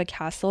structure of a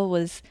castle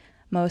was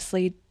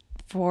mostly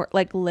for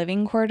like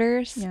living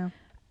quarters. Yeah.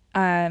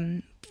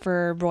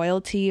 For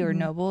royalty or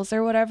nobles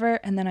or whatever,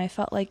 and then I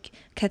felt like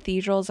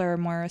cathedrals are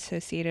more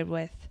associated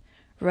with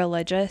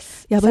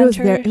religious centers.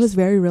 But it was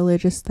very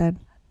religious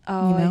then.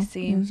 I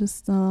see. It was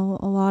just a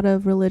lot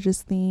of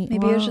religious theme.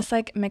 Maybe it was just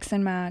like mix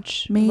and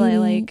match. Maybe,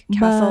 like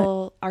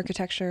castle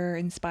architecture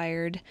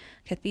inspired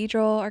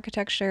cathedral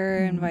architecture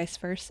and vice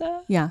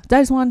versa. Yeah,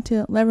 I just want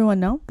to let everyone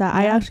know that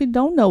I actually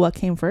don't know what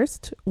came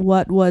first.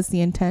 What was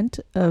the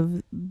intent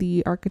of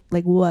the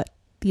what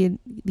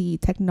the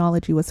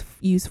technology was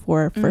used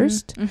for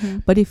first.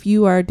 But if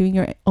you are doing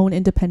your own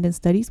independent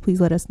studies, please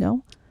let us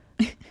know.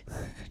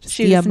 Just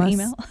shoot us an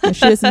email.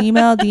 Shoot us an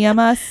email, DM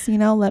us,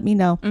 let me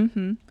know.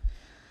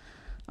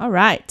 All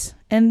right.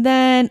 And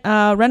then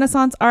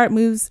Renaissance art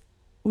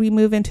we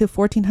move into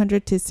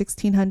 1400 to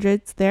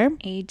 1600s there.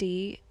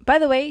 AD. By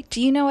the way,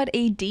 do you know what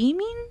AD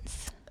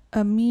means?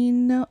 I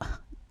don't know.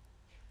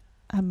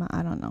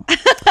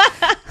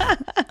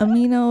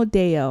 Amino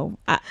Deo.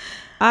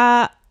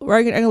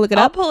 We're gonna look it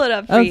up. I'll pull it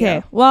up for you.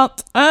 Okay. Well,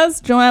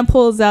 as Joanne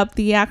pulls up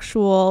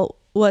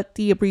what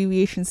the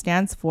abbreviation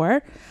stands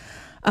for.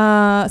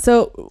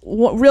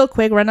 Real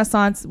quick,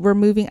 Renaissance, we're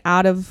moving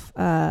out of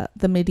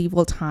the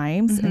medieval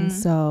times, and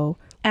so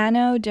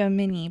Anno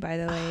Domini, by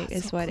the way,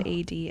 is what close.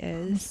 AD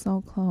is. I'm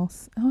so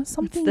close. Oh,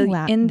 something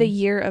Latin. In the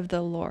year of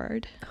the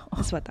Lord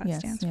is what that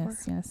stands for.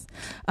 Yes.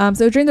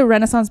 So during the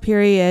Renaissance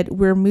period,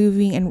 we're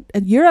moving,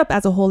 and Europe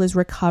as a whole is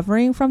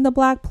recovering from the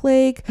Black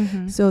Plague.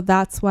 Mm-hmm. So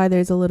that's why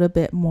there's a little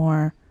bit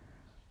more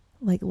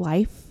like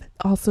life.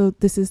 Also,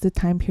 this is the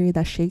time period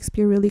that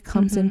Shakespeare really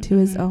comes into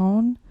his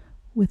own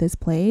with his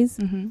plays.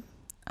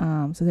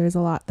 Mm-hmm. So there's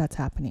a lot that's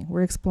happening.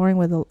 We're exploring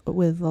with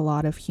a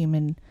lot of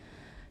humanity,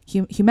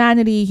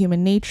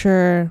 human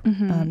nature,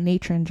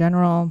 nature in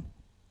general.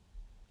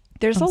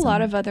 There's a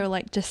lot of other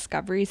like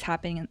discoveries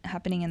happening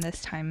in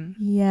this time.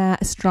 Yeah,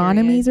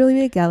 astronomy is really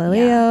big.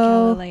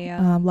 Galileo.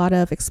 A lot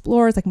of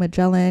explorers like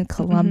Magellan,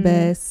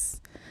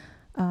 Columbus,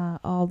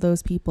 all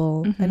those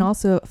people, and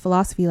also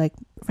philosophy like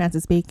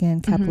Francis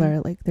Bacon, Kepler.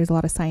 Like there's a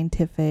lot of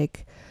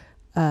scientific.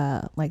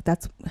 Like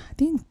that's, I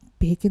think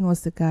Bacon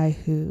was the guy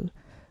who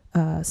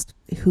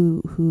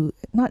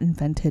not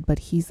invented, but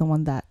he's the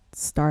one that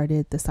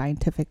started the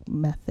scientific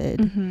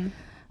method.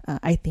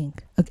 I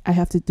think I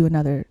have to do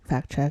another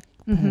fact check,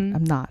 but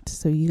I'm not,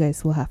 so you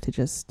guys will have to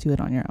just do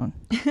it on your own.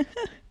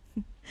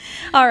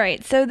 All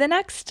right, so the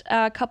next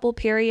couple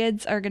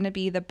periods are going to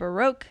be the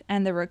Baroque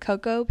and the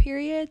Rococo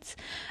periods.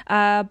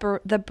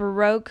 The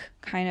Baroque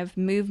kind of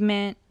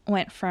movement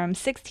went from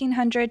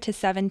 1600 to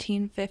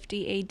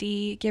 1750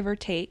 AD, give or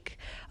take,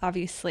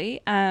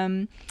 obviously.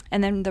 And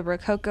then the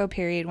Rococo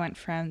period went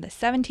from the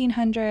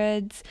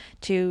 1700s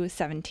to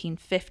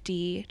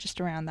 1750,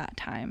 just around that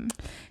time.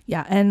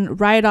 Yeah, and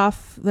right at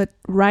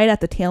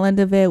the tail end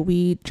of it,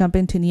 we jump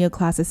into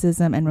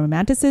Neoclassicism and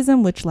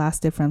Romanticism, which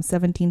lasted from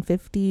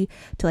 1750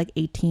 to like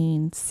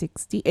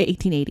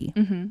 1880.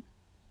 Mm-hmm.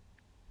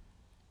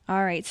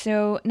 All right,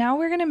 so now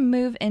we're going to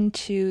move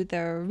into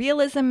the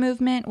Realism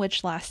movement,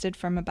 which lasted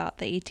from about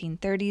the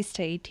 1830s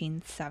to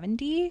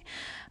 1870.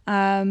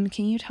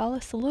 Can you tell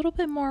us a little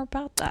bit more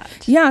about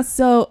that? Yeah,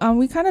 so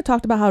we kind of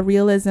talked about how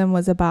realism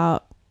was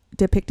about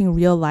depicting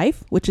real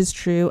life, which is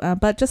true.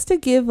 But just to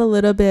give a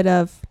little bit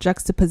of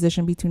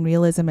juxtaposition between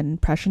realism and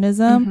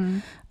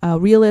impressionism,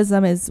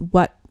 realism is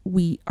what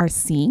we are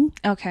seeing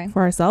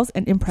for ourselves,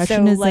 and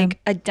impressionism... So like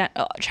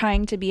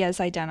trying to be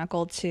as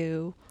identical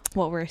to...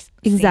 what we're seeing.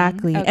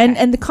 Exactly.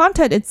 And the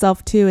content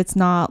itself too, it's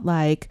not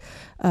like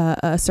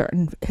a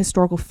certain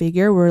historical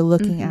figure. We're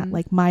looking at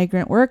like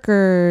migrant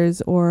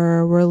workers,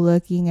 or we're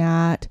looking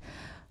at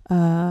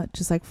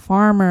just like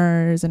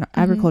farmers and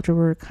agriculture.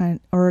 We're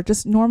or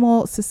just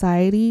normal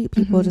society,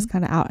 people just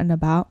kind of out and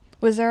about.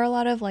 Was there a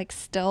lot of like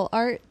still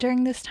art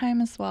during this time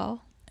as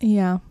well?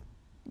 Yeah,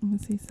 let me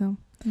see. So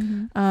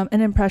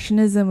and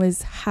impressionism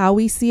is how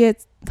we see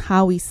it,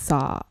 how we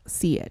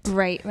see it.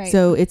 Right.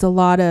 So it's a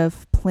lot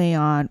of play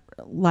on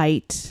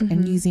light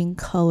and using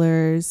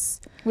colors.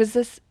 Was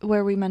this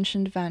where we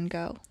mentioned Van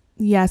Gogh?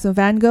 Yeah, so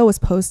Van Gogh was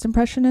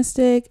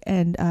post-impressionistic,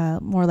 and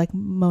more like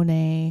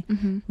Monet,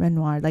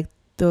 Renoir, like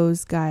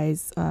those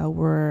guys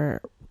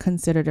were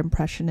considered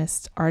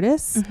impressionist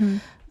artists.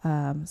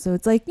 So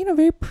it's like,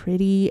 very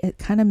pretty. It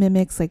kind of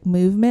mimics like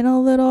movement a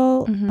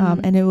little.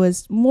 And it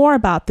was more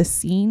about the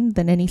scene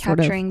than any sort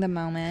of... capturing the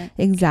moment.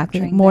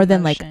 Exactly. More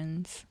than like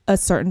a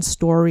certain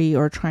story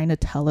or trying to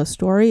tell a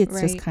story.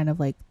 It's just kind of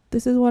like,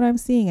 this is what I'm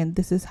seeing and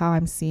this is how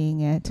I'm seeing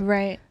it.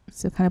 Right.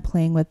 So kind of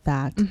playing with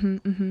that.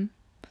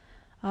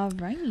 All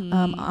right.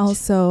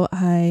 Also,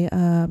 I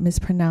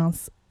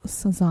mispronounced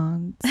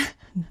Cezanne's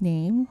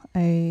name.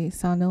 I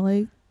sounded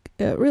like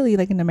really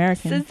like an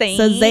American.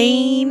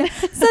 Cezanne.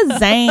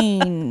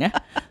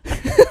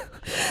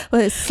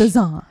 But it's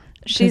Cezanne.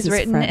 She's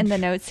written French. In the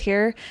notes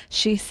here,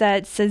 she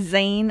said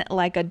Cezanne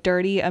like a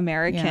dirty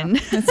American.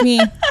 Yeah, that's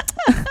me.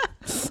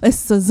 It's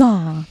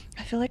Cezanne.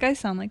 I feel like I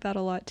sound like that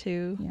a lot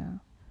too. Yeah.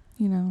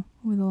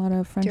 With a lot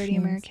of French dirty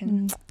names.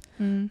 American.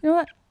 You know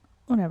what?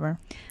 Whatever.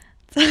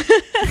 So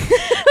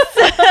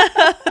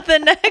the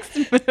next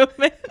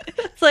movement,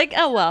 it's like,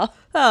 oh well.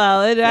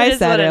 I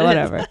said it.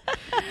 Whatever.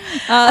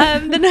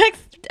 The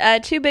next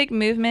two big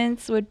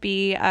movements would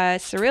be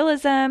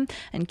Surrealism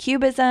and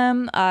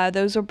Cubism.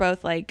 Those were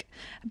both like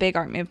big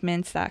art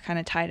movements that kind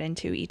of tied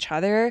into each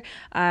other.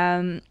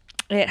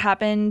 It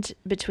happened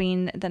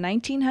between the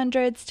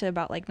 1900s to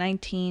about like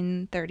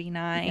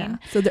 1939. Yeah.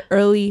 So the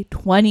early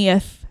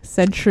 20th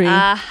century.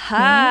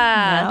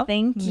 Yep.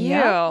 Thank you.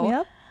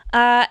 Yep.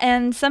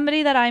 And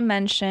somebody that I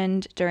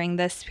mentioned during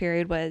this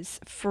period was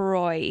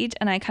Freud,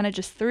 and I kind of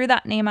just threw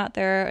that name out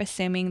there,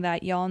 assuming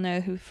that y'all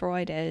know who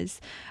Freud is.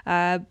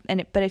 But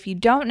if you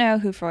don't know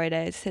who Freud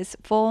is, his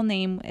full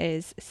name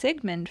is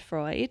Sigmund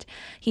Freud.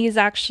 He is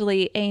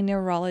actually a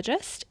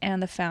neurologist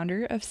and the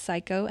founder of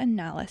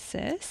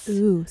psychoanalysis.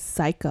 Ooh,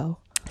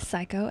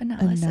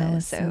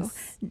 psychoanalysis. So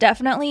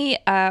definitely,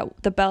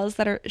 the bells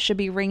that should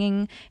be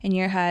ringing in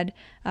your head.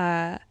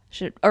 The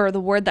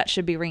word that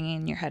should be ringing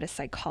in your head is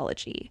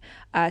psychology.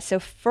 So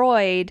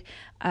Freud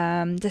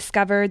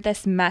discovered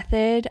this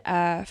method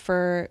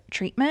for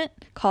treatment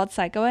called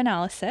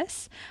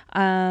psychoanalysis,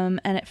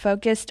 and it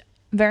focused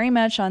very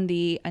much on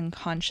the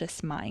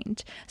unconscious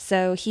mind.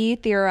 So he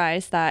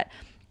theorized that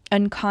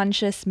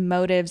unconscious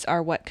motives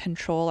are what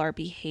control our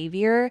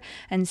behavior.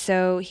 And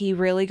so he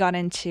really got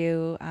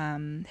into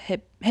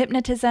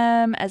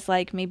hypnotism as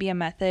like maybe a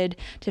method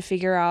to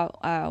figure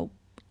out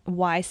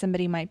why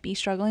somebody might be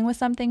struggling with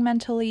something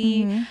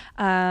mentally.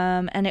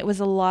 And it was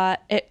a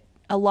lot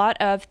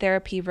of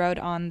therapy rode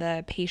on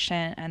the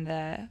patient and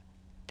the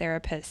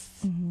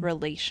therapist's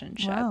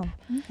relationship. Wow.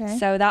 Okay.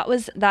 So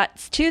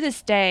that's to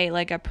this day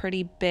like a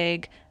pretty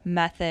big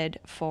method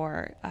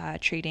for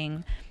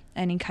treating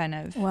any kind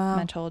of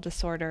mental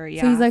disorder.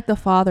 Yeah. So he's like the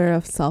father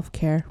of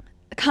self-care.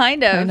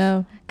 Kind of.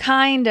 Yeah.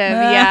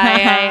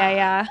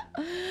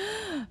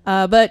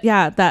 But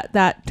yeah,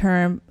 that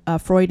term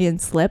Freudian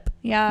slip.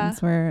 Yeah.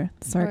 That's where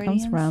the story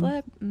comes from.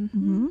 Slip.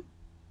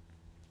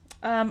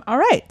 All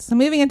right. So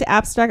moving into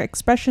abstract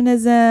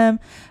expressionism,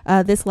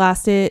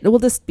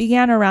 this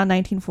began around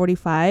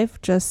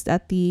 1945, just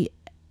at the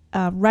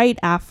right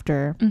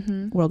after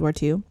World War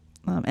II,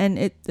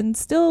 and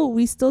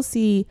we still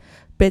see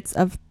bits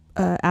of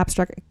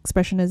abstract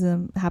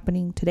expressionism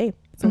happening today.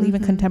 So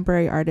even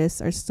contemporary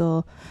artists are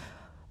still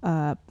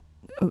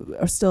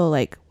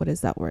like, what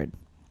is that word?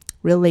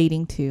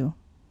 Relating to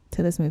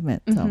this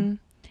movement. So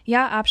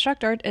yeah,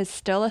 abstract art is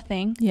still a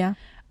thing. Yeah.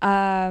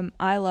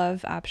 I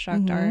love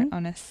abstract art,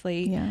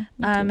 honestly. Yeah.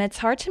 It's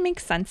hard to make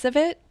sense of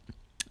it.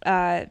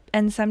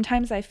 And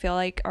sometimes I feel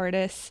like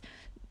artists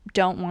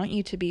don't want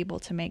you to be able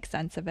to make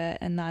sense of it,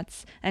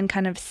 and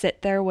kind of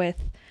sit there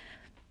with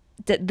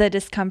the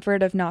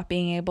discomfort of not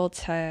being able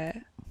to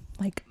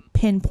like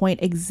pinpoint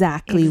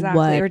exactly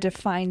what, or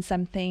define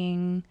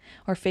something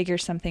or figure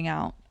something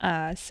out.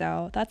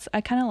 So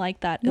I kind of like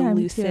that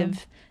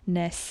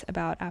elusiveness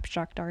about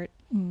abstract art.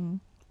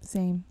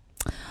 Same.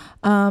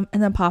 And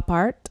then pop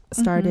art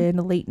started in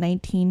the late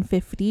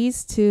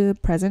 1950s to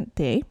present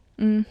day.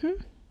 And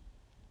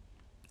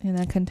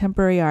then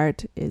contemporary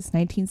art is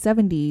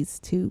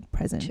 1970s to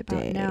present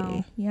day.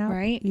 Now. Yeah.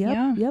 Right?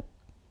 Yep.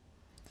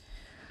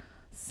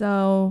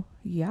 So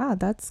yeah,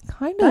 that's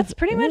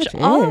pretty much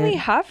all that we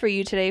have for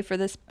you today for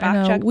this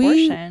backtrack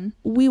portion.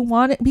 We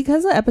wanted,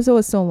 because the episode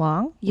was so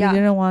long, we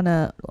didn't want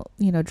to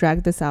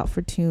drag this out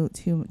for too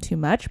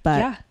much,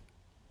 but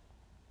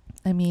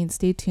I mean,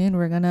 stay tuned.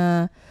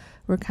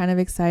 We're kind of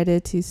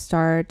excited to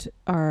start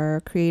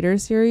our creator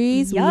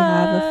series. Yes. We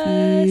have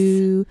a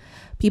few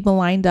people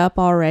lined up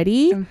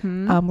already.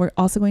 We're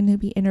also going to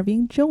be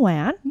interviewing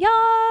Joanne.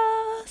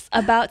 Yes,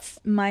 about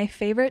my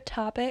favorite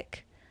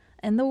topic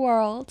in the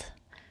world,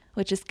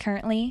 which is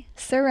currently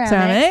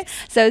ceramics.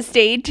 So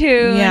stay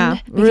tuned. Yeah,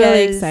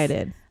 really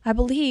excited. I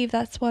believe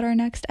that's what our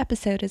next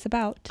episode is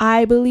about.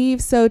 I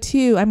believe so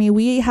too. I mean,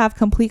 we have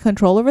complete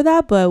control over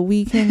that, but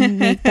we can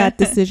make that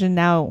decision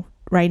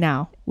right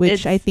now,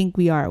 which I think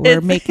we are.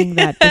 We're making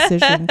that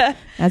decision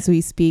as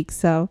we speak.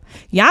 So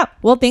yeah.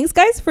 Well, thanks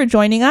guys for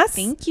joining us.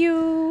 Thank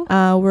you.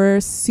 We're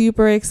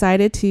super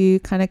excited to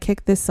kind of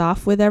kick this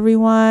off with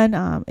everyone.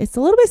 It's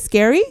a little bit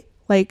scary.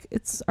 Like,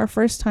 it's our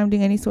first time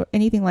doing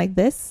anything like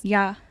this.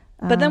 Yeah.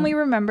 But then we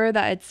remember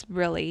that it's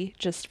really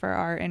just for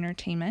our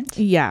entertainment.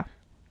 Yeah.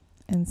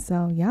 And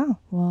so, yeah.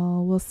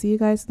 Well, we'll see you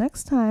guys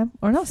next time.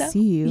 Or not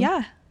see you.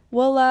 Yeah.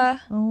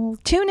 We'll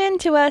tune in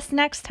to us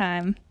next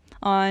time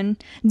on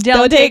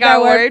Don't Take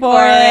Our Word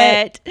For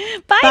It.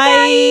 Bye,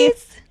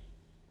 guys.